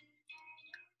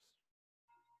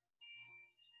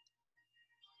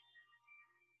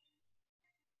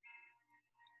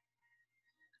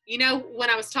 You know, when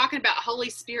I was talking about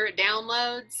Holy Spirit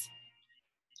downloads,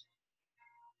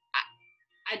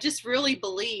 I just really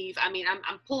believe, I mean,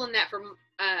 I'm pulling that from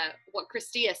what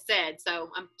Christia said, so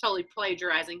I'm totally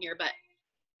plagiarizing here, but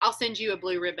I'll send you a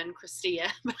blue ribbon, Christia.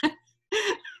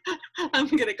 I'm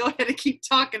going to go ahead and keep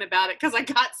talking about it because I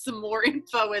got some more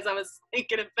info as I was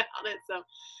thinking about it. So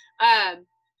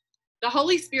the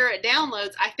Holy Spirit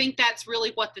downloads, I think that's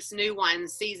really what this new wine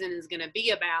season is going to be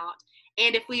about.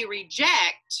 And if we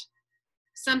reject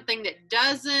something that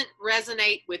doesn't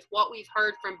resonate with what we've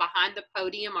heard from behind the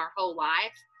podium our whole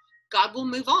life, God will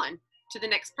move on to the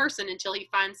next person until He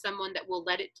finds someone that will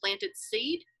let it plant its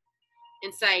seed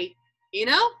and say, you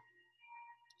know,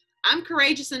 I'm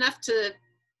courageous enough to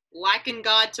liken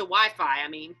God to Wi-Fi. I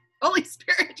mean, Holy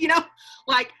Spirit, you know,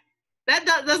 like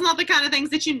that's not the kind of things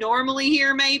that you normally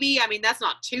hear, maybe. I mean, that's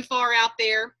not too far out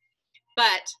there,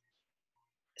 but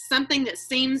something that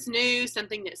seems new,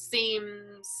 something that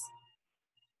seems,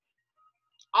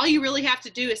 all you really have to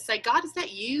do is say, God, is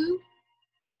that you?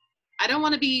 I don't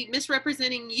want to be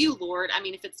misrepresenting you, Lord. I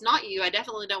mean, if it's not you, I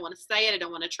definitely don't want to say it. I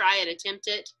don't want to try it, attempt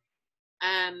it.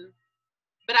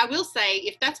 But I will say,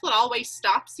 if that's what always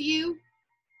stops you,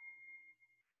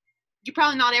 you're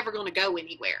probably not ever going to go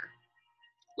anywhere.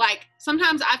 Like,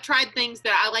 sometimes I've tried things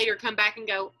that I later come back and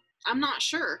go, I'm not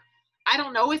sure. I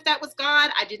don't know if that was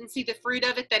God. I didn't see the fruit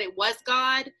of it, that it was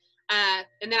God.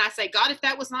 And then I say, God, if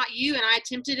that was not you and I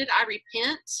attempted it, I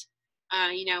repent.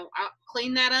 You know, I'll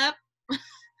clean that up.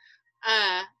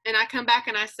 And I come back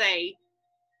and I say,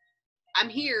 I'm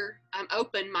here. I'm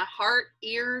open. My heart,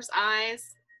 ears,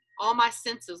 eyes, all my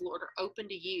senses, Lord, are open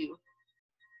to you.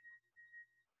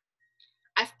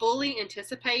 I fully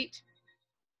anticipate.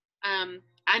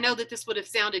 I know that this would have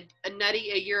sounded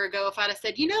nutty a year ago if I'd have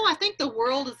said, you know, I think the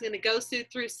world is going to go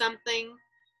through something.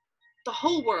 The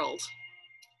whole world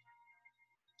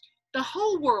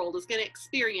is going to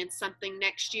experience something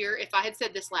next year. If I had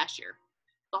said this last year,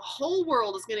 the whole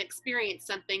world is going to experience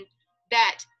something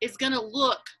that is going to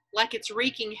look like it's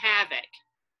wreaking havoc.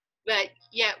 But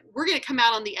yeah, we're going to come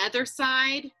out on the other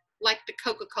side, like the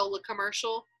Coca-Cola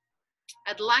commercial.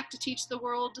 I'd like to teach the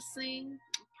world to sing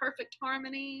perfect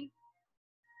harmony,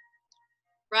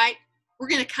 right? We're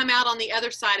going to come out on the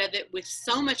other side of it with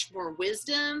so much more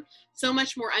wisdom, so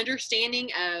much more understanding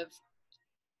of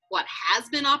what has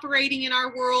been operating in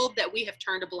our world that we have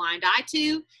turned a blind eye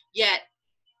to, yet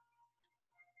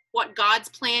what God's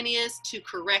plan is to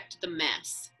correct the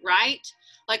mess, right?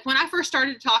 Like when I first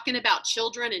started talking about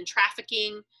children and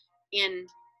trafficking in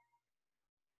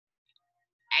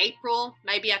April,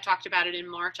 maybe I talked about it in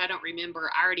March, I don't remember,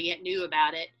 I already knew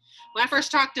about it. When I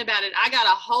first talked about it, I got a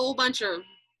whole bunch of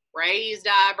raised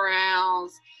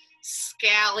eyebrows,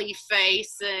 scally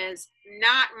faces,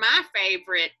 not my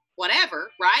favorite, whatever,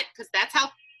 right? Because that's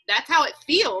how it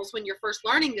feels when you're first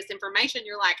learning this information.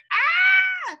 You're like,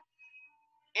 ah!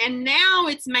 And now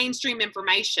it's mainstream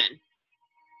information.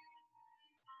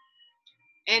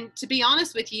 And to be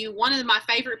honest with you, one of my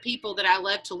favorite people that I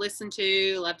love to listen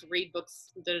to, love to read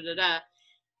books,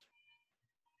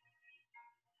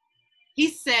 he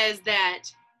says that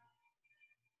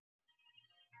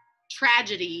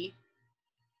tragedy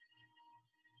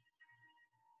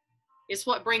is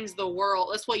what brings the world,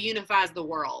 that's what unifies the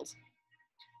world.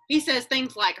 He says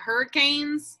things like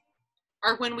hurricanes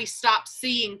are when we stop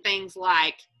seeing things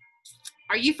like,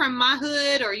 are you from my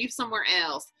hood or are you somewhere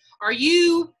else? Are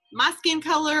you my skin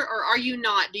color or are you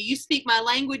not? Do you speak my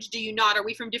language? Do you not? Are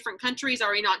we from different countries?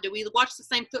 Are we not? Do we watch the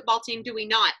same football team? Do we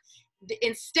not?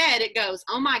 Instead, it goes,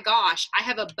 oh my gosh, I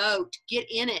have a boat. Get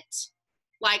in it.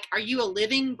 Like, are you a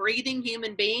living, breathing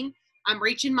human being? I'm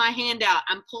reaching my hand out.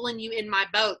 I'm pulling you in my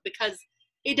boat because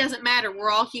it doesn't matter.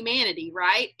 We're all humanity,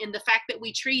 right? And the fact that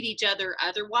we treat each other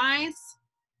otherwise,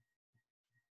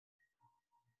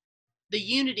 the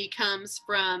unity comes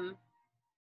from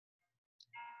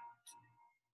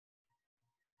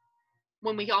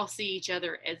when we all see each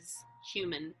other as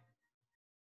human.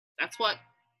 That's what,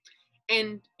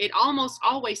 and it almost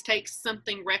always takes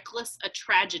something reckless, a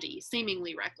tragedy,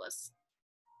 seemingly reckless.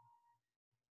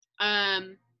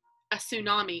 A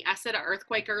tsunami. I said an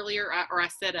earthquake earlier, or I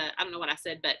said I don't know what I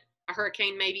said, but a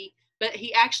hurricane maybe. But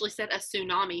he actually said a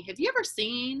tsunami. Have you ever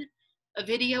seen a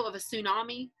video of a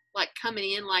tsunami like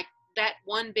coming in, like that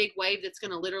one big wave that's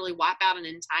going to literally wipe out an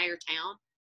entire town?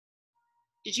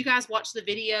 Did you guys watch the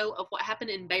video of what happened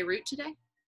in Beirut today?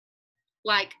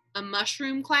 Like a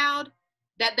mushroom cloud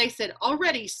that they said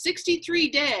already 63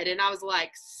 dead. And I was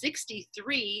like,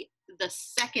 63 the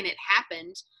second it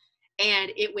happened.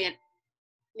 And it went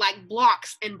like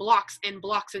blocks and blocks and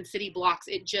blocks and city blocks.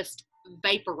 It just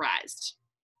vaporized.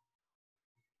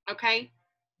 Okay?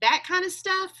 That kind of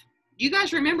stuff. You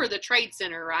guys remember the Trade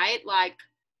Center, right? Like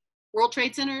World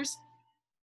Trade Centers?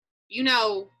 You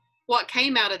know, what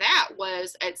came out of that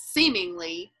was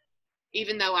seemingly,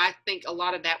 even though I think a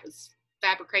lot of that was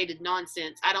fabricated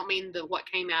nonsense. I don't mean what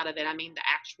came out of it. I mean the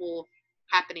actual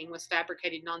happening was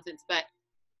fabricated nonsense. But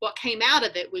what came out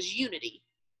of it was unity.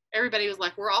 Everybody was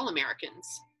like, we're all Americans.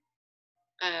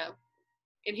 And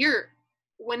here,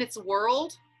 when it's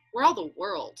world, we're all the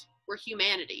world. We're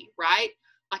humanity, right?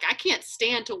 Like, I can't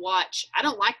stand to watch. I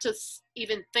don't like to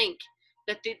even think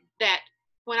that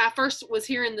when I first was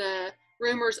hearing the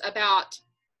rumors about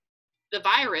the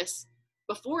virus,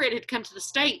 before it had come to the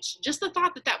States, just the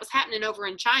thought that was happening over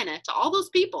in China to all those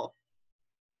people,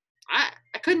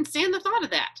 I couldn't stand the thought of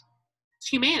that. It's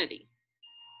humanity.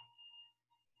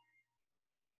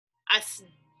 I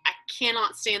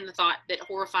cannot stand the thought that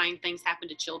horrifying things happen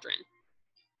to children.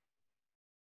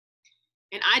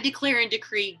 And I declare and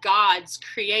decree God's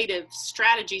creative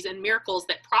strategies and miracles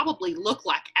that probably look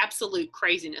like absolute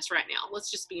craziness right now. Let's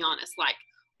just be honest. Like,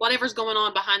 whatever's going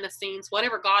on behind the scenes,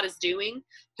 whatever God is doing,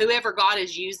 whoever God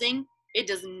is using, it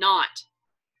does not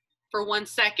for 1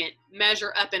 second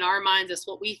measure up in our minds as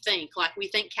what we think. Like, we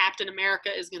think Captain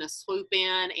America is going to swoop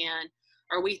in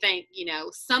or we think,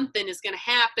 something is going to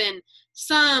happen.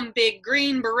 Some big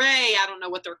green beret, I don't know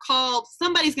what they're called.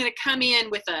 Somebody's going to come in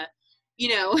with a,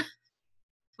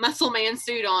 muscle man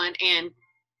suit on and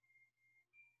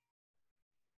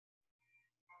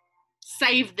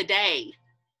save the day.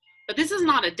 But this is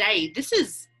not a day. This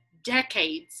is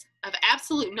decades of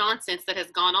absolute nonsense that has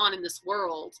gone on in this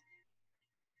world.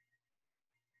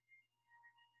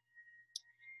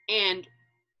 And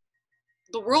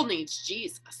the world needs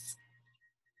Jesus.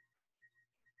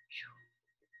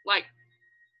 Like,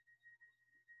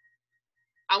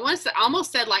 I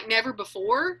almost said like never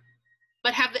before,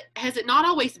 but has it not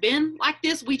always been like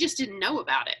this? We just didn't know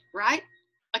about it, right?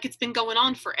 Like, it's been going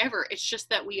on forever. It's just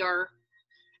that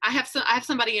I have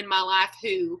somebody in my life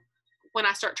who, when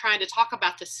I start trying to talk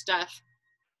about this stuff,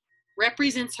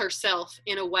 represents herself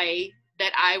in a way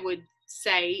that I would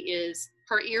say is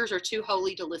her ears are too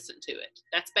holy to listen to it.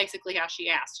 That's basically how she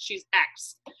acts.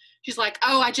 She's like,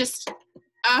 I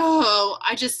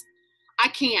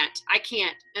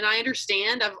can't. And I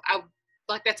understand. I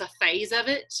like that's a phase of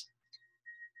it.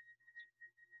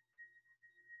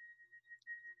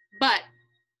 But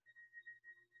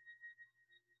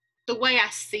the way I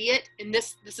see it, and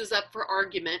this is up for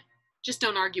argument, just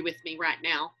don't argue with me right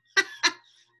now.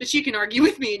 But you can argue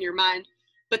with me in your mind.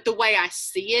 But the way I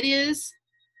see it is,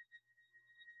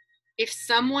 if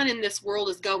someone in this world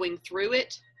is going through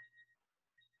it,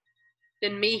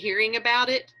 then me hearing about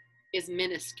it is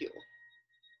minuscule.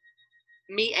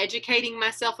 Me educating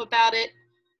myself about it,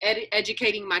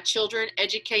 educating my children,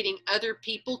 educating other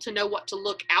people to know what to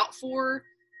look out for,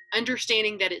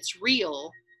 understanding that it's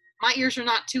real, my ears are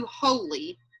not too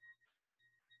holy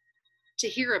to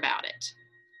hear about it.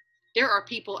 There are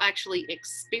people actually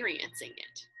experiencing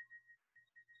it.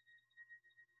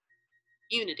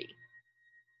 Unity.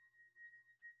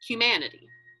 Humanity.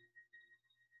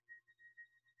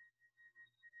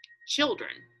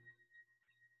 Children.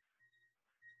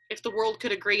 If the world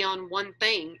could agree on one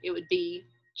thing, it would be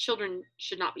children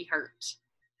should not be hurt.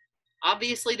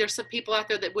 Obviously, there's some people out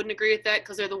there that wouldn't agree with that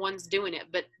because they're the ones doing it,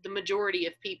 but the majority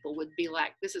of people would be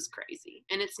like, this is crazy.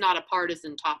 And it's not a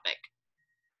partisan topic.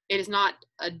 It is not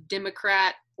a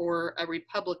Democrat or a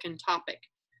Republican topic.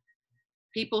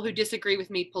 People who disagree with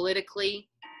me politically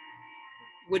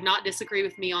would not disagree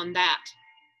with me on that.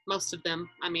 Most of them,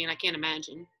 I mean, I can't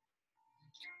imagine.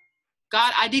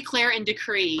 God, I declare and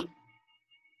decree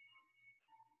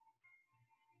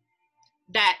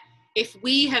that if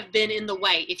we have been in the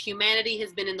way, if humanity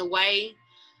has been in the way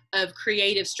of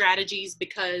creative strategies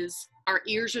because our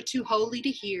ears are too holy to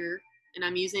hear, and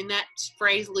I'm using that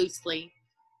phrase loosely,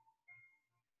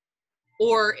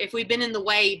 or if we've been in the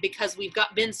way because we've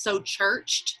been so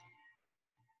churched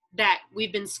that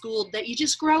we've been schooled that you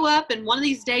just grow up and one of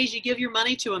these days you give your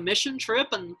money to a mission trip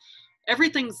and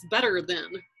everything's better then.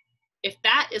 If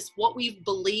that is what we've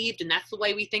believed and that's the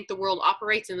way we think the world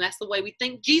operates and that's the way we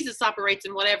think Jesus operates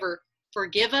and whatever,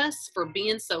 forgive us for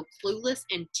being so clueless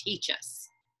and teach us.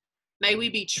 May we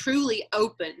be truly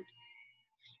open.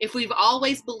 If we've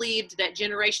always believed that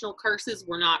generational curses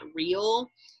were not real,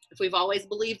 if we've always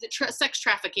believed that sex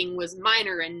trafficking was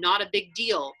minor and not a big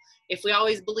deal, if we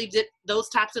always believed that those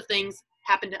types of things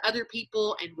happened to other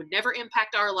people and would never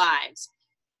impact our lives,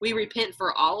 we repent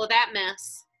for all of that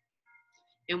mess.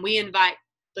 And we invite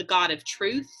the God of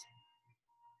truth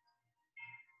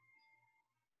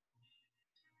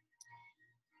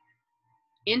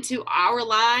into our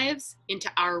lives, into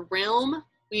our realm.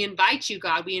 We invite you,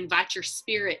 God. We invite your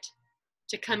spirit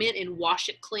to come in and wash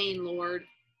it clean, Lord.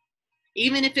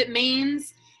 Even if it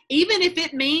means,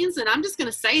 and I'm just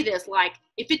going to say this, like,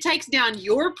 if it takes down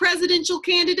your presidential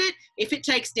candidate, if it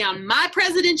takes down my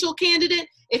presidential candidate,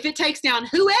 if it takes down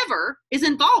whoever is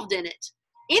involved in it,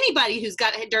 anybody who's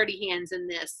got dirty hands in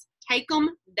this, take them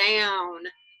down.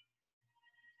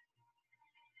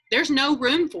 There's no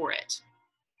room for it.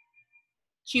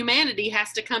 Humanity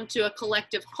has to come to a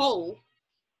collective whole.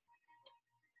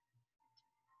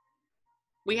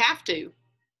 We have to.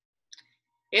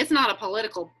 It's not a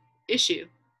political issue.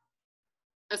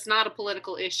 It's not a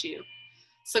political issue.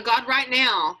 So God, right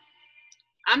now,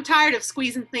 I'm tired of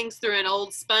squeezing things through an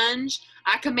old sponge.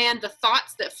 I command the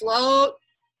thoughts that float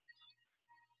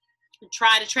and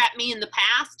try to trap me in the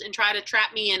past and try to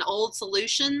trap me in old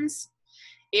solutions.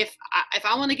 If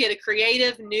I want to get a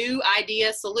creative, new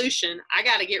idea solution, I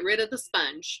got to get rid of the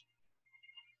sponge.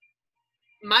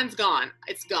 Mine's gone.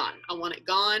 It's gone. I want it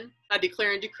gone. I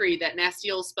declare and decree that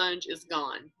nasty old sponge is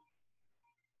gone.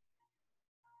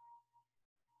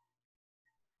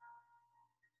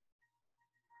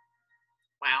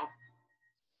 Wow.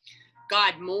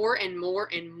 God, more and more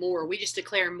and more. We just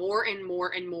declare more and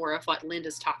more and more of what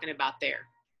Linda's talking about there.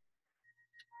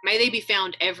 May they be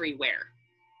found everywhere.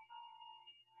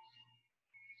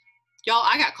 Y'all,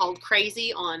 I got called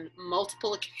crazy on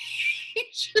multiple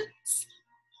occasions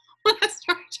when I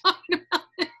started talking about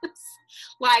this.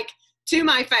 Like, to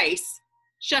my face,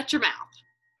 shut your mouth.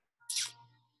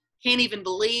 Can't even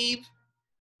believe.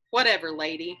 Whatever,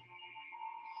 lady.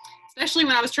 Especially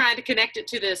when I was trying to connect it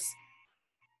to this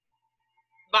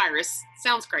virus.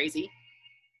 Sounds crazy.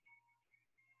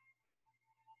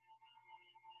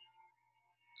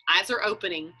 Eyes are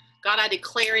opening. God, I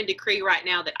declare and decree right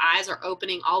now that eyes are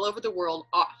opening all over the world.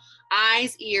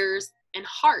 Eyes, ears, and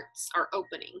hearts are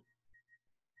opening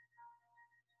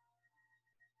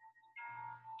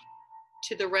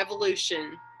to the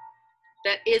revolution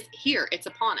that is here. It's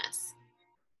upon us.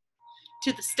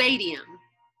 To the stadium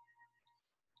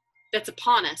that's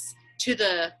upon us, to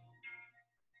the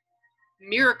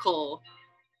miracle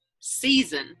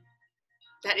season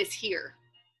that is here.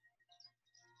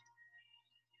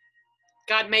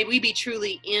 God, may we be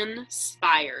truly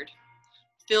inspired,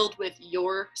 filled with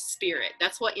your spirit.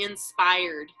 That's what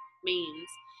inspired means.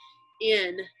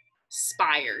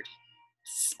 Inspired.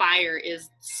 Spire is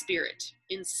spirit,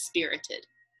 inspirited.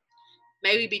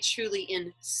 May we be truly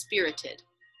inspirited.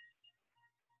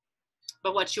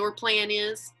 But what your plan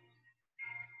is,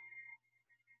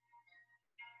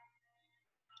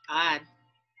 God,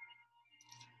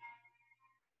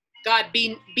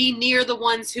 be near the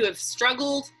ones who have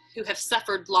struggled, who have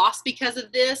suffered loss because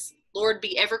of this. Lord,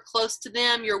 be ever close to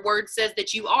them. Your word says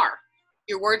that you are.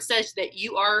 Your word says that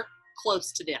you are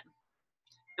close to them.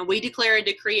 And we declare and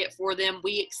decree it for them.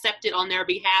 We accept it on their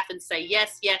behalf and say,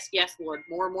 yes, yes, yes, Lord,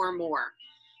 more, more, more.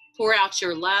 Pour out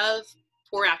your love.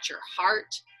 Pour out your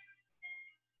heart.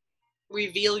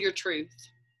 Reveal your truth.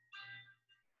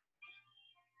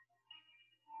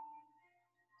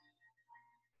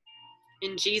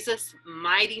 In Jesus'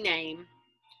 mighty name,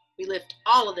 we lift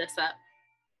all of this up.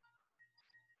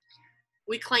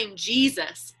 We claim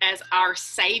Jesus as our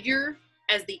Savior,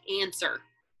 as the answer,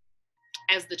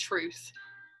 as the truth.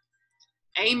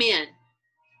 Amen.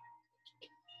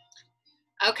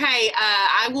 Okay,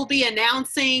 I will be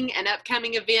announcing an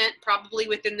upcoming event probably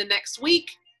within the next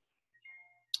week.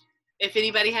 If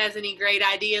anybody has any great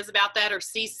ideas about that, or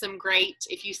sees some great,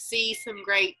 if you see some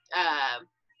great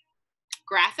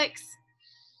graphics,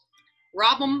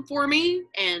 rob them for me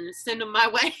and send them my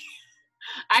way.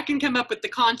 I can come up with the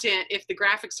content if the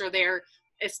graphics are there,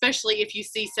 especially if you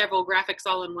see several graphics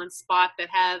all in one spot that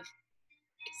have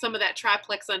some of that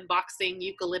triplex unboxing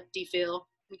eucalypty feel.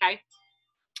 Okay.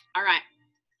 All right.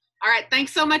 All right.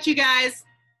 Thanks so much, you guys.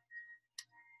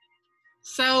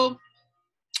 So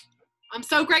I'm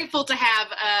so grateful to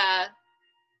have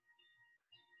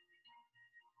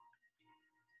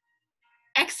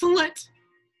excellent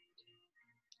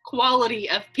quality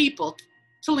of people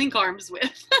to link arms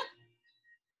with.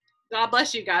 God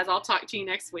bless you guys. I'll talk to you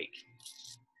next week.